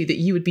knew that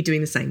you would be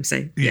doing the same.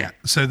 So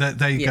so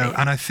there you go.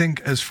 And I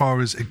think, as far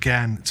as,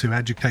 again, to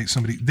educate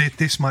somebody,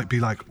 this might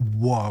be like,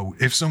 whoa.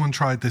 If someone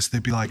tried this,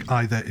 they'd be like,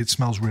 either it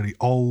smells really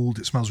old,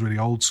 it smells really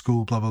old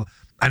school, blah blah,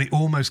 and it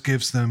almost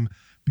gives them,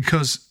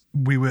 because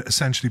we were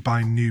essentially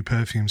buying new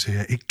perfumes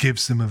here, it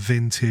gives them a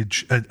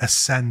vintage, a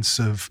sense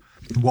of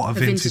what a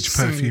vintage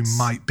perfume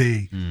might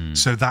be.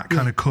 So that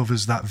kind of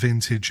covers that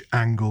vintage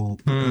angle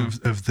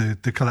of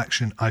the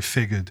collection, I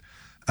figured.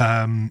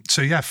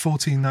 So yeah,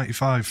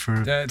 $14.95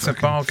 for it's a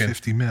bargain.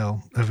 50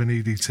 mil of an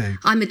EDT.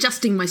 I'm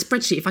adjusting my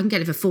spreadsheet. If I can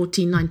get it for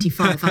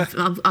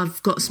 $14.95,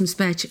 I've got some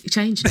spare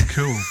change.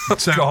 Cool.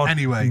 So God,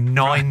 anyway,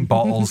 9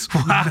 bottles.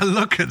 Wow,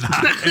 look at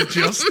that,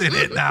 adjusting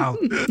it now.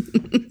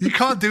 You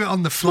can't do it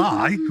on the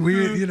fly. Of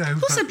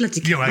course I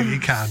bloody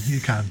can. You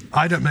can.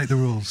 I don't make the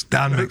rules.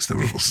 Dan makes the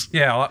rules.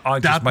 Yeah, I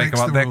just Dad make them makes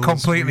up. the They're rules.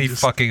 completely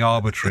fucking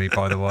arbitrary,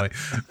 by the way.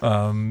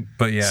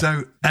 But yeah.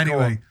 So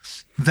anyway,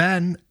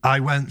 then I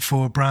went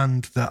for a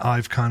brand that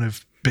I've kind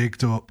of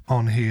bigged up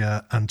on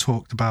here and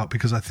talked about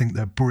because I think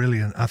they're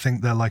brilliant. I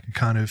think they're like a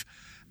kind of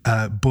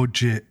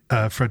budget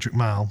Frederick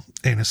Malle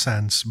in a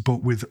sense,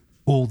 but with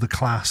all the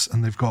class,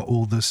 and they've got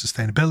all the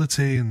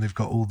sustainability and they've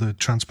got all the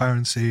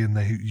transparency, and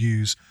they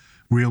use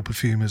real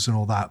perfumers and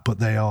all that, but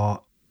they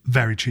are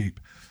very cheap.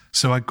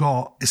 So I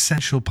got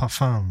Essential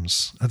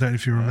Parfums. I don't know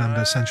if you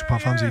remember Essential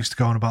Parfums. I used to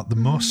go on about the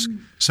musk.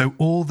 So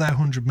all their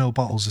 100ml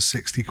bottles are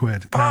 60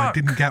 quid. Now, I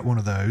didn't get one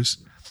of those.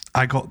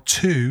 I got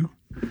 2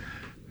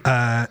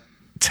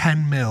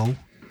 10ml,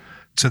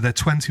 so they're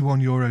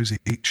 €21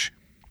 each.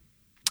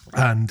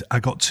 And I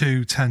got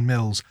 2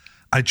 10mls.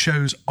 I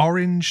chose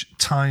Orange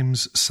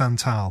times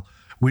Santal,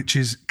 which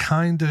is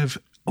kind of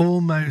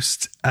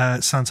almost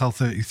Santal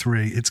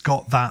 33. It's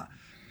got that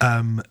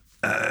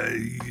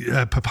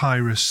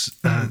papyrus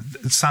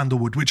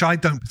sandalwood, which I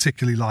don't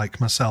particularly like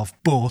myself,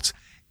 but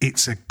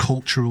it's a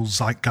cultural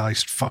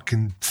zeitgeist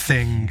fucking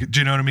thing. Do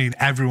you know what I mean?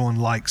 Everyone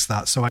likes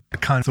that. So I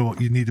kind of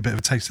thought you need a bit of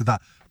a taste of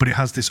that. But it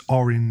has this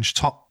orange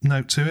top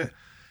note to it.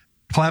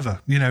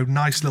 Clever,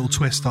 nice little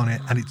twist on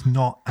it, and it's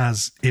not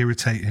as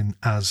irritating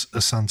as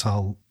a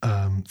Santal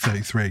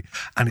 33,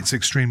 and it's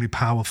extremely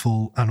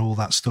powerful and all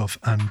that stuff,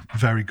 and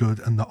very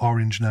good, and the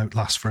orange note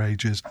lasts for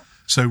ages,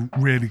 so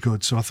really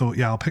good. So I thought,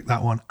 yeah, I'll pick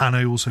that one, and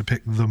I also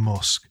picked the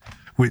musk,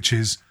 which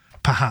is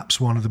perhaps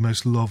one of the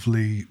most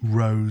lovely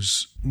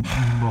rose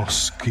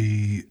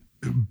musky,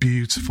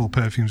 beautiful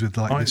perfumes with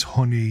like this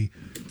honey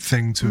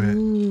thing to it.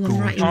 Ooh,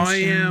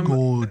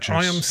 Gorgeous.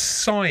 I am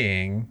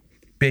sighing.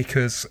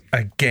 Because,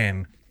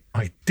 again,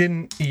 I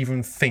didn't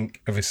even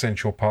think of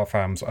Essential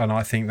Parfums, and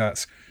I think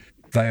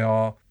they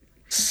are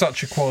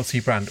such a quality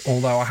brand.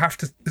 Although I have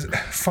to,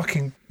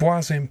 fucking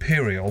Bois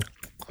Imperial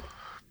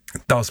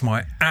does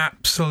my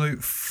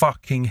absolute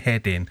fucking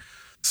head in.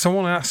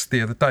 Someone asked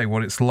the other day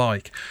what it's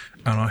like,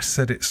 and I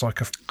said it's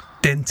like a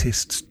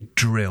dentist's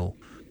drill.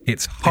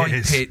 It's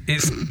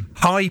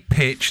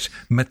high-pitched,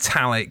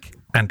 metallic,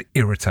 and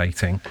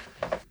irritating.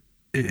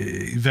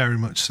 Very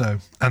much so,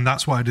 and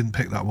that's why I didn't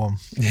pick that one.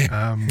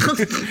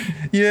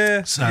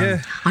 Yeah, so,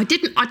 yeah. I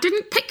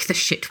didn't pick the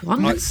shit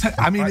one.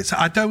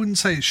 I don't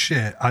say it's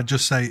shit. I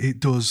just say it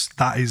does.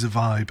 That is a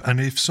vibe,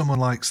 and if someone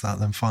likes that,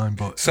 then fine.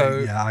 But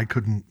yeah, I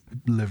couldn't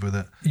live with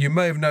it. You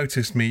may have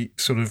noticed me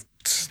sort of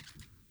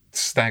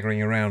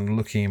staggering around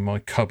looking in my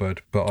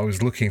cupboard, but I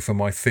was looking for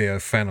my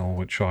Theophenol,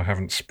 which I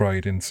haven't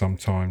sprayed in some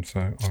time,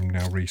 so I'm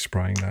now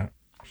respraying that.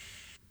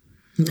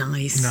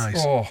 Nice.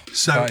 Oh,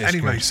 so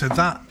anyway, good. So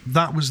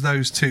that was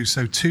those 2.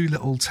 So 2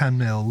 little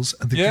 10mls,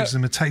 that gives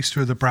them a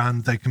taster of the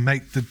brand. They can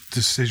make the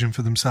decision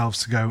for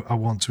themselves to go, I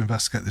want to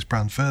investigate this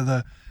brand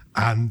further,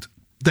 and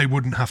they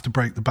wouldn't have to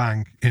break the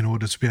bank in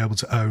order to be able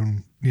to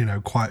own,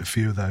 quite a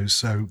few of those.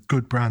 So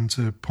good brand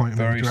to point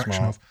them in the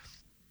direction of.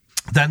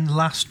 Then the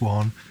last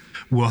one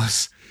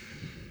was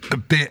a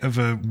bit of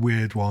a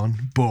weird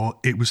one, but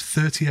it was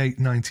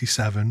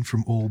 $38.97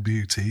 from All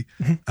Beauty,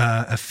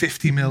 a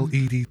 50ml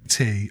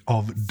EDT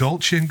of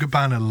Dolce &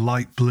 Gabbana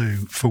Light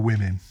Blue for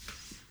women.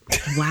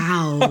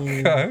 Wow.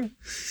 Okay.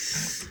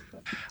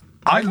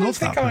 I love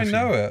that perfume. I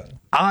know it.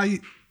 I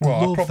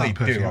love probably that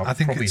perfume. I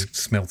think probably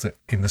smelt it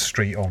in the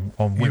street on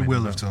women. You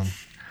will have done.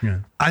 Yeah.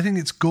 I think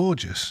it's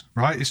gorgeous,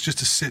 right? It's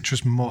just a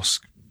citrus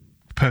musk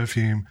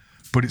perfume,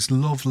 but it's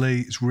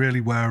lovely. It's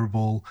really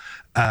wearable.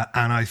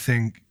 And I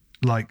think,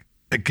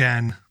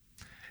 again,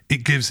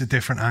 it gives a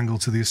different angle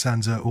to the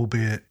Essenza,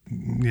 albeit,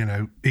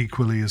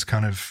 equally as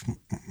kind of,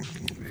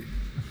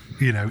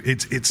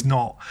 it's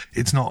not,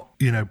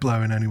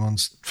 blowing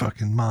anyone's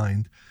fucking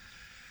mind.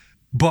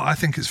 But I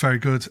think it's very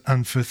good,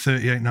 and for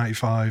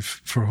 $38.95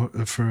 for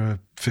a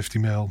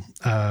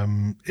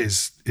 50ml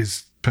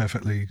is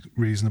perfectly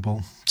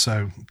reasonable.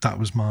 So that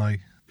was my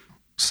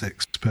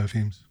 6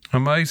 perfumes.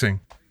 Amazing.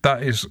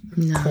 That is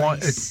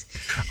quite.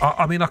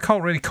 I mean, I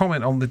can't really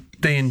comment on the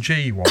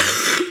D&G one,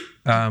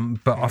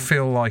 but I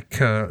feel like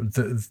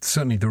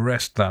certainly the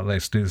rest of that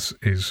list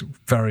is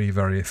very,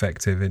 very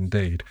effective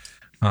indeed.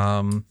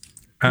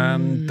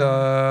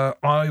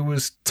 I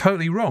was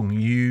totally wrong.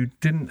 You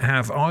didn't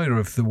have either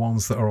of the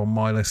ones that are on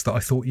my list that I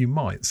thought you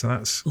might, so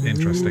that's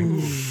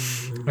interesting.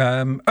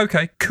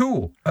 Okay,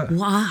 cool. Wow,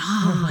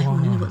 I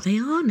want to know what they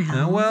are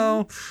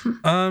now.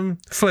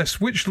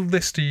 Fliss, which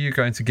list are you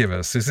going to give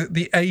us? Is it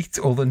the 8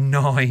 or the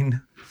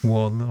 9?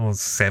 1 or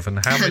 7?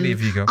 How many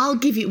have you got? I'll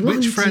give you 1,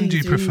 Which friend 2, do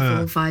you 3, prefer?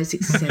 4, 5,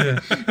 6, 7.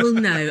 Well,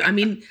 no, I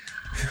mean,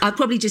 I'll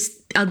probably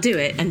I'll do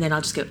it and then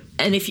I'll just go.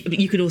 And if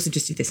you could also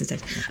just do this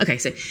instead. Okay,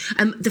 so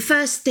the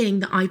first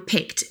thing that I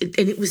picked,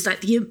 and it was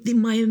like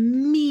my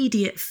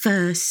immediate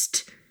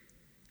first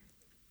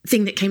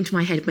thing that came to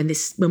my head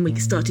when we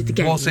started the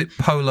game. Was it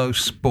polo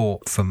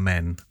sport for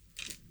men?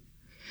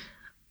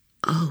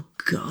 Oh,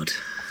 God.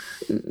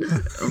 No.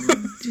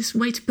 Just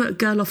way to put a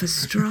girl off a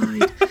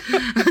stride.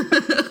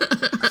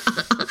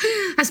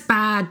 That's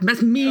bad.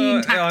 That's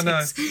mean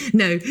tactics.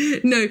 No.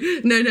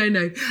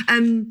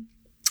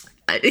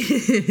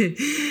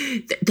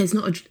 There's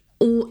not a...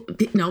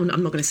 no, I'm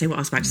not going to say what I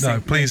was about to say.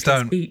 No, please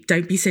don't.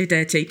 Don't be so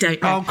dirty. Don't.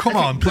 Oh, come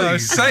on,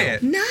 please. Say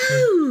it.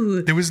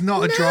 No. There was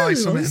not a dry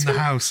something in the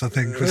house, I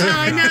think. Was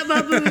I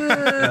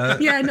know.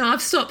 Yeah, no,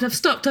 I've stopped.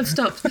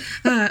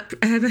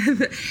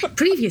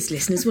 Previous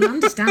listeners will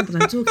understand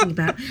what I'm talking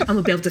about and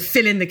will be able to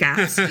fill in the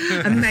gaps.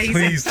 Amazing.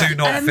 Please do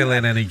not fill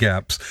in any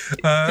gaps.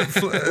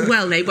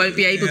 Well, they won't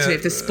be able to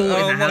if there's sport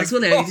in the house,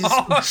 will they?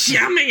 Just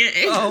jamming it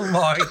in. Oh,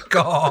 my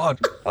God.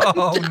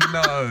 Oh,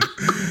 no.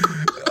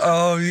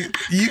 Oh,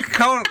 you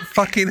can't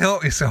fucking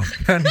help yourself,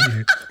 can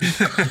you?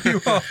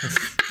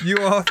 You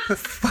are the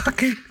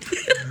fucking...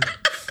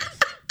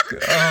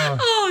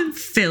 I'm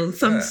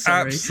filth. I'm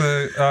sorry.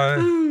 Absolute.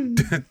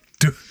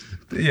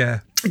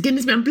 Yeah.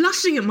 Goodness me, I'm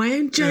blushing at my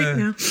own joke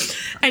now.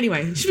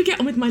 Anyway, should we get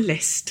on with my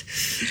list?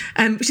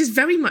 Which is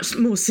very much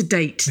more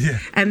sedate. Yeah,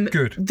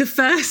 good. The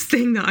first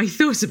thing that I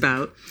thought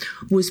about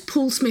was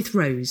Paul Smith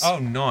Rose. Oh,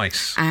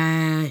 nice.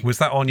 Was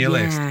that on your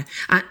list? Yeah.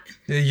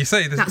 You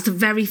say this... That's the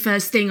very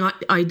first thing I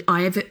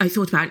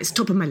thought about. It's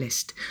top of my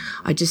list.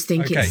 I just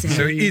think it's...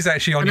 so it is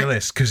actually on your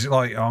list, because,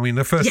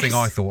 the first thing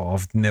I thought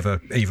of never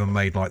even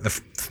made, the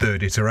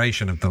third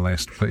iteration of the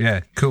list. But,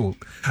 yeah, cool.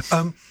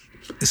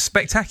 It's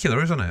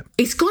spectacular, isn't it?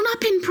 It's gone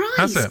up in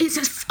price. Has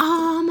it?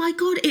 Oh, my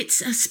God,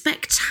 it's a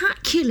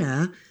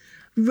spectacular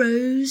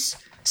rose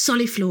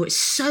soliflor. It's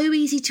so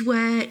easy to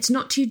wear. It's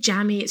not too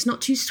jammy. It's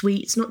not too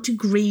sweet. It's not too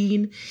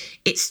green.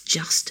 It's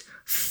just...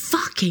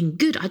 fucking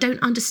good. I don't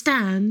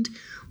understand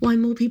why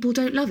more people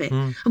don't love it.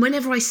 And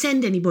whenever I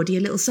send anybody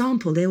a little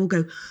sample, they all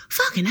go,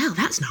 fucking hell,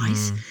 that's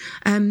nice.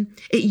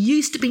 It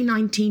used to be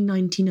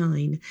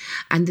 $19.99,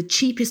 and the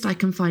cheapest I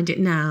can find it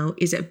now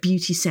is at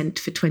Beauty Scent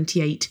for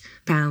 £28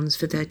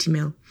 for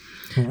 30ml.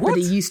 What? But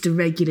it used to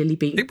regularly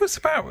be... It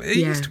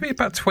used to be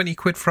about 20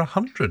 quid for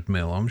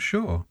 100ml, I'm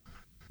sure.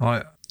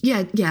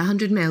 Yeah,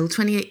 100ml,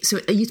 28. So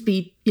it used to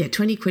be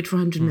 20 quid for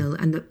 100ml,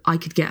 and I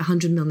could get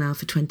 100ml now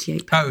for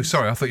 £28. Oh,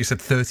 sorry, I thought you said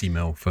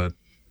 30ml for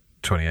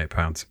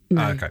 £28.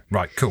 No. Okay,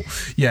 right, cool.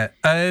 Yeah,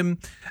 I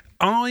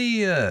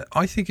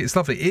think it's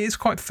lovely. It is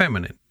quite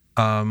feminine.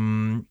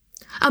 My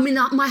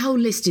whole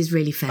list is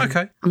really femme.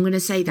 Okay, I'm going to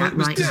say that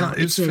right now.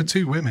 It's for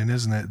two women,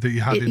 isn't it? That you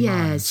had in mind.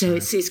 Yeah, so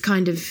it's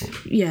kind of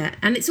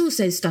and it's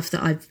also stuff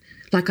that I've.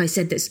 Like I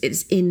said,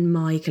 it's in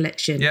my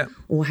collection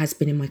or has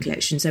been in my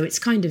collection. So it's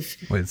kind of...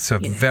 Well, it's a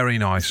very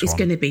nice one. It's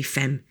going to be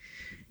femme.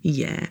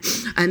 Yeah.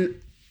 And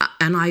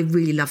I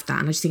really love that.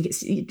 And I just think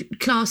it's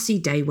classy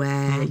day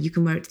wear. You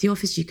can wear it to the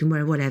office. You can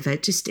wear whatever.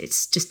 It's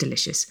just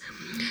delicious.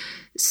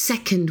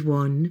 Second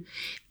one,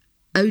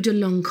 Eau de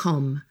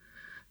Lancôme,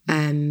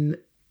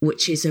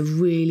 which is a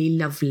really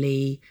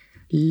lovely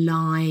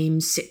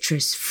lime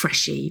citrus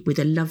freshie with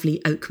a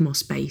lovely oak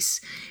moss base.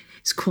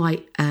 It's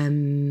quite,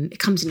 it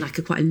comes in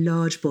quite a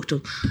large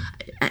bottle,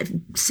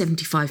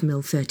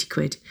 75ml, 30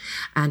 quid.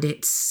 And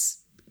it's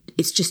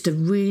just a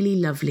really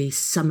lovely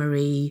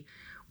summery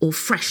or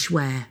fresh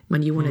wear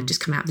when you want to just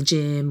come out of the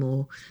gym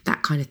or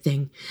that kind of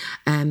thing.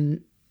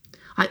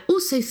 I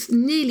also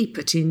nearly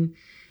put in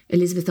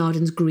Elizabeth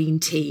Arden's green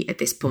tea at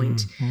this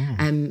point,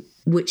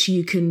 which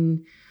you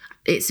can...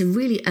 It's a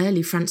really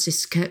early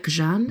Francis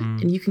Kirk-Jeanne,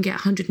 and you can get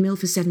 100ml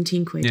for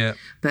 17 quid. Yeah.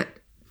 But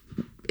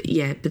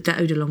the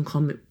Eau de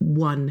Lancôme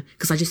won,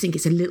 because I just think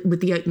it's a little,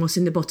 with the oak moss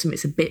in the bottom,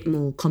 it's a bit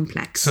more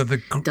complex. So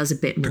it does a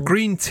bit more. The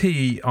green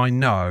tea, I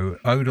know.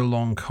 Eau de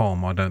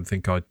Lancôme, I don't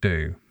think I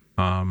do.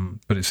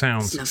 But it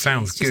sounds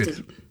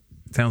good.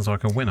 Sounds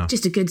like a winner.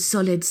 Just a good,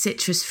 solid,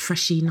 citrus,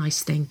 freshy,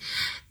 nice thing.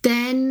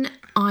 Then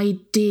I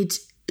did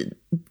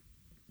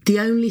the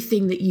only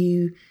thing that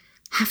you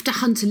have to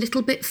hunt a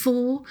little bit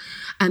for,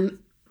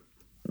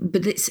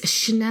 but it's a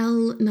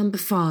Chanel No.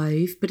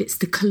 5, but it's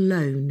the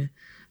cologne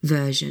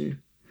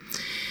version.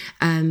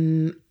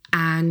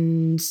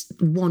 And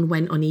one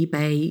went on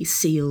eBay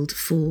sealed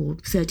for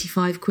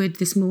 35 quid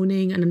this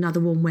morning, and another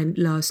one went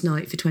last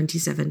night for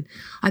 27.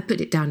 I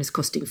put it down as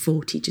costing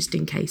 40 just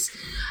in case.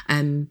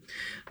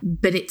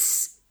 But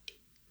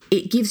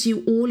it gives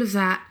you all of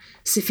that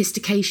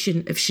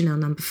sophistication of Chanel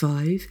No.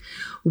 5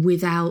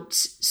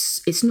 without,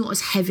 it's not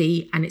as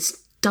heavy, and it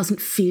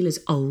doesn't feel as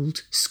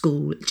old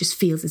school. It just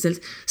feels, there's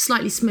a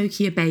slightly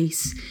smokier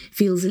base,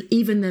 feels,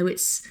 even though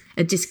it's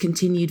a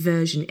discontinued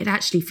version, it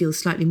actually feels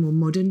slightly more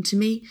modern to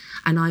me,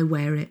 and I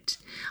wear it.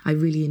 I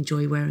really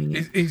enjoy wearing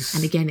it.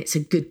 And again, it's a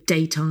good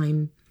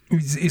daytime.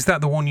 Is that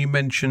the one you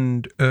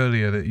mentioned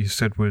earlier that you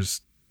said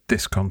was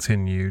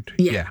discontinued?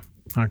 Yeah.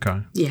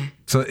 Okay. Yeah.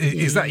 So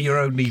is that your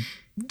only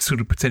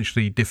sort of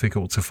potentially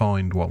difficult to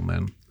find one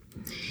then?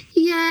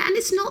 Yeah, and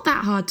it's not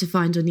that hard to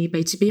find on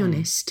eBay, to be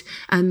honest.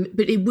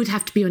 But it would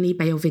have to be on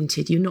eBay or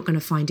Vinted. You're not going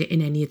to find it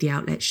in any of the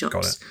outlet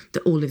shops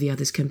that all of the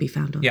others can be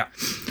found on. Yeah.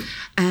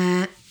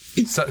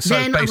 So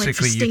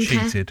basically you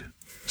cheated.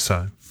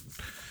 So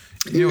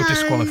You're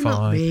disqualified.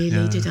 Not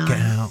really, did I? Get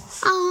out.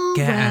 Oh,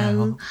 Get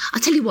out. I'll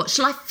tell you what,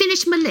 shall I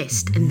finish my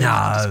list? And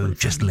No,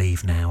 just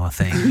leave now, I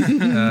think.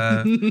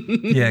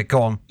 Yeah,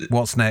 go on.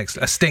 What's next?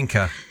 A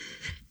stinker.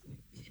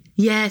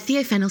 Yeah,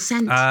 thiophenol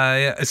scent.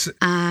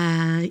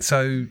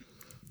 So,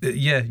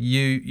 yeah,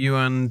 you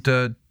and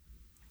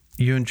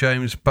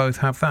James both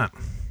have that.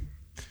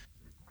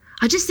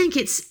 I just think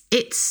it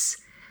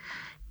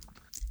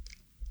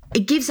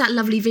gives that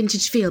lovely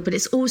vintage feel, but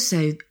it's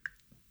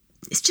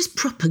just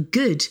proper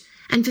good.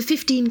 And for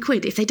 15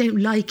 quid, if they don't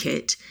like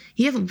it,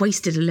 you haven't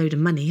wasted a load of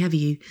money, have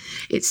you?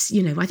 It's,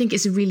 I think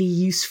it's a really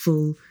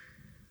useful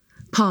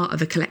part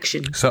of a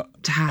collection to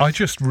have. I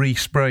just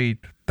resprayed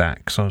that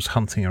because I was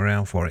hunting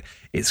around for it.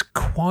 It's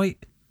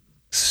quite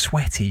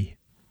sweaty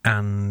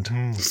and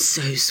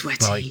so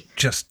sweaty, like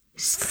just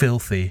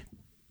filthy,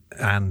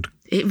 and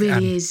it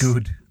really is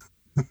good.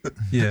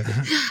 Yeah,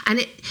 and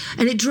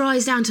it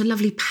dries down to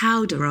lovely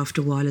powder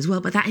after a while as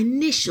well. But that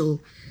initial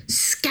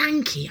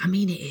skanky,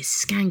 it is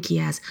skanky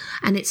as,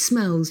 and it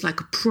smells like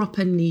a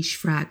proper niche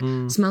frag.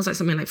 It smells like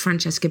something like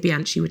Francesca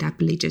Bianchi would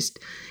happily just,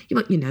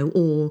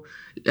 or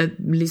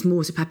Liz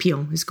Moore's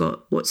Papillon has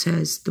got, what's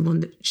hers, the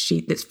one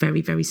that's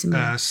very, very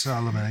similar.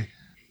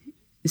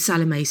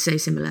 Salome, so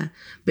similar.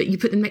 But you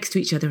put them next to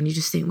each other and you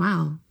just think,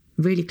 wow,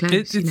 really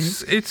close.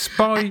 It's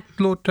by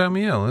Lord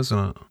Damiel,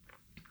 isn't it?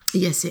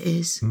 Yes, it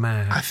is.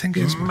 Mad. I think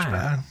it's much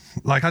better.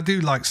 Like, I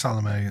do like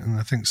Salome, and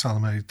I think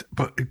Salome,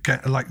 but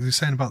like you're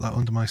saying about that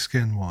Under My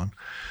Skin one,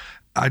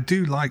 I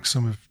do like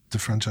some of the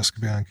Francesca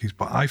Bianchi's,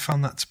 but I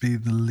found that to be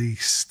the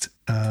least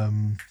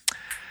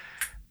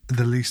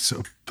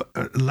sort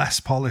of less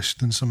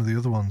polished than some of the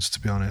other ones, to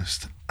be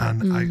honest.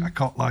 And I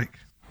got like,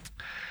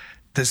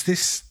 there's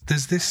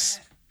this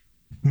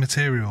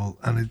material,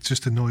 and it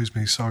just annoys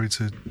me. Sorry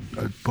to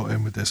butt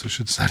in with this. I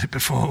should have said it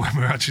before when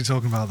we were actually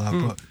talking about that,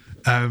 but.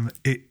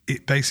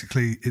 It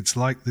basically, it's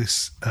like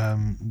this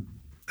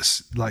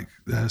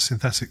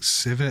synthetic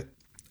civet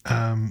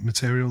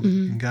material that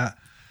you can get,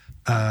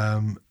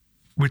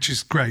 which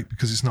is great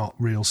because it's not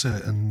real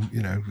civet, and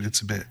it's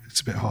a bit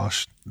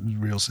harsh,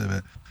 real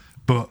civet,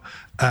 but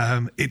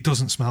it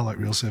doesn't smell like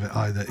real civet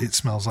either. It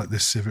smells like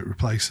this civet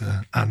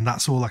replacer, and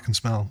that's all I can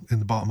smell in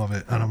the bottom of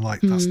it. And I'm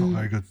like, that's not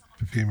very good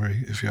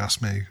perfumery, if you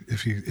ask me.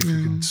 If you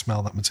can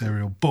smell that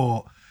material,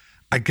 but.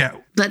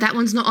 But that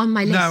one's not on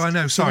my list. No, I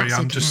know. Sorry,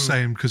 I'm just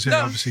saying because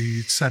obviously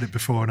you said it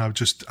before, and I'm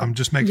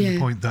just making the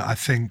point that I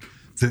think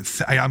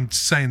that I'm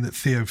saying that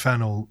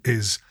thiophenol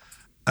is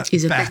a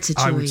better choice.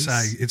 I would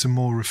say it's a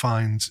more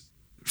refined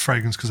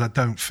fragrance because I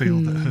don't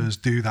feel that hers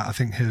do that. I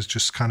think hers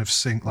just kind of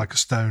sink like a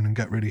stone and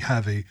get really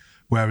heavy,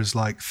 whereas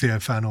like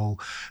thiophenol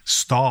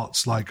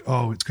starts like,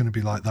 oh, it's going to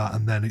be like that,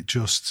 and then it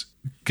just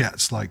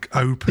gets like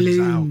opens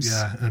out.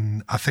 Yeah,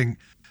 and I think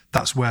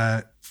that's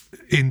where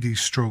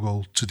indies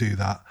struggle to do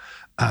that.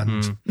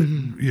 And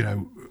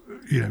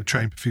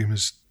trained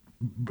perfumers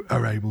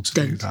are able to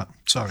do that.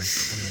 Sorry.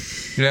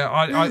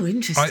 Anyway.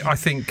 Yeah, I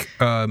think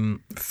for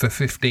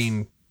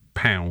 £15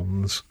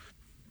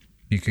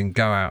 you can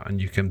go out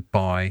and you can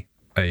buy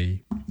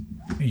a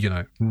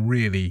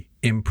really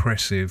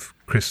impressive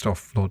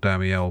Christophe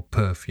Laudamiel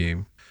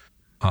perfume.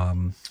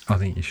 I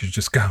think you should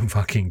just go and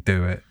fucking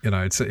do it.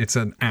 It's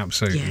an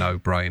absolute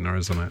no-brainer,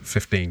 isn't it?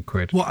 15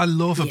 quid. What I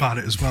love about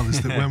it as well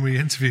is that when we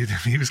interviewed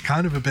him, he was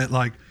kind of a bit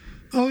like,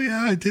 oh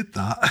yeah, I did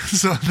that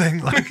sort of thing.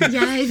 Like,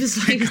 yeah, it was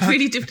like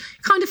really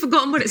kind of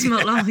forgotten what it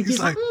smelled like. He's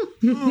like,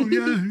 oh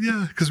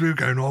yeah, because we were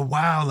going, oh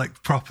wow,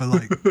 like proper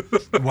like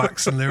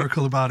waxing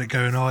lyrical about it,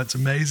 going, oh it's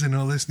amazing,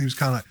 and all this, and he was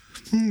kind of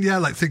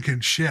like, like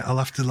thinking, shit, I'll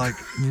have to like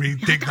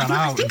dig that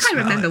out. I think I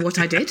remember what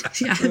I did.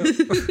 Yeah,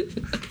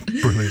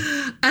 brilliant.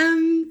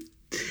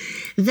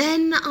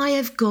 Then I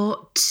have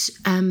got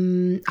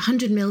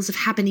 100 mils of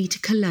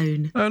Habanita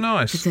cologne. Oh,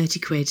 nice. For 30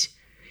 quid.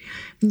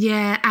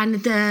 Yeah, and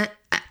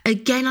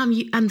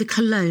I'm the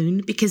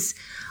cologne because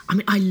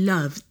I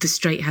love the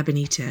straight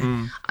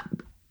Habanita.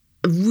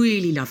 I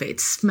really love it. It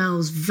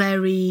smells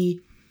very.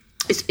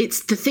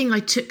 It's the thing I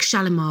took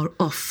Shalimar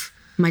off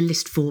my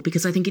list for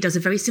because I think it does a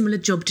very similar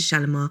job to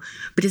Shalimar,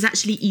 but it's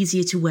actually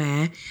easier to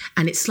wear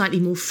and it's slightly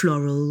more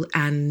floral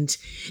and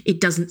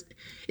it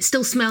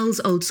still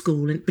smells old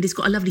school, but it's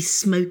got a lovely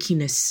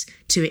smokiness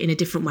to it in a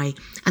different way.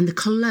 And the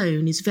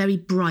cologne is very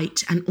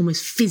bright and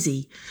almost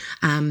fizzy.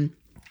 And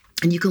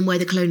you can wear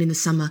the cologne in the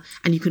summer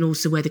and you can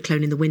also wear the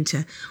cologne in the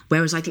winter.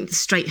 Whereas I think the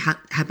straight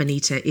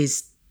Habanita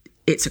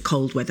it's a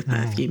cold weather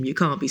perfume. You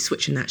can't be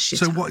switching that shit.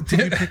 So up. what did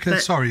you pick?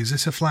 Sorry, is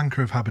this a flanker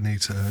of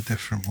Habanita, a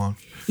different one?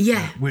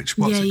 Yeah. What's it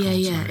called?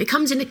 Yeah. It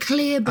comes in a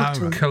clear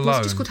bottle. Right. Cologne.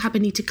 It's just called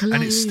Habanita cologne.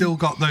 And it's still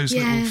got those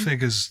little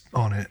figures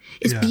on it.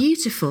 It's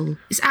beautiful.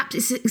 It's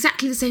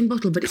exactly the same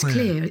bottle, but it's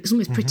clear. It's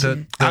almost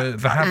prettier. The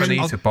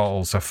Habanita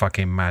bottles are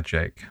fucking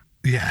magic.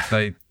 Yeah.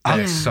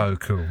 They're so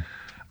cool.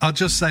 I'll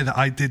just say that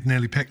I did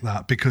nearly pick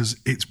that because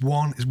it's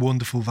one, is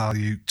wonderful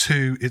value.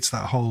 Two, it's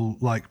that whole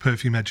like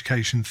perfume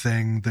education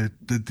thing, the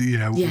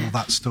all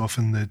that stuff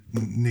and the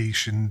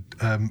niche and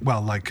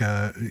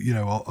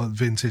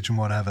vintage and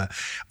whatever.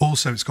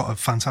 Also, it's got a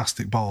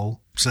fantastic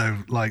bottle, so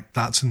like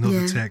that's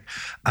another tick.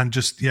 And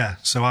just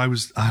so I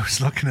was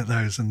looking at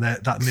those and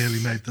that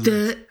nearly made the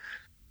list.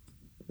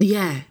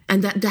 Yeah,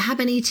 and the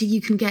Habanita you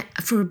can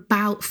get for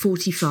about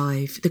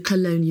 45. The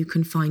cologne you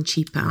can find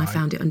cheaper. Right. I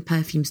found it on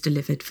Perfumes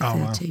Delivered for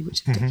 30, which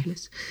is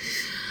ridiculous.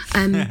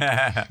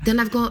 Then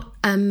I've got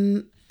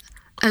Eau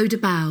de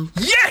Bao.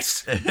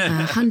 Yes!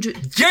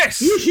 100.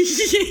 Yes!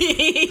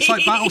 It's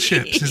like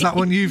Battleships. Is that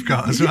one you've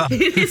got as well?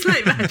 It's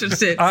like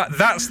Battleships.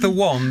 That's the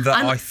one that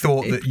I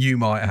thought that you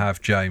might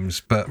have,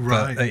 James, but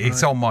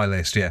it's on my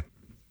list, yeah.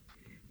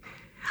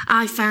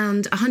 I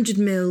found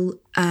 100ml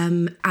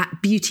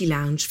at Beauty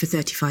Lounge for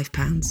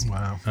 £35.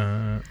 Wow.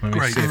 Let me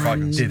see if I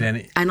did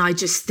any. And I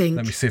just think...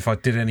 Let me see if I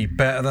did any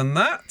better than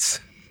that.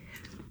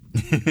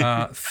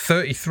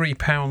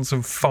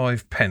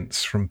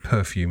 £33.05 from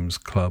Perfumes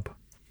Club.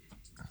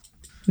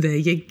 There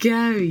you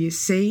go, you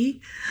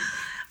see?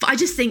 But I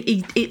just think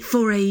it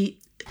for a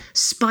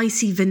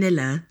spicy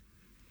vanilla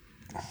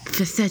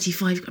for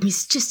 35... I mean,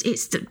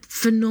 it's the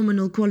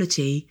phenomenal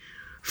quality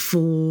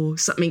for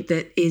something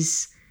that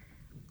is...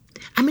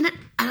 I mean,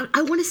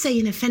 I want to say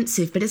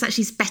inoffensive, but it's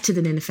actually better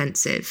than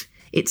inoffensive.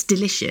 It's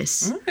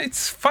delicious.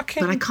 It's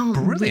fucking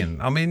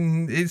brilliant. I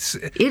mean, it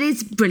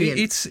is brilliant.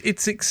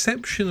 It's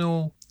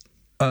exceptional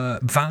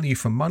value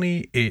for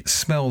money. It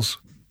smells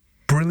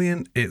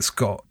brilliant. It's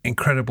got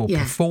incredible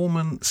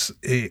performance.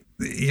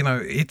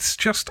 It's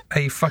just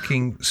a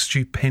fucking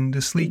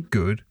stupendously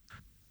good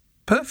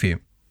perfume.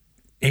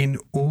 In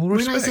all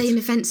respects. When I say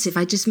inoffensive,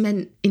 I just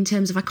meant in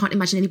terms of I can't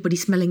imagine anybody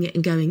smelling it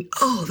and going,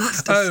 "Oh,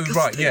 that's disgusting." Oh,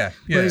 right, yeah.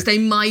 Whereas they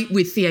might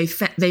with the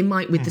scent.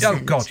 Oh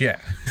God, yeah.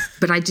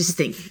 But I just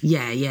think,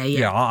 yeah.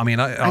 Yeah, I mean,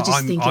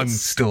 I'm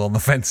still on the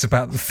fence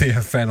about the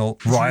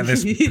theophenol right at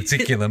this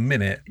particular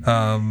minute.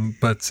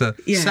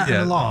 Set an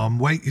alarm,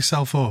 wake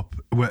yourself up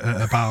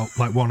at about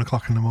like 1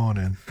 o'clock in the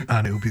morning,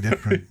 and it will be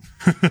different.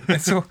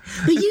 But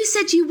you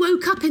said you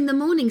woke up in the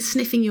morning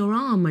sniffing your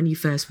arm when you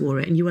first wore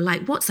it, and you were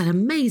like, "What's that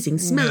amazing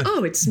smell?" Yeah.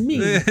 Oh, it's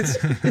me.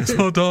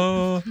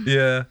 Ta-da!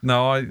 Yeah,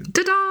 no,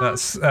 Ta-da!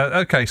 That's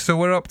okay. So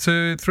we're up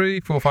to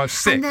 3, 4, 5,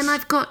 6, and then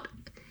I've got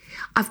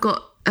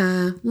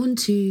 1,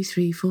 2,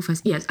 3, 4,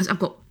 5. Yes, I've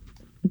got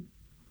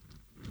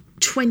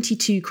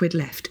 22 quid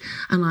left,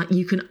 and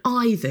you can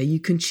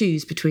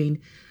choose between.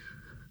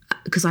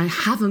 Because I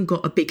haven't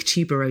got a big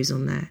tuberose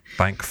on there.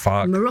 Thank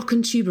fuck.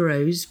 Moroccan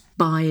tuberose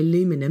by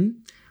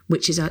Aluminum,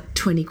 which is at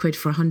 20 quid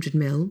for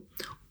 100ml,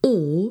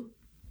 or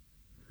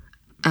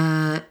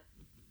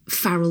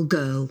Farrell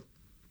Girl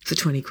for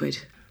 20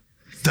 quid.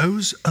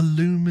 Those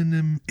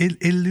aluminum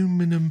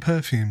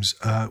perfumes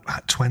are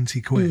at 20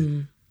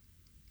 quid.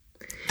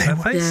 They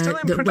were still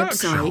in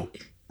production.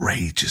 Website,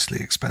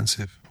 outrageously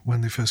expensive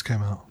when they first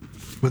came out.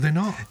 Were they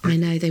not? I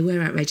know, they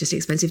were outrageously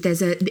expensive. There's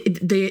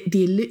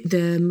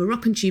the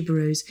Moroccan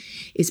tuberose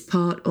is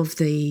part of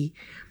the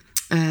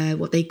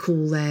what they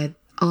call their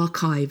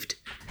archived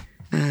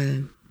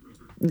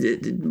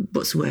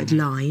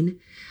line,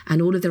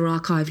 and all of their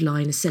archived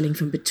line is selling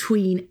from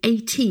between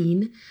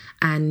 18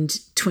 and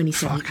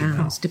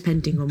 £27,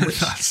 depending on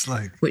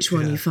which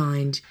one you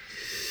find.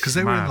 Because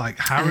they were in like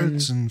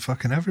Harrods and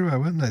fucking everywhere,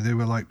 weren't they? They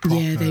were like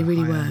proper they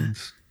really were. high-end.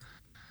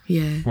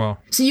 Yeah. Well,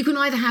 so you can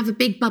either have a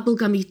big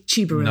bubblegummy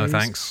tuberose, no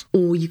thanks,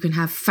 or you can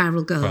have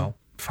Farrell Girl. Well,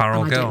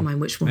 Farrell Girl. I don't mind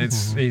which one.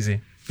 It's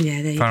easy.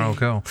 Yeah, there you Farrell go.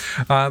 Girl.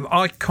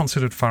 I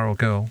considered Farrell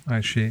Girl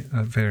actually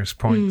at various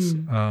points,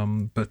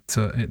 but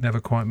it never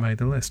quite made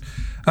the list.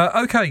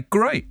 Okay,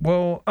 great.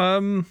 Well,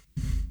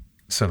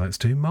 so let's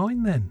do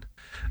mine then.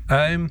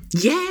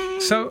 Yeah.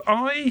 So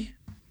I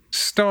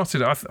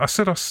started. I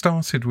said I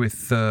started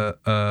with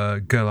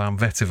Guerlain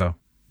Vetiver,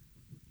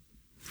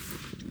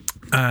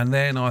 and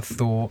then I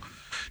thought,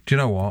 do you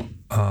know what?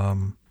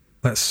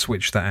 Let's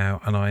switch that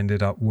out, and I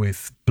ended up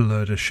with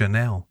Bleu de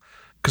Chanel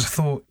because I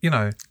thought,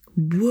 whoa.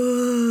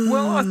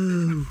 Well,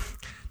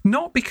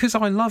 not because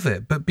I love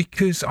it, but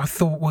because I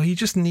thought, well, you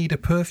just need a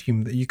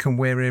perfume that you can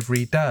wear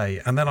every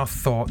day. And then I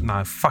thought,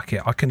 no, fuck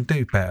it, I can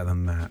do better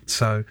than that.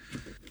 So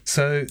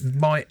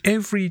my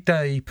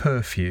everyday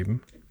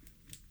perfume,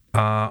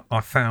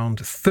 I found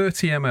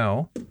 30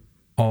 ml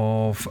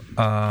of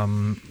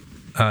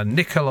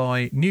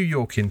Nicolai New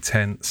York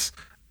Intense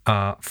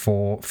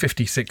for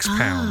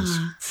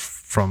 £56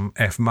 from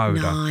F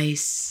Moda.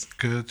 Nice.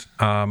 Good.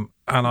 And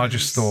I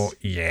just thought,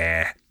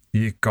 yeah,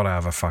 you've got to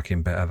have a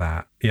fucking bit of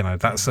that.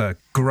 That's a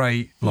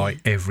great,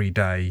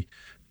 everyday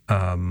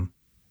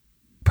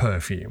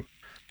perfume.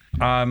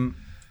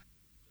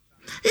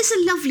 It's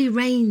a lovely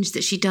range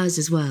that she does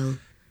as well.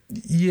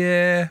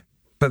 Yeah,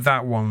 but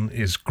that one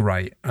is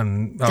great.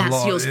 And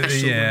that's your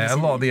special one, a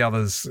lot of the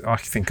others I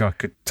think I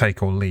could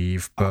take or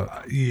leave.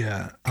 But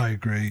yeah, I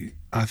agree.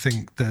 I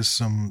think there's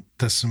some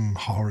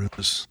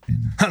horrors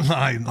in that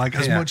line.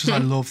 As much as I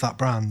love that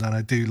brand and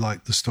I do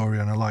like the story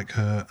and I like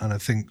her and I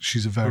think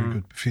she's a very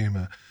good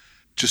perfumer,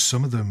 just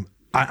some of them,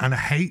 and I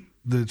hate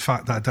the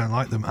fact that I don't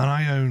like them. And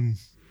I own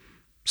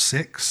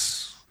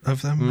 6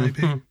 of them,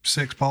 maybe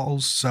 6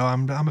 bottles. So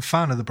I'm a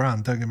fan of the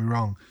brand. Don't get me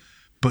wrong,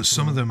 but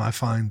some of them I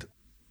find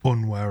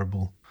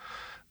unwearable.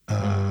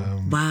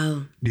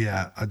 Wow.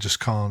 Yeah, I just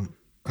can't.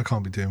 I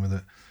can't be dealing with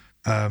it.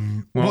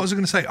 What was I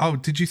going to say? Oh,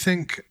 did you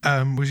think,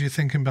 was you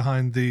thinking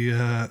behind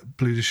the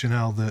Bleu de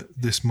Chanel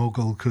that this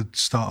muggle could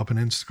start up an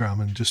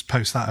Instagram and just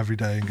post that every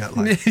day and get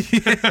like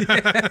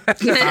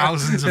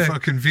thousands of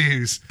fucking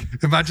views?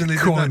 Imagine they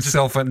call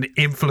himself an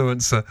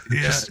influencer.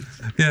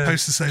 Yeah,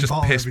 post the same just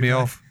bottle piss every me day.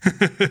 off.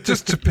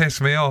 Just to piss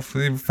me off.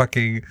 They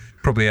fucking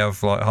probably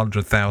have like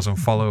 100,000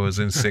 followers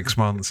in 6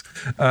 months.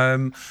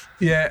 And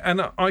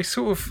I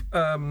sort of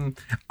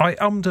I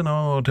ummed and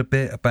ahed a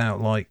bit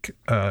about like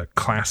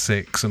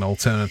classics and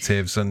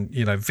alternatives and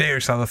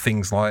various other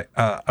things like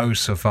Eau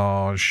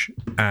Sauvage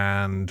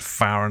and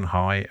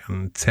Fahrenheit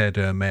and Terre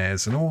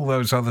d'Hermès and all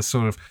those other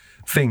sort of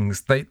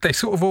things. They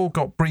sort of all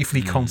got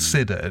briefly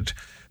considered.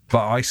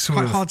 But I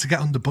quite hard to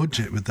get under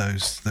budget with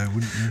those, though,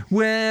 wouldn't you?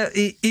 Well,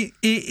 it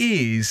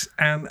is,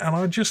 and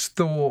I just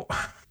thought,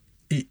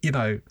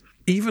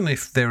 even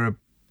if they're,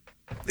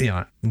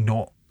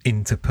 not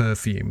into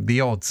perfume, the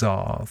odds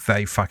are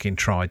they fucking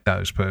tried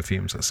those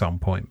perfumes at some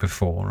point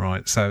before,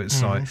 right? So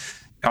it's like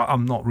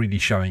I'm not really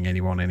showing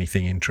anyone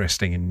anything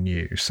interesting and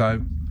new.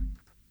 So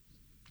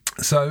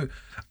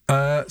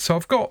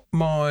I've got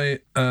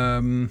my.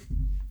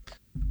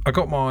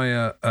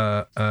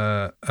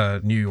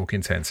 New York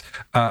Intense.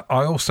 I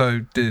also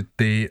did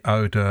the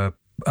Eau de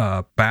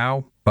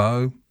Bao,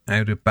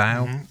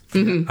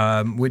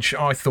 which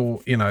I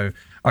thought,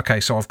 okay,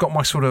 so I've got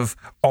my sort of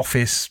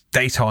office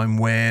daytime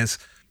wears.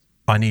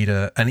 I need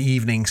an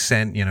evening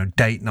scent,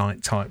 date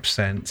night type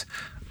scent.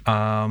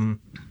 And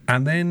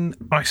then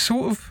I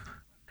sort of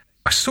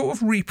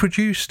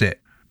reproduced it.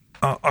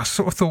 I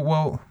sort of thought,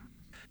 well,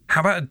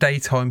 how about a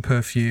daytime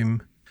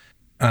perfume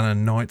and a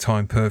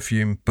nighttime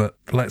perfume, but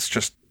let's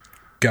just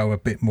go a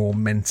bit more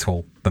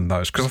mental than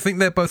those, because I think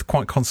they're both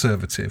quite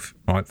conservative,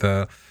 right?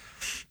 The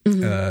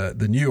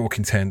New York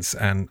Intense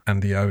and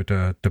the Eau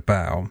de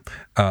Bao,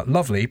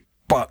 lovely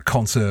but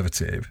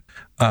conservative.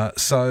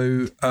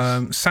 So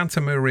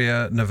Santa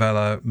Maria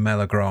Novella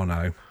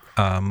Melograno,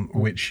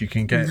 which you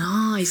can get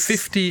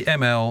 50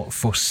 ml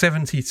for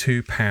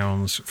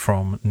 £72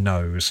 from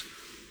Nose,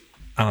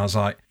 and I was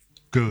like,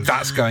 good,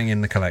 that's going in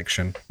the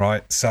collection,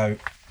 right? So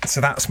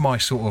that's my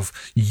sort of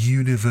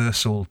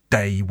universal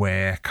day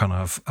wear kind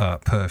of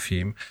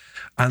perfume.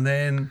 And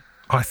then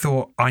I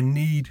thought I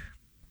need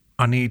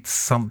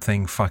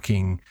something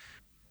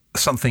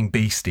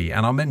beastie.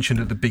 And I mentioned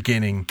at the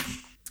beginning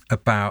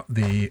about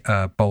the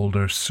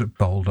Boulder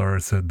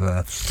Serini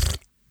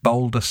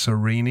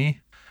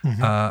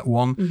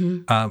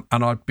one.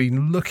 And I'd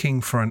been looking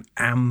for an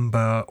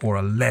amber or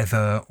a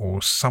leather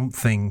or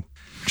something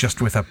just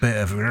with a bit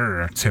of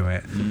to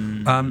it.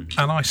 And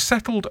I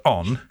settled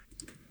on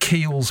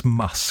Kiehl's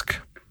Musk.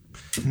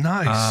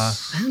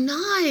 Nice. Oh,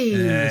 nice.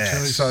 Yeah.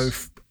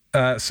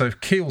 So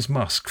Kiehl's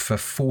Musk for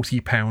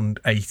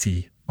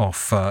 £40.80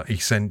 off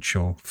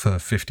Essential for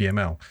 50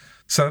 ml.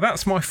 So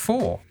that's my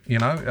 4.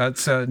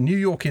 It's New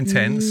York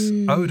Intense,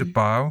 Eau de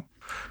Bao,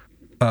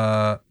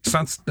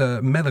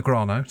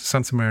 Melograno,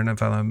 Santa Maria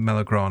Novella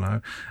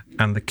Melograno,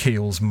 and the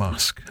Kiehl's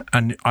Musk.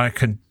 And I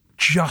can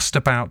just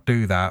about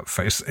do that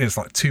for it's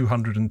like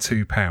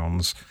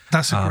 £202.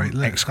 That's a great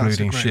list,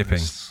 excluding shipping.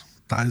 List.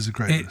 That is a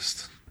great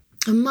list.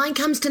 And mine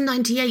comes to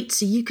 98,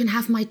 so you can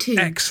have my 2.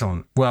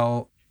 Excellent.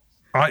 Well,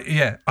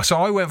 so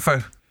I went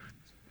for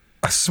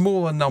a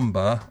smaller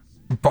number,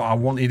 but I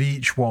wanted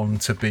each one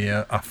to be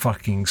a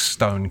fucking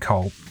stone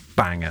cold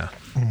banger.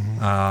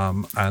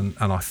 And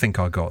I think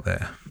I got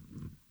there.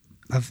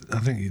 I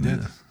think you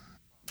did.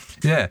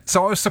 Yeah.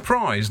 So I was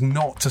surprised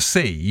not to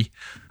see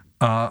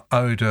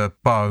Eau de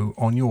Bao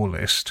on your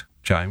list,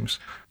 James.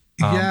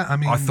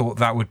 I thought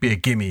that would be a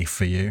gimme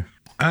for you.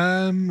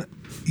 Like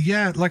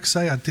I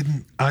say,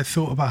 I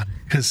thought about it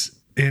because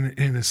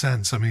in a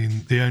sense, I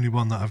mean, the only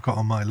one that I've got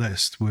on my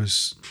list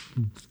was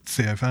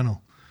Theo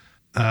Fennel.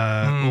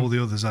 All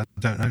the others I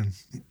don't own,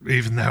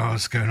 even though I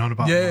was going on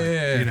about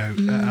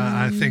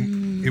I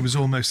think it was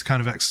almost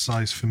kind of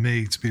exercise for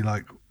me to be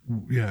like,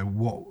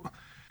 what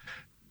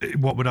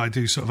would I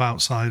do sort of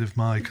outside of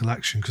my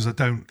collection, because I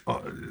don't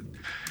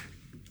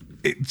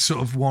it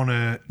sort of want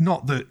to,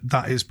 not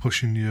that is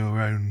pushing your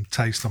own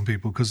taste on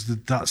people, because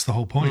that's the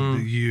whole point,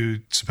 that you're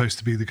supposed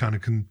to be the kind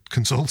of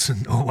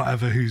consultant or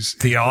whatever who's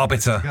the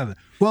arbiter together.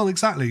 Well,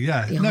 exactly,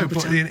 yeah.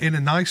 But in a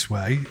nice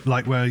way,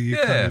 like where you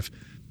kind of,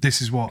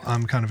 this is what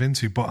I'm kind of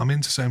into, but I'm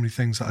into so many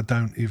things that I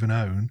don't even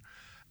own,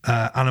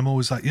 and I'm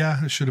always like,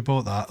 I should have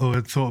bought that, or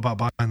I thought about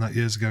buying that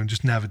years ago and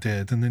just never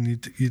did, and then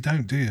you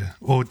don't, do you?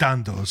 Or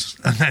Dan does,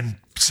 and then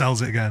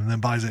sells it again and then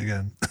buys it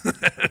again.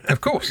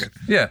 Of course,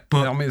 yeah.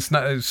 But I mean,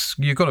 it's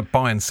you've got to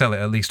buy and sell it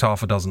at least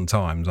half a dozen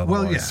times.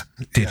 Otherwise,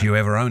 did you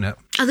ever own it?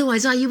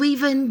 Otherwise, are you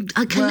even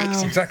a collector?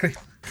 Well, exactly.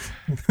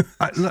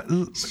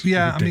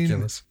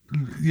 Ridiculous.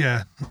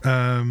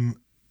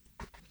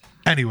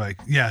 Anyway,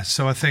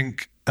 so I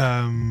think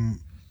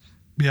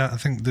I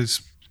think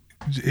it's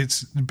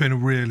been a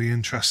really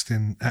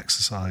interesting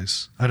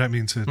exercise. I don't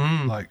mean to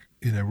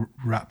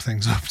wrap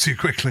things up too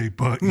quickly,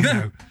 but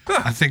I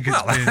think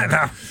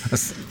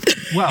it's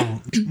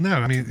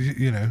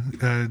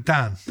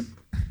Dan.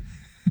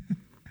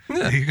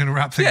 Are you going to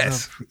wrap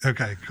things up?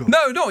 Okay, cool.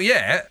 No, not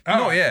yet.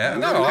 Not yet.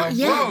 No, I've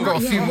got a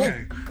few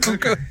more.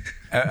 Okay.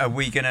 Are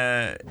we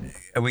gonna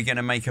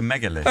make a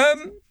mega list?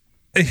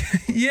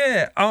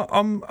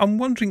 I'm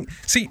wondering.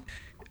 See,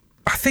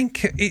 I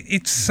think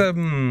it's.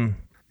 Do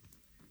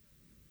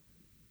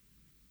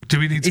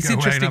we need to go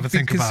away and have a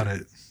think about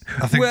it?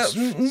 I think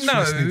needs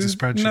a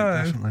spreadsheet,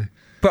 definitely.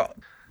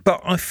 But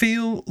I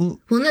feel... Well,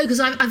 no, because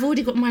I've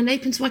already got mine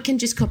open, so I can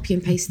just copy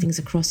and paste things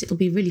across. It'll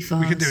be really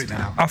fast. We can do it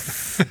now. I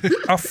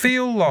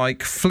feel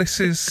like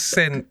Fliss's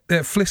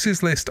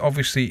list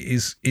obviously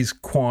is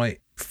quite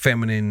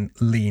feminine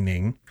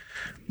leaning.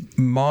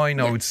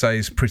 Mine, I would say,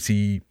 is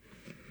pretty...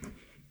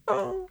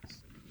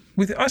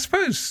 I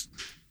suppose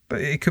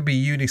it could be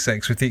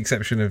unisex, with the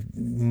exception of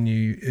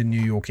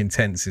New York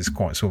Intense is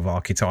quite sort of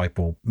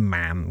archetypal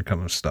man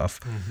kind of stuff.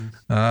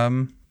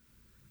 Mm-hmm.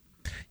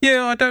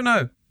 I don't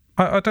know.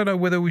 I don't know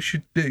whether we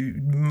should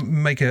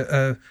make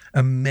a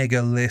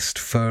mega list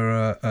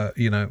for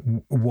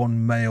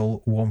one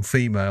male, one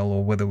female,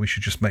 or whether we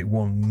should just make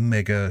one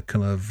mega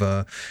kind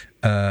of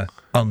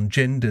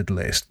ungendered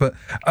list. But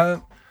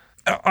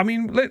I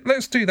mean,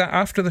 let's do that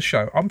after the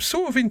show. I'm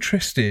sort of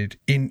interested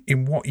in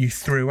what you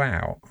threw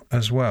out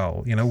as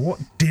well. What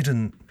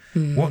didn't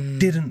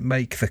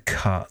make the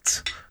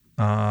cut.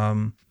 I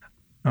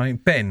mean,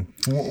 Ben,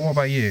 what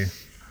about you?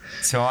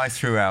 So I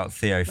threw out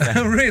Theo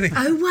Fennell. Really?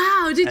 Oh,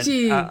 wow, did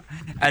you?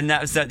 And that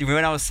was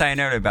when I was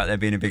saying earlier about there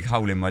being a big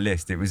hole in my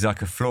list, it was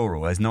like a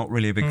floral. There's not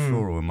really a big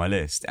floral in my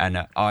list.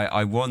 And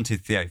I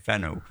wanted Theo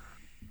Fennell.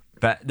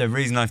 But the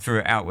reason I threw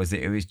it out was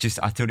that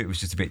I thought it was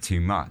just a bit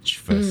too much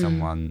for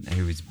someone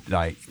who was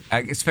like,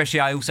 especially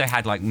I also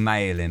had like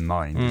male in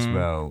mind as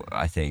well,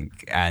 I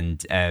think.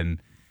 And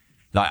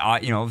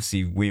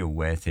obviously we all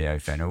wear Theo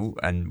Fennell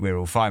and we're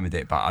all fine with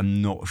it, but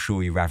I'm not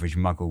sure your average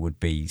muggle would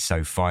be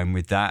so fine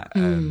with that.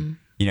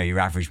 Your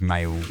average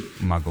male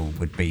muggle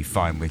would be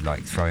fine with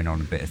like throwing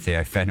on a bit of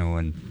Theo Fennell,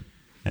 and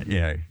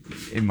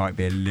it might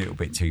be a little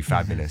bit too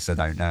fabulous. I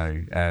don't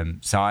know.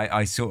 So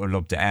I sort of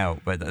lobbed it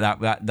out, but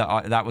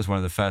that was one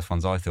of the first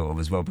ones I thought of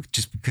as well,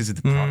 just because of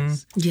the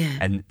price. Yeah,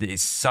 and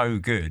it's so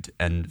good,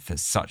 and for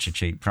such a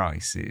cheap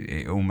price,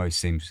 it almost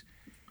seems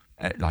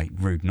like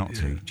rude not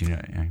to. Do you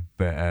know?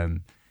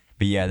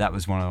 But yeah, that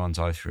was one of the ones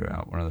I threw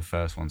out. One of the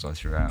first ones I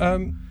threw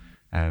out.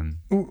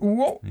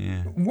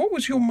 What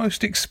was your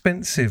most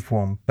expensive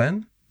one,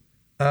 Ben?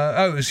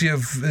 It was your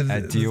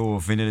Dior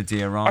Vanilla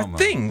Diorama. I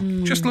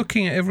think, just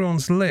looking at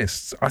everyone's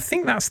lists, I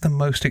think that's the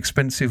most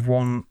expensive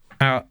one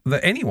out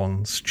that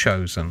anyone's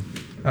chosen.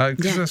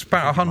 Because it's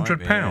about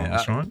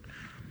 £100, right?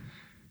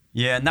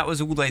 Yeah, and that was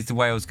always the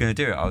way I was going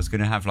to do it. I was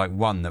going to have like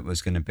one that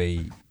was going to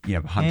be,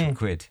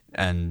 £100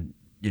 and,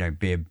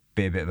 be a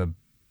bit of a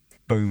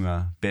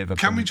boomer,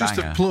 Can we just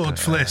applaud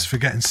Fliss for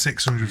getting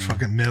 600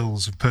 fucking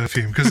mils of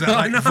perfume? Because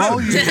like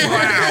volume,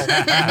 wow,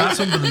 that's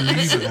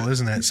unbelievable,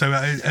 isn't it? So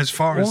as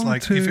far as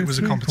like if it was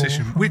a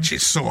competition, which it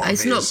sort of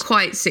it's is. not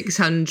quite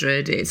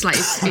 600. It's like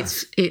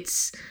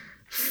it's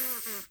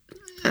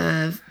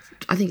I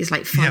think it's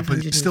like 500. Yeah, but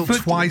it's still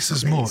twice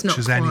as much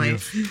as any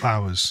of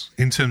ours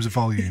in terms of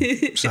volume.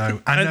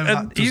 So I know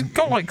and you've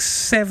got like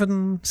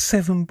seven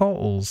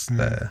bottles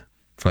there,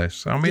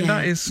 Fliss. I mean,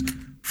 that is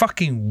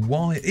fucking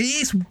wild. It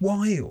is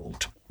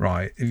wild,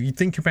 right? If you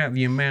think about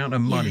the amount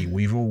of money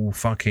we've all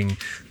fucking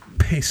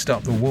pissed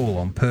up the wall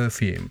on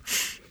perfume,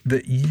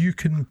 that you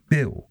can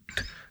build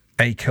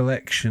a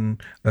collection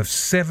of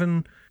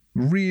 7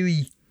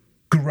 really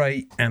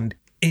great and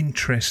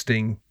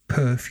interesting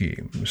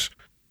perfumes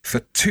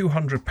for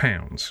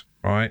 £200,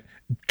 right?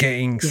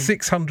 Getting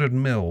 600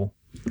 mil,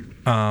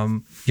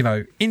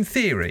 in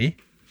theory,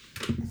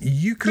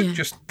 you could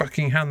just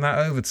fucking hand that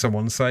over to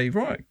someone and say,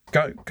 right,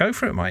 go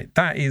for it, mate.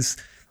 That is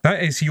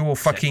your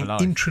fucking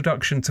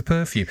introduction to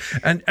perfume.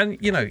 And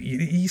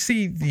you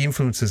see the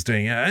influencers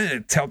doing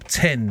top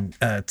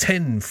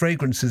 10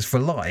 fragrances for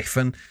life,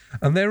 and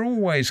they're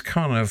always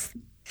kind of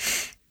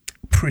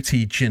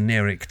pretty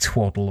generic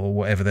twaddle or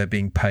whatever they're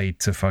being paid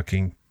to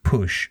fucking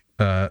push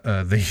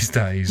these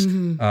days.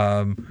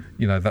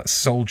 That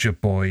Soldier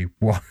Boy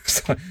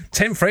was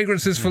 10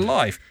 fragrances for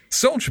life.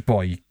 Soldier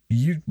Boy,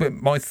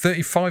 my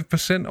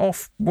 35%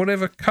 off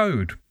whatever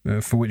code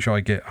for which I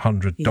get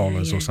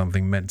 $100 or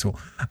something mental.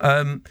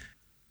 But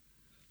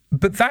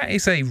that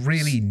is a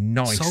really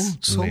nice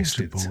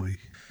Soldier Boy.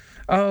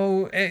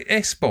 Oh,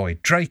 S-Boy,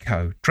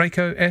 Draco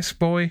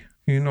S-Boy.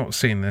 You've not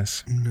seen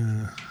this?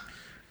 No.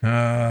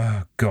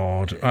 Oh,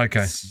 God.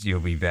 Okay. You'll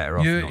be better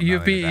off not knowing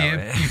about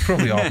it. You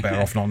probably are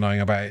better off not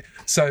knowing about it.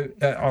 So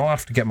I'll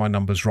have to get my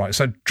numbers right.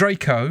 So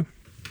Draco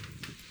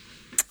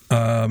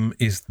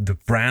is the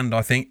brand,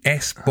 I think.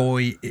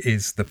 S-Boy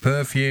is the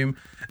perfume,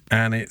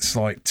 and it's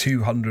like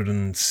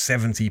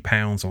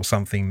 £270 or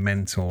something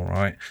mental,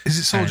 right? Is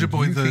it Soldier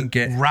Boy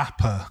the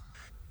rapper?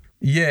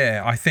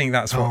 Yeah, I think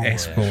that's what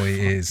S-Boy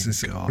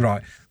is.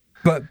 Right.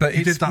 But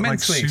he it's did that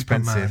mentally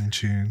Superman expensive.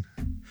 tune.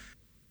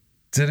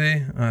 Did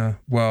he?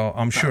 Well,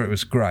 I'm sure it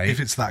was great. If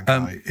it's that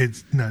guy,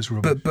 it's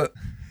rubbish. But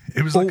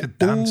it was like a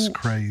dance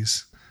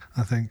craze,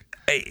 I think.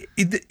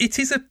 It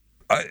is a.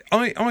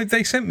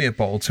 They sent me a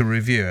bottle to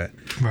review it,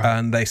 Right.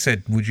 and they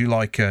said, "Would you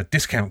like a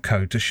discount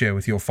code to share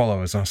with your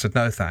followers?" And I said,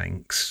 "No,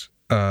 thanks,"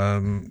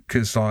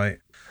 because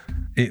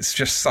it's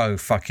just so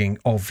fucking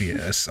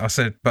obvious. I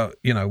said, "But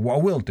what I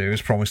will do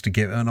is promise to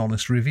give it an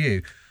honest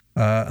review."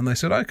 And they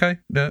said, "Okay,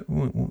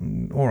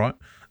 all right."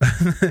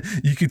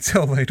 You could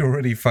tell they'd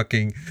already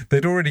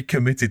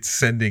committed to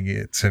sending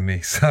it to me,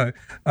 so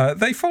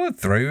they followed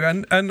through,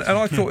 and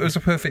I thought it was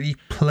a perfectly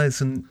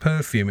pleasant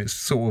perfume. It's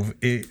sort of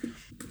it.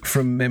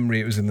 From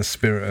memory, it was in the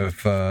spirit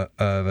of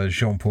the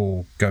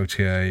Jean-Paul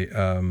Gaultier.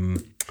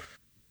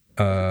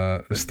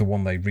 It's the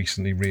one they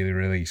recently really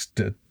released,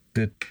 the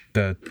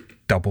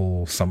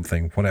double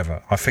something,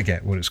 whatever. I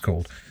forget what it's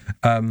called.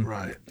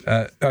 Right.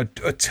 A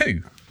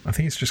 2. I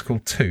think it's just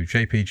called 2,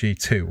 JPG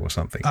 2 or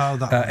something. Oh,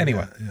 that one,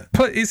 anyway, yeah.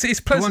 It's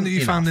pleasant. The one that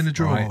you found in a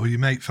drawer, right? or your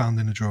mate found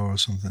in a drawer or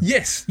something.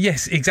 Yes,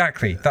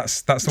 exactly.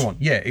 That's the one.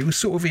 Yeah, it was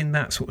sort of in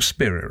that sort of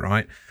spirit,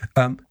 right?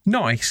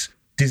 Nice.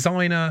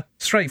 Designer,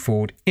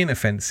 straightforward,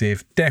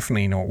 inoffensive,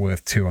 definitely not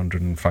worth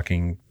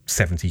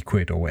 270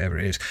 quid or whatever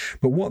it is.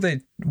 But what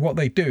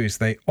they do is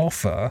they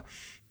offer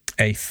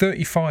a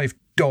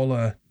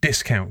 $35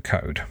 discount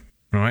code,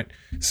 right?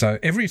 So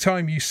every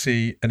time you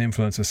see an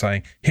influencer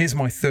saying, "Here's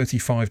my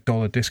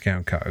 $35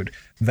 discount code,"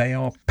 they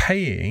are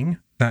paying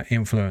that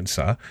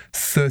influencer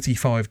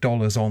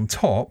 $35 on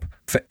top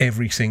for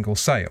every single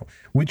sale,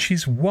 which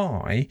is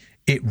why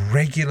it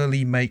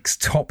regularly makes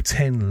top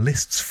 10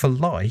 lists for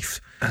life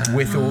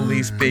with all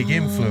these big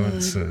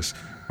influencers,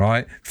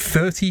 right?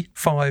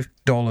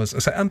 $35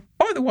 a sale. And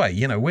by the way,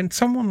 when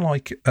someone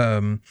like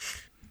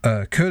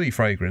Curly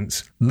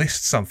Fragrance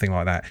lists something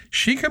like that,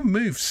 she can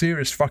move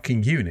serious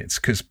fucking units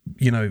because,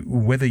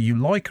 whether you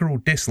like her or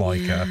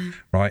dislike her,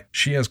 right,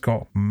 she has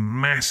got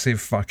massive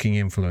fucking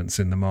influence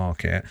in the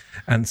market.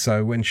 And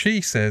so when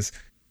she says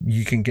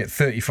you can get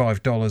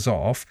 $35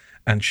 off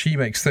and she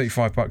makes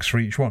 $35 for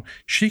each one,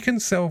 she can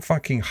sell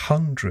fucking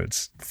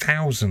hundreds,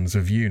 thousands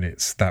of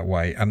units that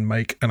way and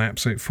make an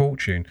absolute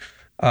fortune.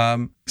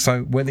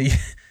 So whether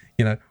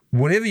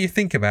whatever you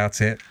think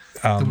about it,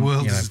 the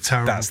world is a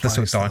terrible that's place.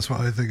 The sort of That's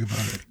what I think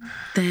about it.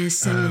 They're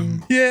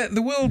selling. Yeah,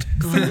 the world.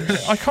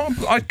 I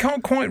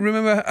can't quite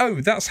remember.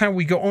 Oh, that's how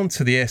we got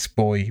onto the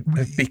S-Boy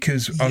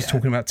because I was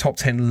talking about top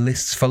 10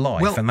 lists for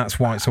life, and that's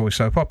why it's always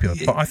so popular.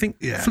 But I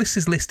think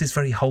Fliss's list is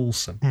very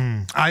wholesome.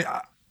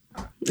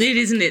 It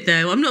isn't it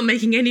though? I'm not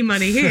making any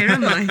money here,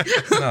 am I?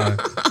 No.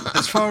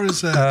 As far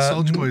as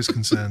Soulja Boy is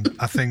concerned,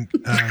 I think,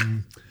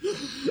 in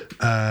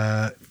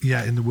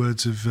the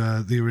words of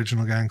the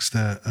original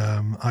gangster,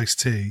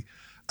 Ice-T,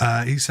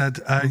 he said,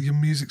 "Your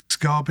music's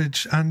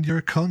garbage and you're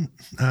a cunt."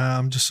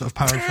 I'm just sort of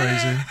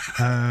paraphrasing.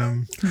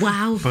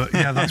 Wow. But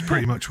yeah, that's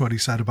pretty much what he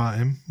said about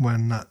him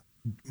when that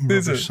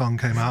rubbish song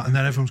came out, and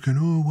then everyone's going,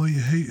 "Oh, why are you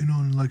hating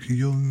on like a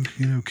young,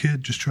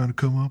 kid just trying to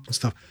come up and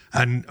stuff,"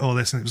 and all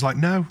this, and it was like,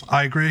 no,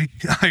 I agree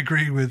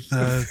with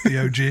the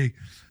OG.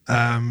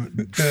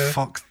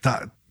 Fuck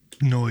that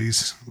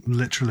noise,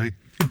 literally.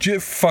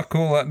 Fuck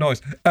all that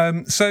noise.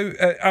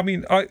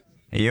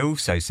 He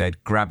also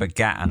said, "Grab a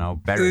gat and I'll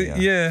bury you."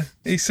 Yeah,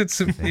 he said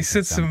some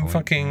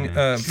fucking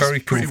very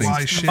cool Pretty things.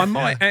 wise shit, I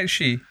might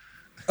actually.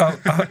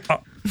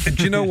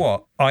 Do you know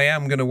what? I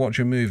am going to watch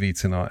a movie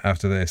tonight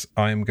after this.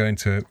 I am going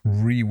to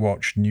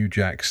rewatch New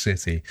Jack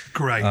City.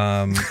 Great.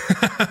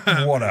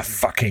 What a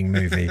fucking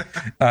movie.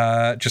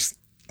 Just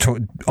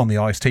on the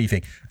Ice-T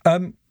thing.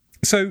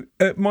 So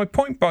my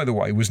point, by the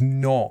way, was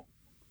not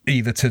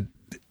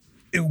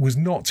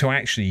to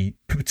actually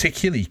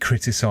particularly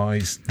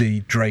criticise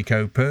the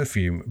Draco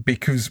perfume,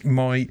 because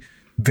my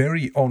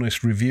very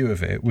honest review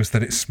of it was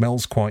that it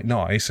smells quite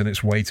nice and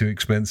it's way too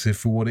expensive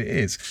for what it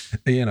is.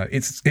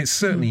 It's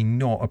certainly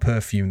not a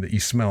perfume that you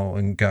smell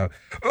and go,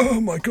 "Oh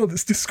my god,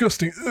 that's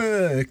disgusting,"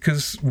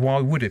 because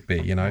why would it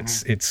be?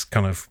 It's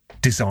kind of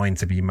designed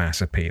to be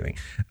mass appealing.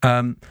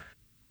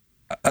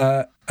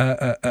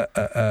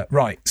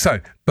 Right. So,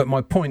 but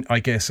my point, I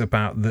guess,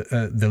 about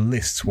the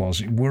lists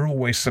was we're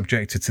always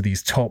subjected to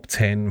these top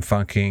 10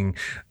 fucking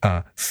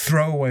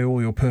throw away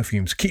all your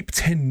perfumes, keep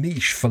 10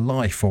 niche for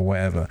life or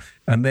whatever,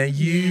 and they're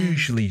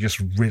usually just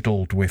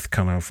riddled with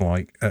kind of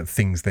like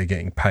things they're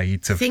getting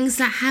paid to, things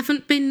that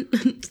haven't been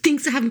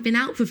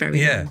out for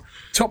very long.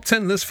 Top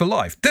 10 list for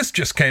life. This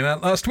just came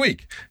out last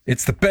week.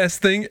 It's the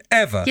best thing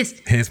ever. Yes.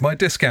 Here's my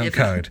discount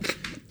code.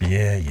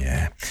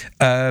 Yeah.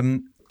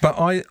 But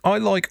I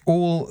like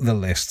all the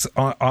lists.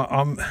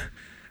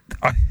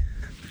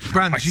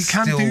 Brand, you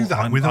can do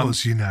that with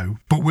us,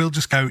 but we'll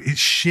just go, "It's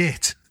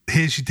shit.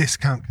 Here's your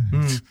discount."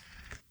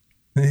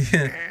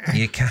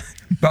 You can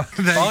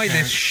buy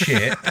this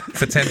shit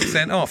for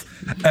 10% off.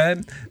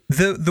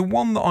 The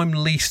one that I'm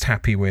least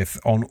happy with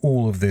on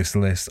all of this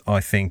list, I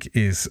think,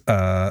 is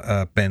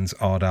Ben's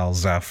Ardal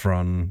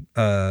Saffron.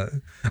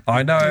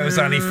 I know it was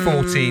only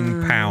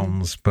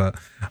 £14, but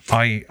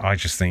I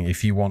just think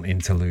if you want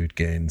interlude,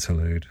 get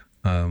interlude.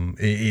 It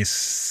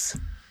is.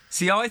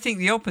 See, I think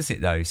the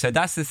opposite though. So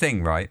that's the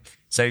thing, right?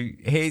 So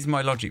here's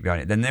my logic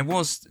behind it. Then there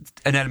was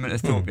an element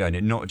of thought behind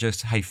it, not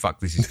just, hey, fuck,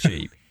 this is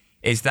cheap.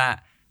 Is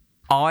that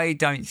I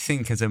don't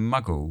think as a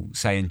muggle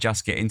saying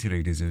just get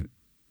interlude is a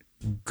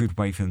good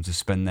way for them to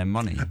spend their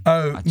money.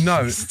 Oh,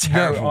 no.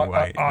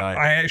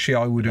 I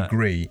would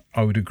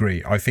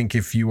agree. I think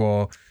if you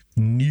are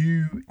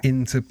new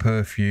into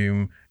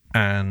perfume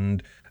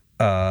and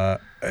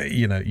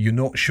you're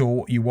not sure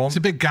what you want. It's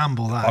a big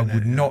gamble, that.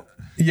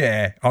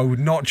 I would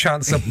not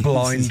chance a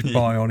blind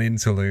buy on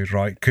interlude,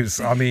 right? Because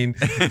I mean,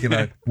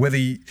 whether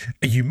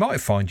you might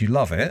find you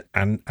love it,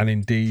 and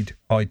indeed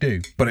I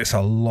do, but it's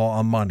a lot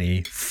of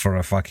money for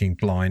a fucking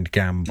blind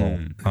gamble.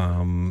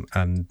 I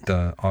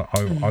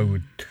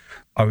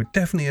would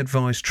definitely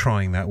advise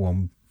trying that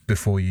one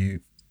before you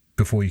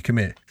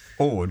commit.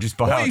 Or just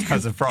buy out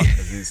as a front,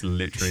 because it's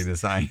literally the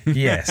same.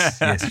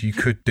 Yes, you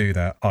could do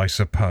that, I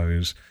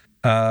suppose.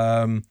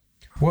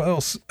 What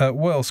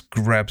else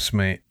grabs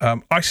me?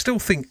 I still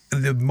think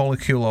the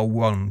Molecular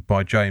One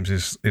by James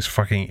is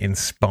fucking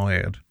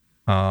inspired.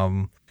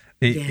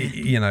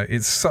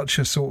 It's such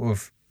a sort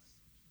of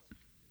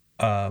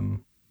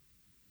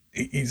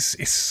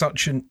it's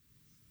such an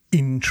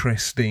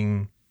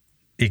interesting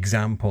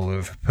example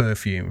of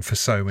perfume for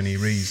so many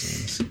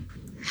reasons.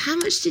 How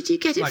much did you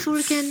get it for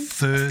again?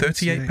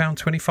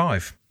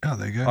 £38.25. Oh,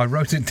 there you go. I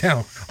wrote it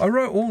down. I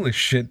wrote all this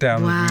shit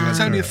down. Wow. It's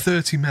only a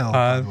 30 mil,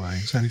 by the way.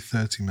 It's only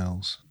 30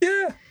 mils.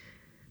 Yeah.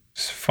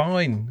 It's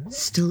fine.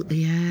 Still,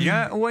 yeah.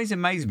 Yeah, it always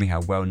amazed me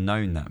how well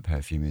known that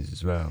perfume is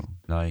as well.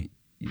 Like,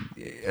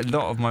 a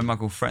lot of my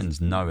muggle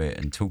friends know it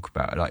and talk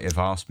about it. Like, have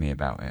asked me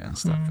about it and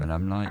stuff. And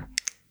I'm like,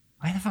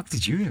 why the fuck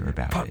did you hear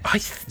about it?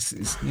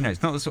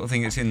 It's not the sort of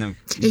thing that's in the...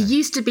 It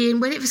used to be,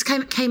 and when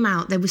it came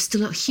out, there was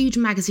still a huge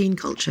magazine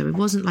culture. It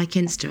wasn't like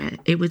Insta.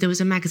 There was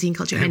a magazine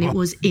culture, and it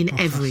was in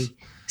every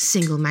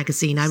single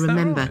magazine. I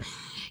remember,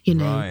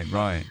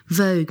 right.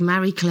 Vogue,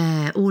 Marie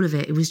Claire, all of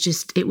it.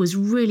 It was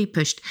really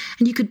pushed.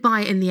 And you could buy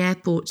it in the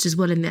airports as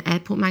well, in the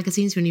airport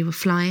magazines when you were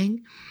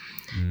flying.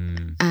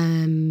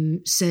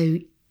 So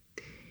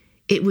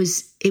it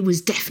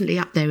was definitely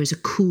up there as a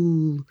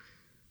cool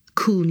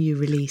new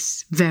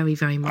release. Very,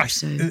 very much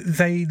so.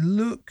 They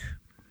look...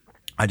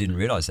 I didn't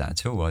realise that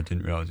at all. I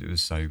didn't realise it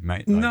was so...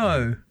 in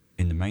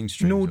the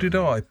mainstream. Nor did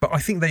I. But I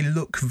think they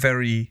look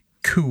very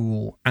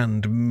cool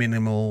and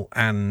minimal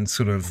and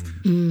sort of,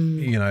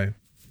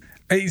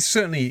 it's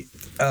certainly...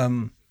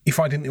 if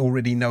I didn't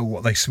already know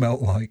what they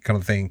smelt like kind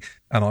of thing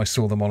and I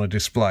saw them on a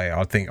display,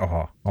 I'd think,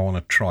 I want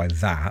to try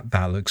that.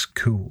 That looks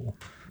cool.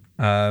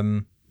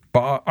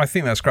 But I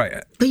think that's great.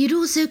 But you'd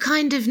also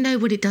kind of know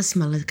what it does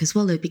smell like as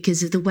well, though,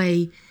 because of the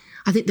way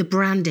I think the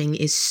branding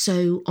is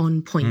so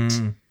on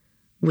point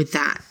with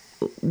that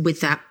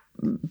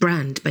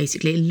brand.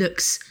 Basically, it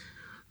looks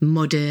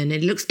modern.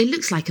 It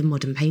looks like a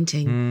modern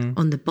painting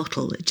on the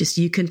bottle.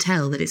 You can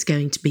tell that it's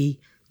going to be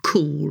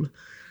cool.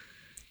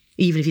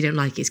 Even if you don't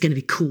like it, it's going to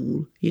be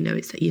cool.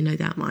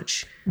 That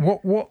much.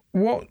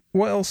 What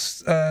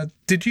else?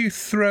 Did you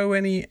throw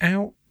any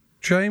out,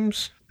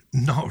 James?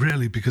 Not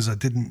really, because I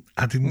didn't.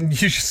 You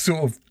just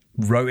sort of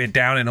wrote it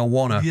down in a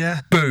wanna.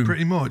 Yeah, boom.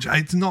 Pretty much.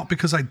 It's not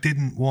because I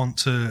didn't want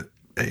to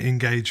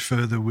engage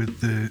further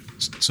with the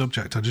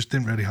subject. I just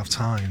didn't really have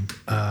time.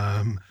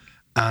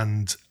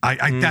 And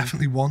I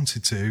definitely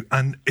wanted to.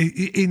 And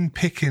in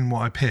picking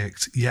what I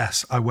picked,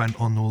 yes, I went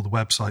on all the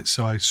websites.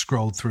 So I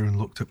scrolled through and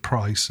looked at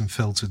price and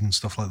filtered and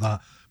stuff like that.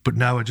 But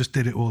no, I just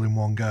did it all in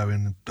one go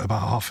in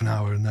about half an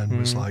hour and then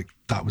was like,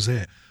 that was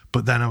it.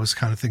 But then I was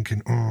kind of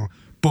thinking,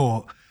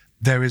 but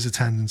there is a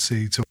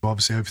tendency to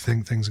obviously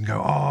overthink things and go,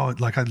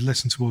 like I'd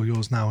listen to all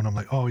yours now and I'm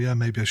like, yeah,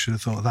 maybe I should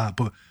have thought of that.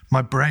 But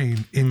my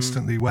brain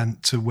instantly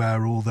went to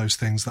where all those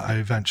things that I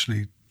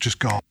eventually just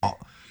got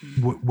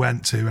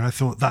went to. And I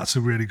thought that's a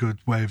really good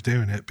way of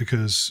doing it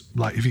because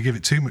like if you give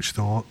it too much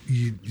thought,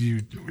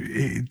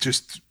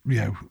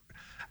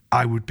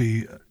 I would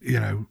be,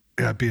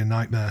 it'd be a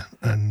nightmare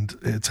and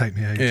it'd take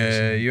me ages.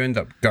 Yeah, you end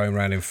up going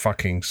around in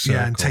fucking circles.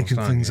 Yeah, and taking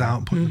things out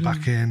and putting it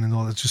back in and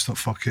all that. Just thought,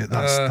 fuck it,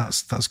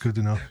 that's good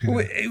enough.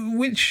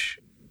 Which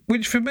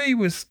for me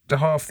was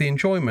half the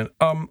enjoyment.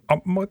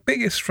 My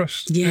biggest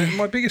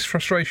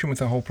frustration with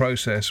the whole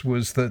process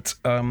was that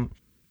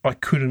I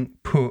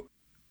couldn't put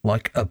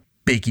like a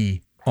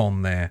biggie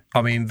on there.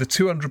 I mean, the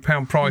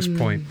 £200 price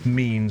point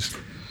means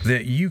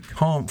that you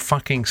can't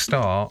fucking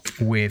start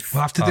with...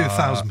 We'll have to do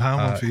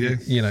 £1,000 one for you.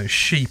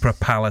 Chypre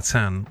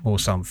Palatin or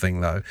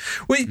something, though.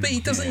 Well, but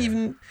it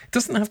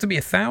doesn't have to be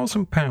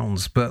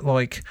 £1,000, but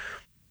like,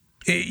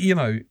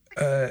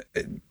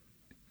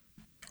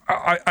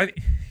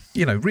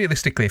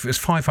 realistically, if it was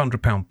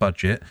 £500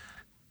 budget,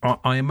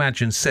 I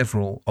imagine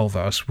several of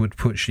us would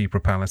put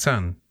Chypre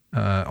Palatin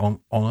on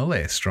a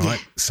list, right?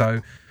 Yeah.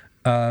 So,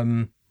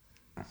 and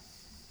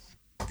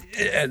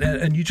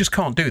you just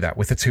can't do that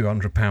with a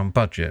 £200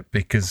 budget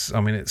because,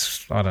 I mean,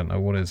 it's, I don't know,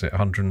 what is it,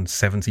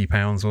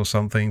 £170 or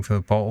something for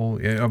the bottle?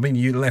 I mean,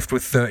 you're left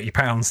with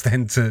 £30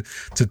 then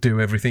to do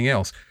everything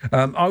else.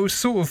 I was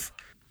sort of,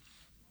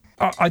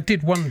 I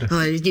did wonder.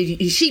 Oh,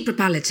 you sheep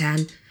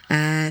Republican,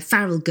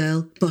 Farrell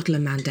Girl, bottle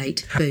of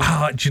Mandate. Boom.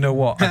 Do you know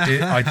what?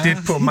 I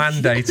did put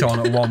Mandate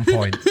on at one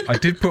point. I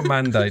did put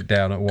Mandate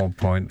down at one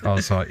point. I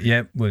was like,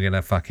 yep, we're going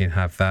to fucking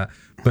have that.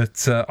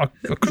 But I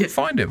couldn't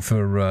find it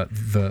for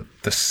the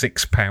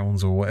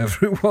 £6 or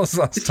whatever it was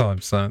last time.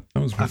 So that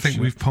was. I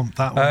think we've pumped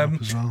that one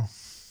up as well.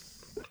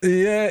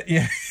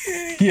 Yeah.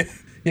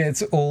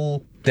 It's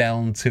all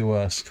down to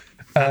us.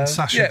 And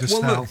Sasha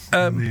Distel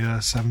in the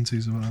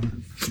 70s or whatever,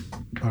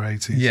 or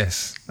 80s.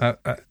 Yes.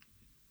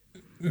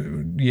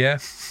 Yeah.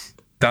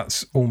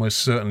 That's almost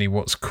certainly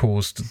what's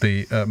caused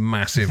the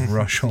massive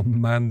rush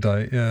on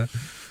Mandate. Yeah.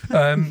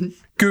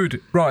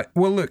 Good. Right.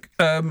 Well, look,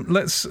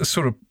 let's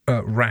sort of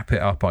wrap it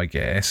up, I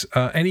guess.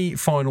 Any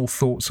final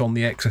thoughts on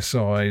the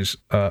exercise,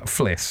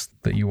 Fliss,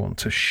 that you want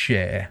to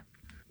share?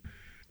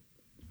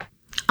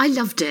 I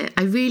loved it.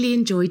 I really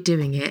enjoyed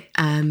doing it.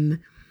 I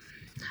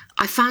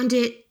think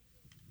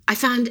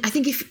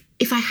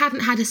if I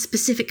hadn't had a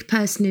specific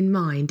person in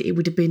mind, it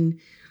would have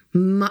been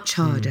much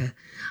harder.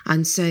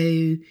 And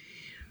so,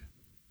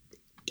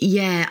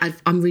 yeah,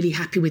 I'm really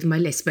happy with my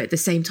list. But at the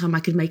same time, I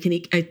could make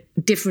a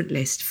different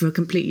list for a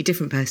completely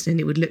different person and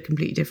it would look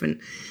completely different.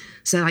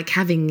 So like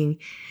having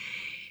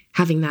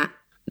that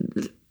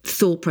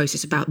thought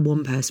process about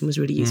one person was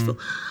really useful.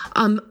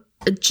 I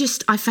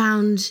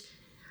found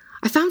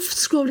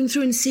scrolling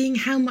through and seeing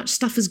how much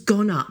stuff has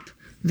gone up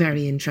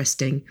very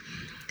interesting.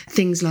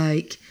 Things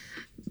like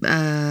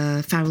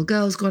Farrell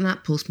Girl's gone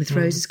up, Paul Smith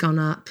Rose has gone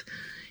up,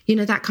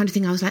 that kind of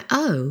thing. I was like,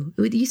 oh,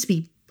 it used to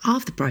be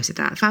half the price of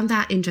that. I found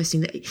that interesting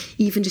that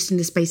even just in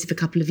the space of a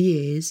couple of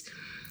years,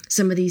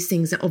 some of these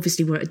things that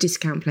obviously were at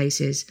discount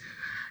places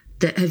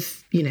that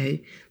have,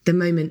 the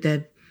moment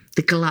the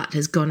glut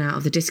has gone out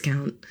of the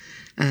discount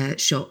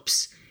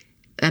shops,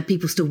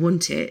 people still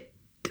want it.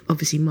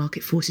 Obviously,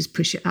 market forces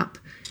push it up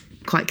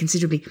quite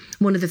considerably.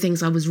 One of the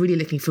things I was really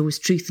looking for was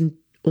Truth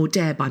or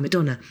Dare by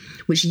Madonna,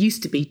 which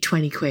used to be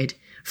 20 quid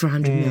for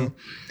 100 mil.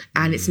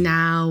 And it's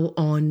now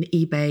on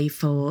eBay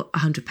for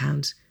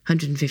 £100,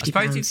 £150. I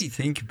suppose if you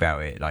think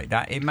about it like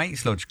that, it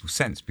makes logical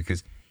sense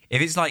because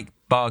if it's like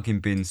bargain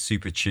bin,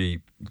 super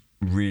cheap,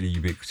 really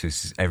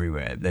ubiquitous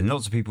everywhere, then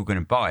lots of people are going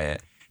to buy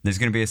it. There's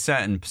going to be a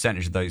certain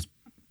percentage of those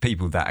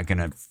people that are going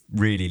to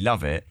really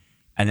love it.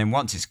 And then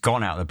once it's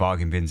gone out of the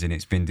bargain bins and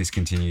it's been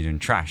discontinued and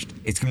trashed,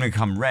 it's going to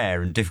become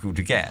rare and difficult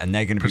to get. And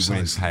they're going to be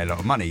willing to pay a lot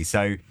of money.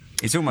 So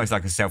it's almost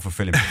like a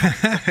self-fulfilling.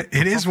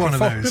 It is one of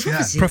those,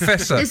 yeah.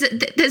 Professor.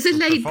 There's a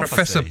lady.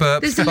 Professor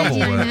Burp's There's a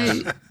lady I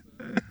know.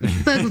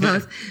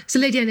 There's a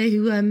lady I know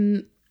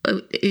who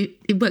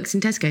works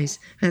in Tesco's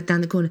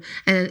down the corner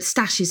and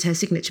stashes her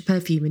signature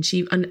perfume.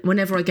 And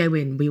whenever I go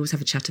in, we always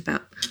have a chat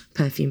about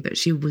perfume. But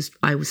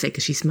I always say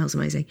because she smells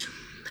amazing,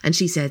 and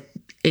she said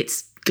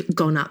it's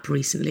gone up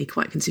recently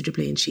quite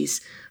considerably, and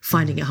she's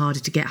finding it harder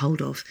to get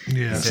hold of.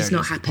 Yeah, she's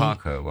not happy.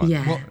 Parker one.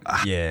 Yeah,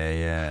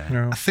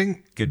 yeah. I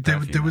think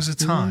there was a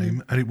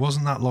time, and it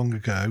wasn't that long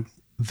ago,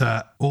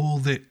 that all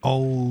the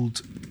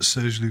old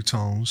Serge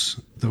Lutens,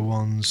 the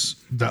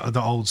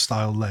old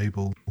style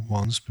label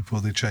ones, before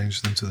they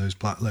changed them to those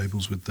black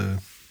labels with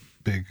the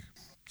big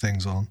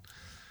things on,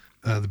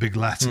 the big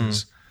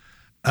letters,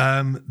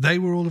 they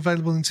were all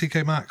available in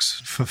TK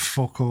Maxx for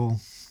fuck all.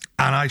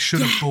 And I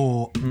should have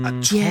bought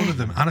a ton of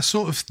them. And I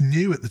sort of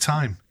knew at the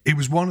time. It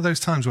was one of those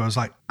times where I was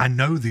like, I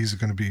know these are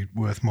going to be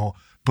worth more.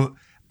 But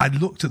I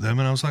looked at them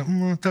and I was like,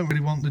 I don't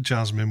really want the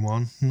Jasmine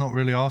one. I'm not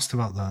really asked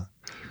about that.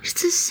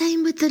 It's the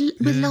same with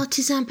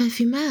L'Artisan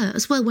Parfumeur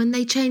as well. When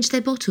they changed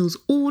their bottles,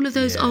 all of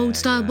those old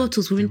style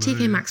bottles were in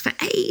TK Maxx for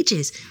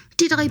ages.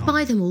 Did I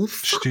buy them all?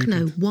 Fuck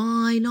no.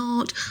 Why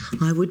not?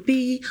 I would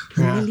be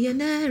a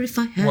millionaire if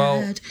I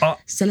had.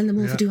 Selling them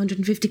all for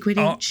 250 quid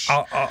each.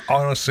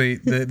 Honestly,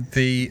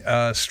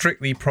 the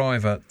strictly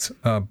private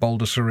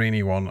Boulder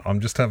Serini one, I'm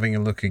just having a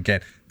look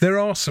again. There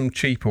are some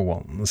cheaper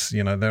ones.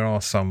 There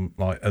are some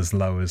like as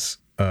low as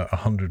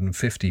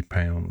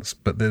 £150,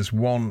 but there's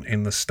one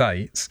in the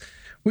States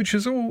which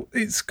is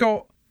it's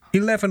got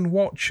 11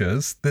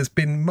 watches. There's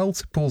been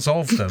multiples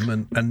of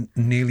them and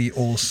nearly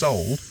all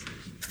sold.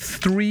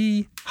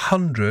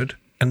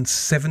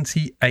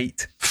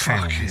 £378.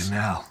 Fucking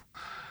hell.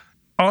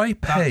 I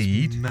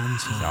paid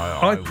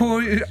I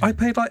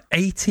paid like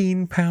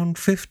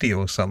 £18.50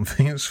 or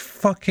something. It was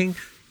fucking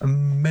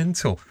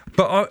mental.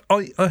 But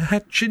I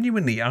had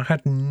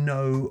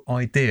no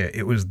idea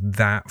it was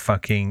that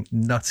fucking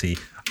nutty.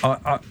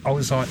 I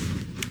was like,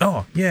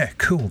 oh yeah,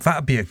 cool,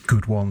 that'd be a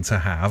good one to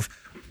have.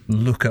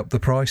 Look up the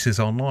prices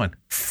online.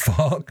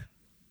 Fuck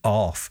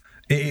off.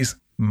 It is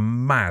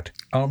mad.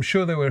 I'm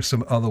sure there were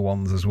some other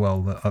ones as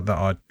well that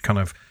I kind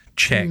of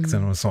checked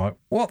and was like,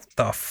 what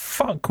the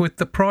fuck with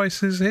the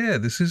prices here?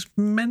 This is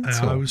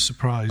mental. I was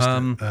surprised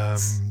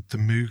that the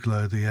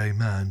Mugler, the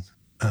Amen,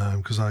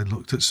 because I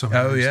looked at some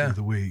of those the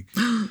other week,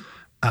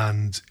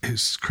 and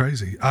it's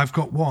crazy. I've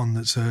got one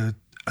that's a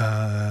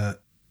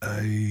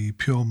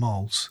pure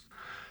malt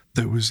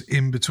that was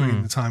in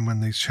between the time when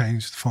they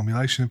changed the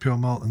formulation of pure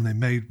malt, and they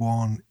made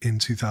one in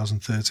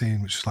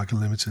 2013, which is like a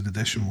limited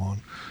edition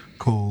one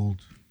called,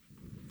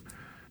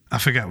 I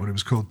forget what it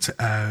was called.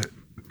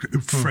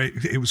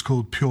 It was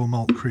called Pure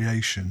Malt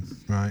Creation,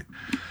 right?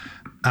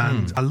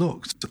 And I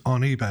looked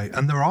on eBay,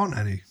 and there aren't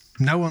any.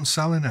 No one's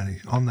selling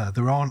any on there.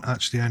 There aren't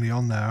actually any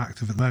on there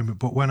active at the moment.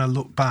 But when I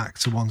look back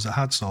to ones that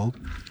had sold,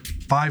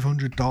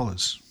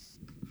 $500.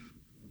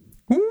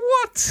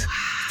 What?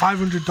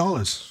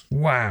 $500.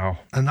 Wow.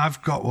 And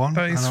I've got one,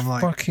 That is and I'm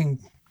like, fucking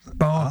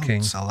barking.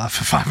 I'll sell that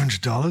for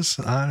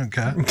 $500. I don't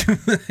care.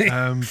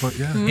 But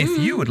yeah. If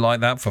you would like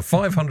that for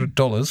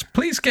 $500,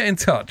 please get in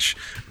touch.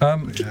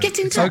 Get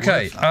in touch.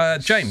 Okay,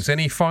 James,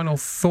 any final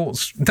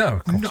thoughts? No,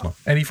 of course not.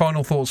 Any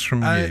final thoughts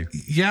from you?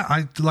 Yeah,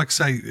 I like to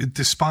say,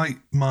 despite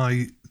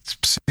my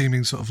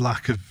seeming sort of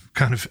lack of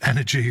kind of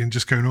energy and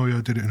just going, oh yeah,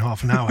 I did it in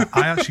half an hour,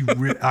 I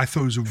actually I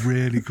thought it was a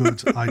really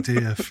good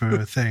idea for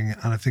a thing,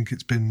 and I think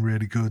it's been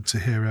really good to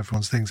hear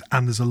everyone's things,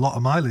 and there's a lot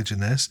of mileage in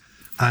this,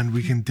 and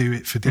we can do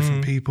it for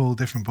different people,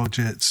 different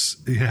budgets.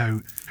 You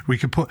know, we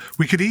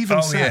could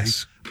even say,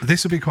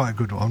 this would be quite a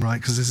good one,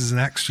 right? Because this is an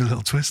extra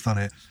little twist on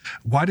it.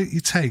 Why don't you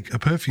take a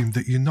perfume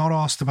that you're not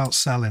asked about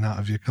selling out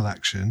of your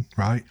collection,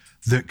 right?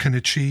 That can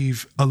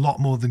achieve a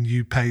lot more than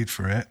you paid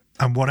for it,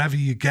 and whatever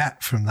you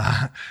get from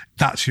that,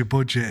 that's your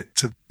budget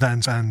to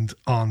then spend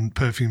on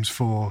perfumes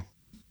for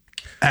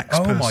X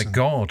person. Oh my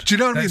God. Do you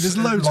know what I mean? There's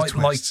loads of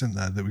twists in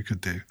there that we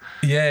could do.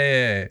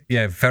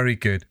 Yeah, very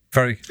good.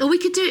 Very. Or we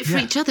could do it for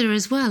each other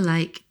as well,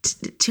 like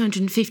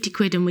 250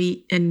 quid, and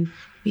we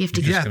have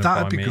to. Yeah,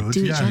 that'd be good.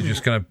 You're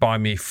just going to buy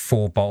me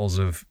 4 bottles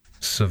of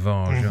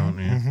Sauvage, aren't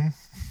you?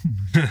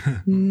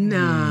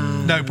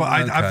 No, but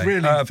I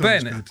really thought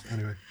Ben, it was good.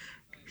 Anyway.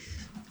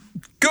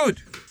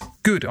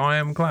 Good. I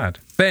am glad.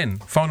 Ben,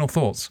 final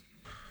thoughts.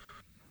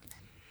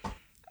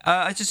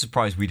 I'm just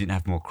surprised we didn't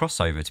have more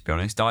crossover, to be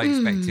honest. I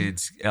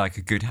expected like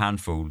a good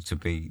handful to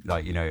be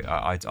like, you know,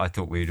 I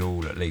thought we'd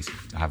all at least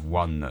have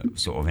one that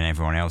sort of in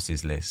everyone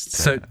else's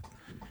list. But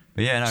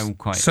yeah, no,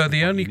 quite. So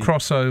the only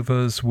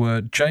crossovers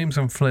were James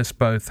and Fliss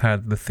both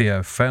had the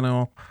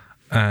Theophenol,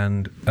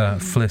 and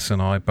Fliss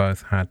and I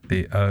both had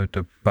the Eau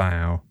de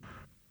Bao.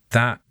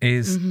 That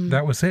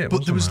was it.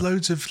 But there was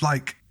loads of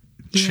like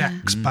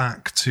checks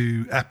back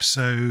to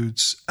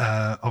episodes.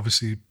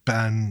 Obviously,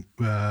 Ben,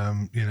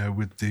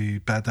 with the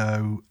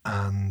Bedo,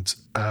 and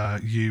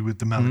you with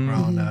the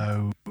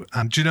Melograno.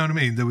 And do you know what I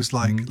mean? There was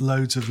like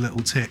loads of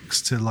little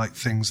ticks to like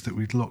things that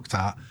we'd looked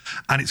at.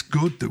 And it's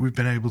good that we've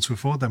been able to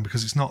afford them,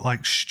 because it's not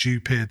like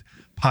stupid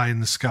pie in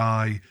the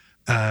sky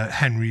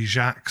Henry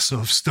Jacques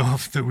sort of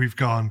stuff that we've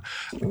gone,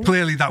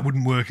 clearly that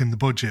wouldn't work in the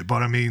budget.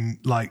 But I mean,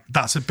 like,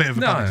 that's a bit of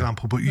a bad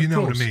example, but you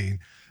know what I mean.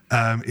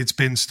 It's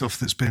been stuff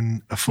that's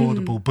been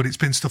affordable, but it's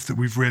been stuff that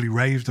we've really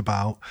raved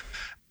about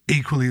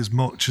equally as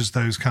much as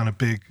those kind of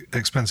big,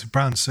 expensive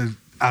brands. So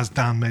as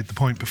Dan made the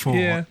point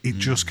before, it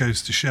just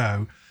goes to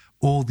show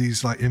all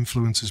these like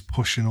influencers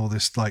pushing all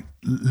this like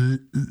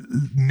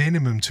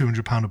minimum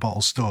 £200 a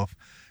bottle stuff.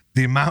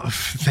 The amount of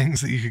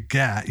things that you could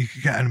get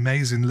an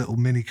amazing little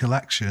mini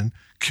collection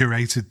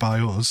curated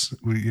by us.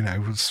 We,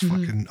 was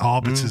fucking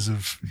arbiters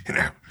of,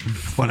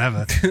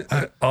 whatever.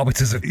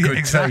 Arbiters of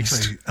good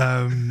taste.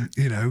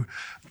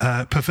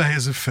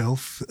 Purveyors of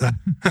filth.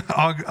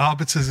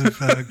 Arbiters of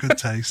good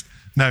taste.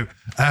 No.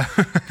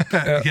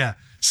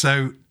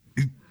 So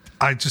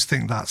I just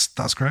think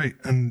that's great.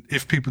 And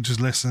if people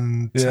just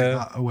listen, take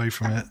that away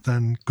from it,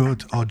 then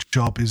good. Our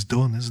job is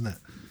done, isn't it?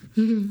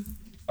 Mm-hmm.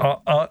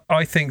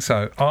 I think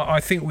so. I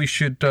think we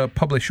should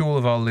publish all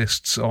of our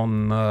lists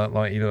on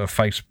either a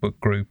Facebook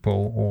group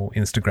or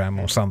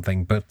Instagram or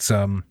something. But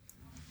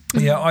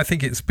I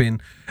think it's been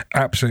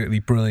absolutely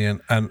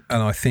brilliant, and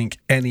I think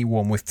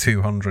anyone with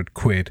 200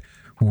 quid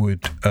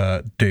would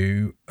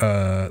do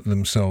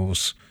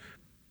themselves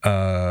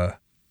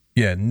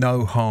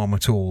no harm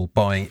at all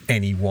buying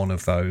any one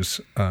of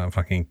those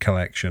fucking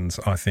collections.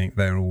 I think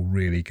they're all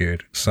really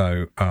good.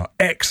 So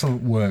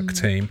excellent work,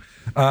 team.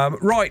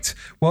 Right,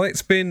 well,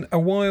 it's been a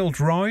wild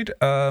ride.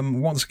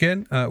 Once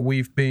again,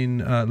 we've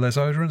been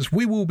LesOdes.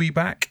 We will be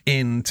back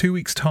in 2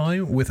 weeks'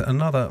 time with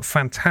another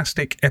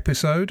fantastic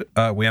episode.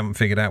 We haven't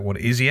figured out what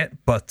it is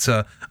yet, but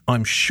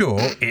I'm sure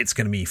it's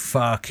going to be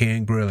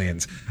fucking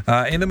brilliant.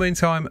 In the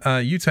meantime,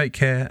 you take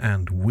care,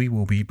 and we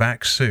will be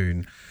back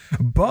soon.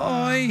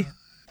 Bye.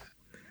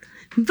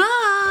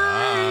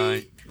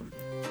 Bye.